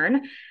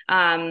concern.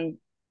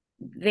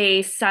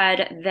 They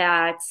said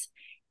that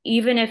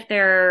even if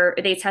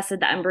they tested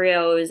the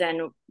embryos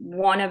and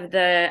one of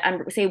the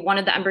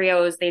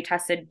embryos they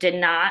tested did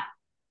not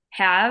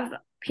have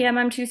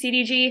PMM2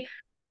 CDG,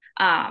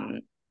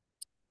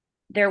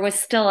 there was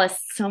still a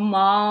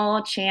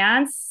small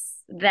chance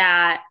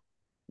that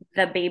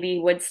the baby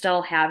would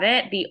still have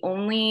it.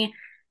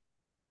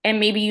 And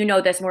maybe you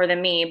know this more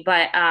than me,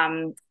 but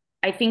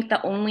I think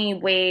the only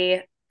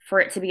way for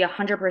it to be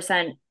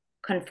 100%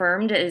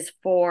 confirmed is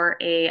for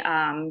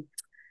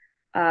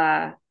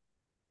oh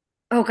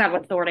God,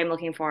 what's the word I'm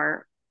looking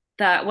for?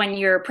 When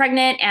you're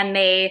pregnant and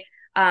they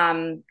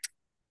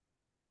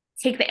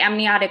take the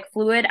amniotic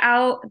fluid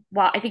out.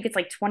 Well, I think it's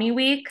like 20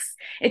 weeks.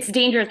 It's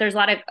dangerous. There's a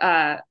lot of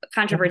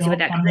controversy with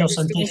that.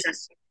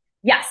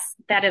 Yes,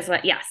 that is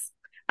what, yes.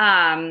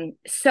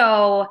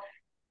 So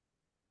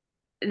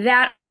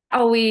that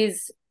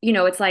always,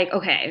 it's like,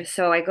 okay,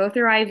 so I go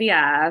through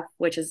IVF,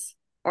 which is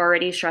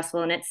already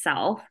stressful in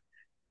itself.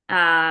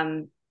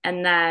 And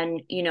then,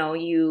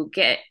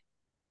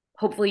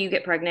 hopefully you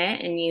get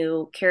pregnant and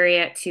you carry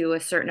it to a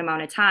certain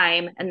amount of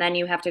time. And then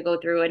you have to go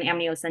through an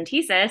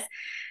amniocentesis.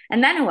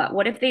 And then what?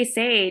 What if they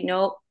say,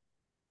 nope,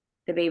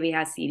 the baby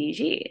has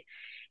CDG?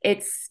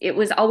 It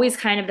was always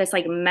kind of this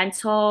like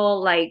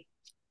mental, like,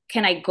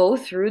 can I go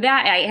through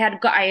that?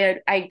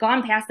 I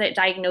gone past that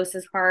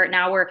diagnosis part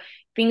now where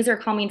things are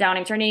calming down.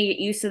 I'm starting to get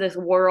used to this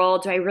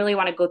world. Do I really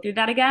want to go through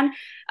that again?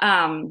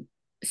 And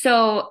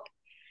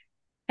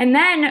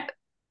then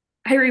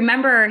I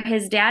remember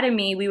his dad and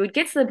me, we would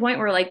get to the point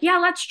where we're like, yeah,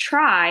 let's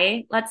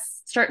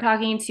start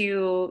talking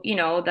to,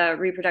 the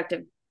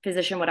reproductive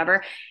physician,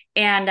 whatever.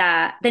 And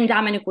then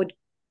Dominic would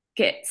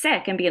get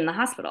sick and be in the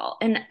hospital.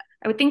 And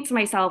I would think to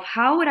myself,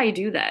 how would I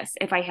do this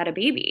if I had a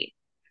baby?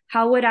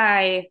 How would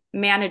I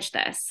manage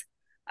this?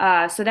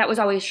 So that was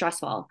always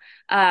stressful.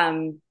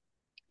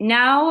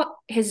 Now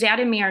his dad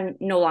and me are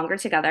no longer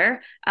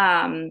together.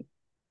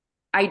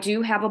 I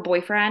do have a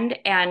boyfriend,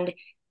 and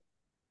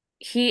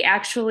he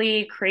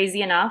actually,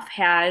 crazy enough,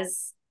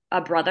 has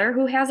a brother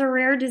who has a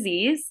rare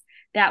disease.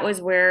 That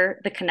was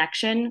where the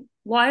connection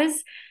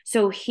was.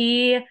 So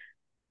he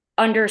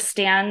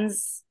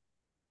understands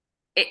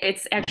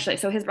it's actually,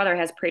 so his brother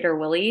has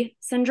Prader-Willi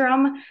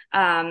syndrome.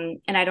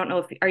 And I don't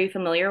know are you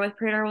familiar with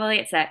Prader-Willi?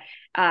 It's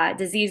that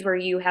disease where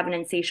you have an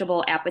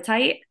insatiable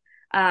appetite.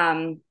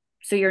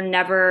 So you're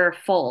never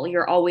full.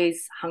 You're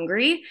always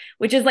hungry,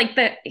 which is like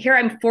here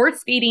I'm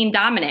force feeding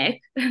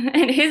Dominic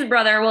and his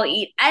brother will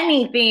eat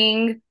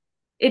anything.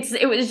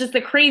 It was just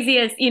the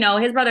craziest,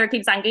 his brother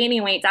keeps on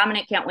gaining weight.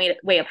 Dominic can't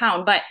weigh a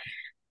pound, but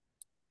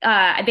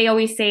they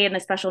always say in the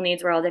special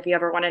needs world, if you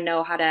ever want to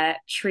know how to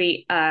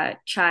treat a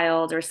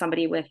child or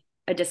somebody with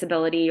a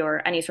disability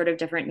or any sort of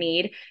different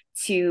need,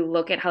 to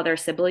look at how their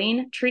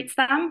sibling treats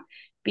them,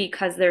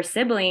 because their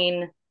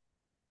sibling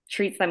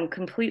treats them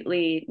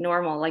completely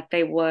normal, like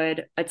they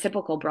would a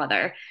typical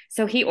brother.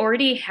 So he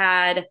already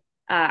had,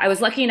 I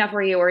was lucky enough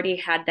where he already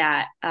had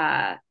that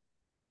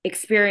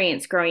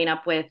experience growing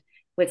up with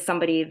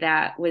somebody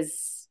that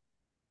was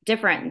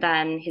different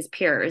than his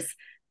peers.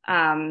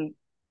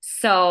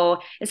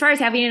 So as far as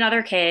having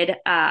another kid,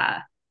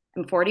 I'm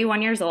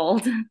 41 years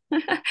old.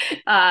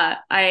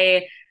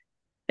 I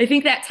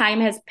think that time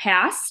has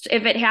passed.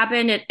 If it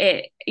happened,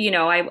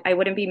 I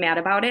wouldn't be mad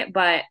about it,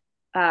 but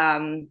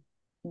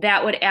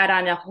that would add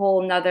on a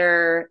whole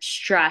nother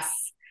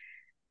stress,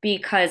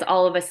 because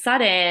all of a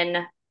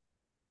sudden,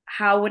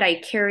 how would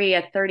I carry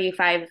a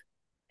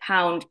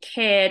 35-pound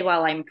kid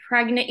while I'm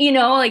pregnant?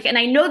 And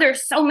I know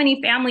there's so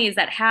many families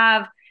that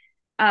have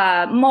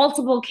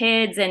multiple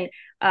kids, and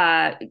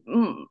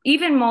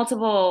even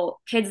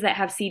multiple kids that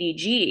have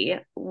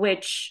CDG,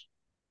 which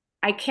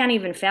I can't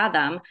even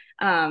fathom.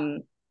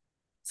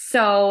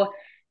 So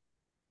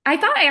I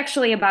thought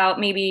actually about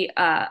maybe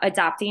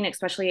adopting,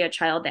 especially a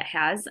child that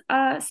has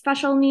a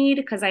special need,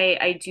 because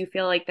I do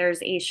feel like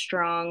there's a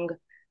strong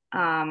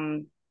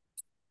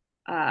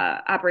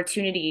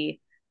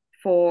opportunity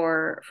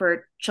for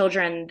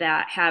children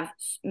that have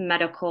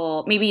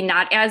medical, maybe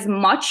not as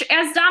much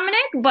as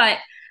Dominic, but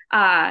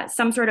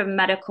some sort of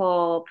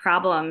medical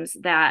problems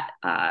that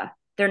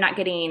they're not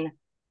getting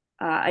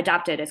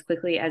adopted as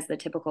quickly as the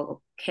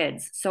typical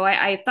kids. So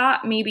I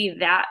thought maybe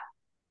that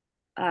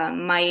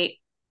might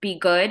be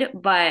good,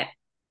 but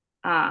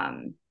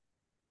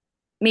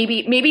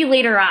maybe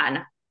later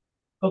on.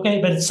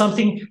 Okay, but it's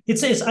something.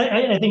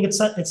 I think it's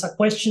a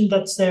question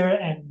that's there,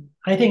 and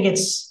I think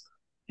it's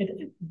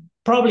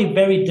probably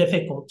very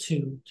difficult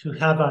to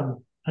have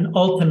an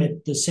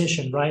ultimate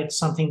decision, right?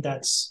 Something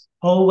that's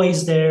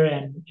always there,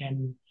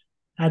 and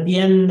at the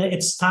end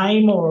it's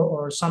time,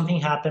 or something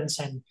happens,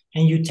 and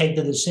you take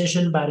the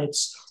decision. But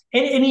it's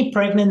any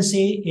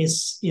pregnancy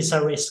is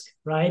a risk,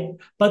 right?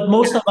 But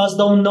most of us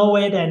don't know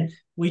it, and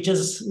we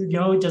just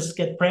just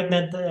get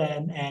pregnant,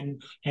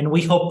 and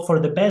we hope for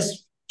the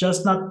best,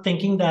 just not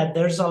thinking that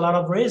there's a lot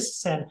of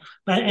risks, and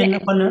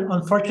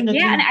unfortunately.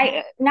 Yeah, and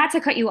I, not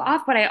to cut you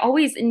off, but I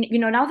always,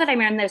 now that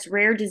I'm in this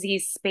rare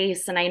disease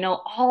space and I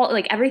know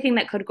everything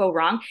that could go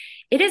wrong,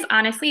 it is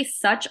honestly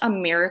such a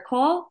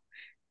miracle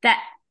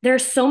that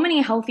there's so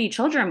many healthy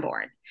children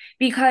born.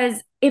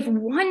 Because if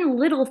one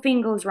little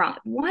thing goes wrong,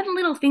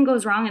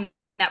 in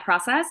that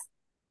process,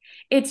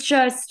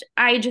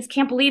 I just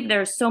can't believe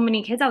there's so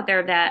many kids out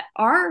there that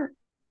are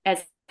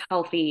as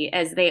healthy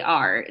as they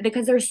are,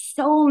 because there's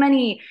so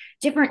many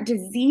different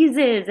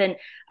diseases and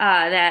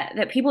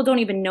that people don't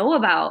even know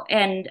about.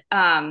 And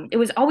it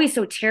was always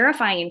so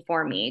terrifying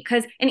for me,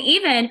 because, and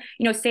even,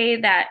 say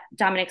that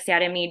Dominic's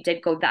dad and me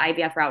did go the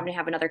IVF route and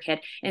have another kid,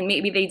 and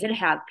maybe they did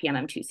have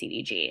PMM2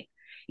 CDG.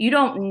 You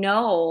don't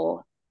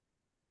know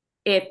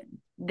if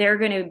they're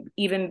going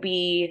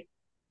to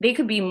they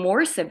could be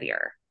more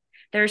severe.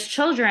 There's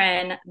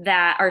children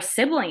that are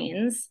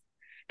siblings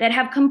that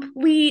have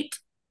complete,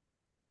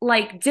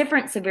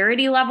 different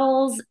severity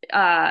levels.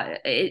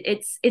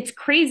 It's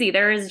crazy.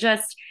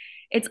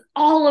 It's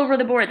all over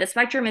the board. The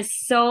spectrum is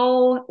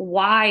so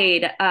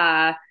wide.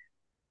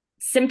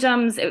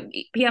 Symptoms,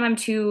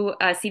 PMM2,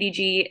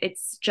 CDG,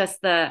 it's just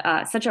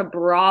such a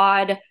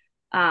broad,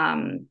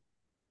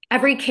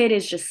 every kid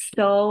is just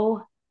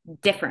so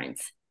different.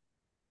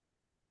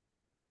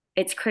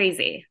 It's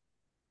crazy.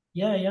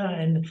 Yeah,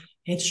 and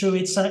it's true.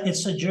 It's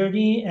a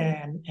journey,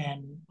 and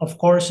of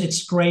course,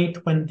 it's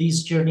great when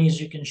these journeys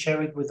you can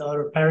share it with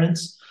other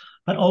parents.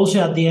 But also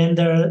at the end,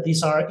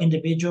 these are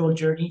individual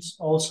journeys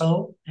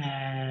also,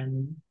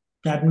 and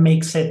that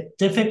makes it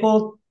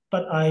difficult.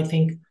 But I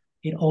think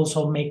it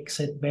also makes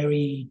it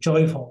very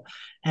joyful.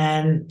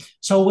 And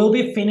so we'll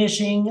be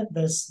finishing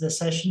the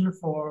session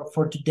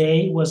for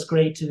today. It was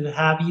great to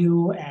have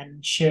you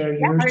and share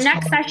your Our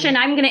next session,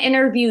 I'm going to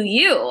interview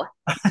you.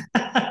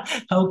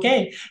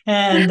 Okay,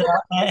 and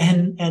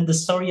the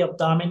story of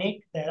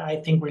Dominic, that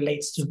I think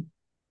relates to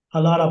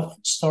a lot of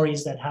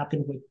stories that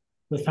happen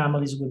with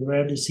families with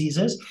rare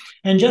diseases.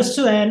 And just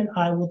to end,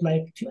 I would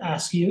like to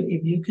ask you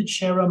if you could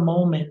share a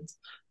moment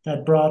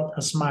that brought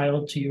a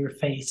smile to your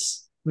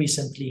face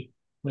recently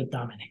with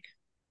Dominic.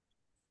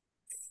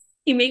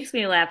 He makes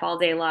me laugh all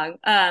day long.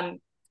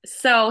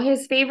 So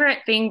his favorite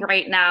thing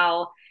right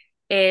now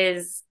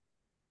is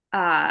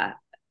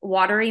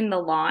watering the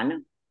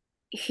lawn.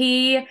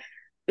 He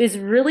is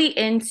really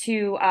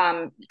into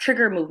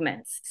trigger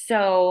movements.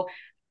 So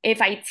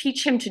if I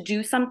teach him to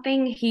do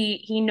something,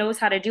 he knows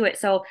how to do it.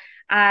 So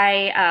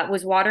I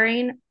was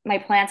watering my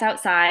plants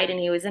outside, and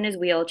he was in his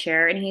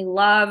wheelchair, and he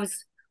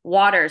loves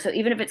water. So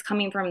even if it's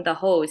coming from the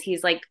hose,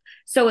 he's like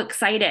so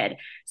excited.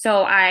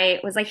 So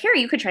I was like, here,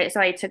 you could try it. So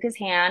I took his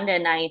hand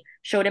and I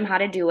showed him how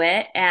to do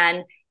it,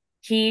 and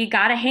he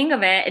got a hang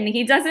of it. And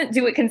he doesn't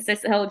do it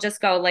consistent. He'll just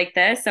go like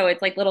this. So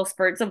it's like little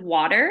spurts of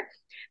water,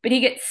 but he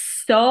gets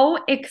so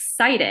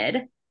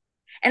excited.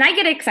 And I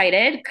get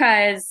excited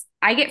because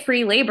I get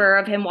free labor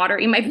of him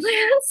watering my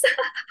plants.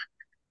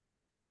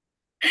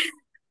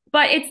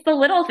 But it's the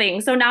little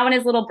things. So now in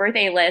his little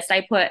birthday list,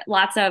 I put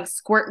lots of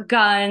squirt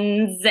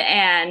guns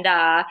and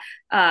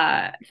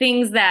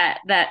things that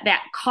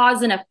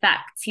cause an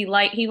effect. He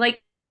likes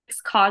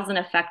cause and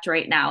effect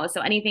right now. So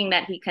anything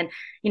that he can,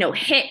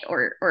 hit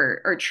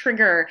or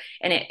trigger,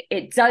 and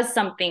it does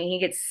something, he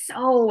gets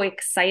so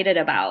excited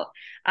about.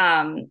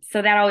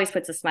 So that always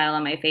puts a smile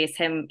on my face.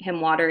 Him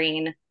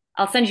watering.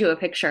 I'll send you a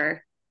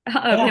picture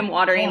of him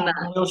watering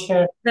we'll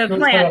share, the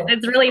plants.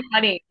 It's really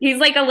funny. He's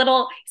like a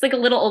little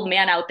old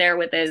man out there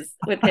with his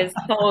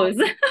hose.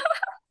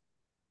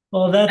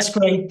 Well, that's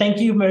great. Thank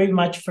you very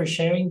much for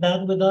sharing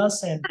that with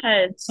us, and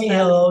say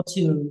hello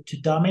to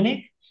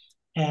Dominic.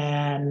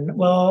 And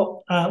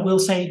well, we'll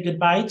say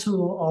goodbye to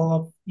all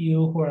of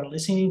you who are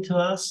listening to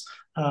us.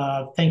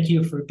 Thank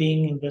you for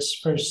being in this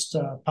first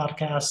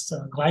podcast,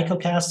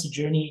 GlycoCast, a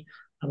journey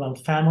about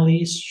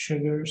families,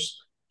 sugars,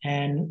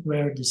 and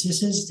rare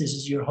diseases. This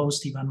is your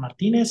host, Ivan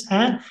Martinez.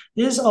 And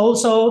this is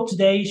also,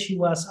 today she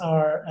was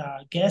our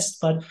guest,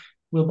 but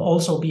will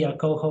also be a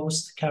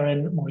co-host,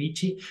 Karen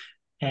Morici.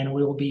 And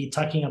we'll be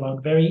talking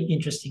about very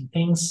interesting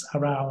things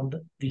around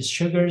these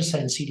sugars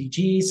and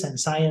CDGs and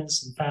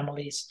science and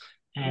families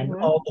and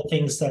all the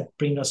things that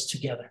bring us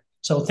together.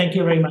 So thank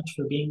you very much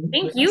for being with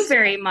us. Thank you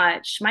very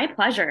much. My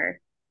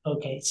pleasure.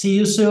 Okay. See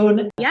you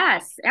soon.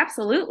 Yes,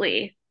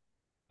 absolutely.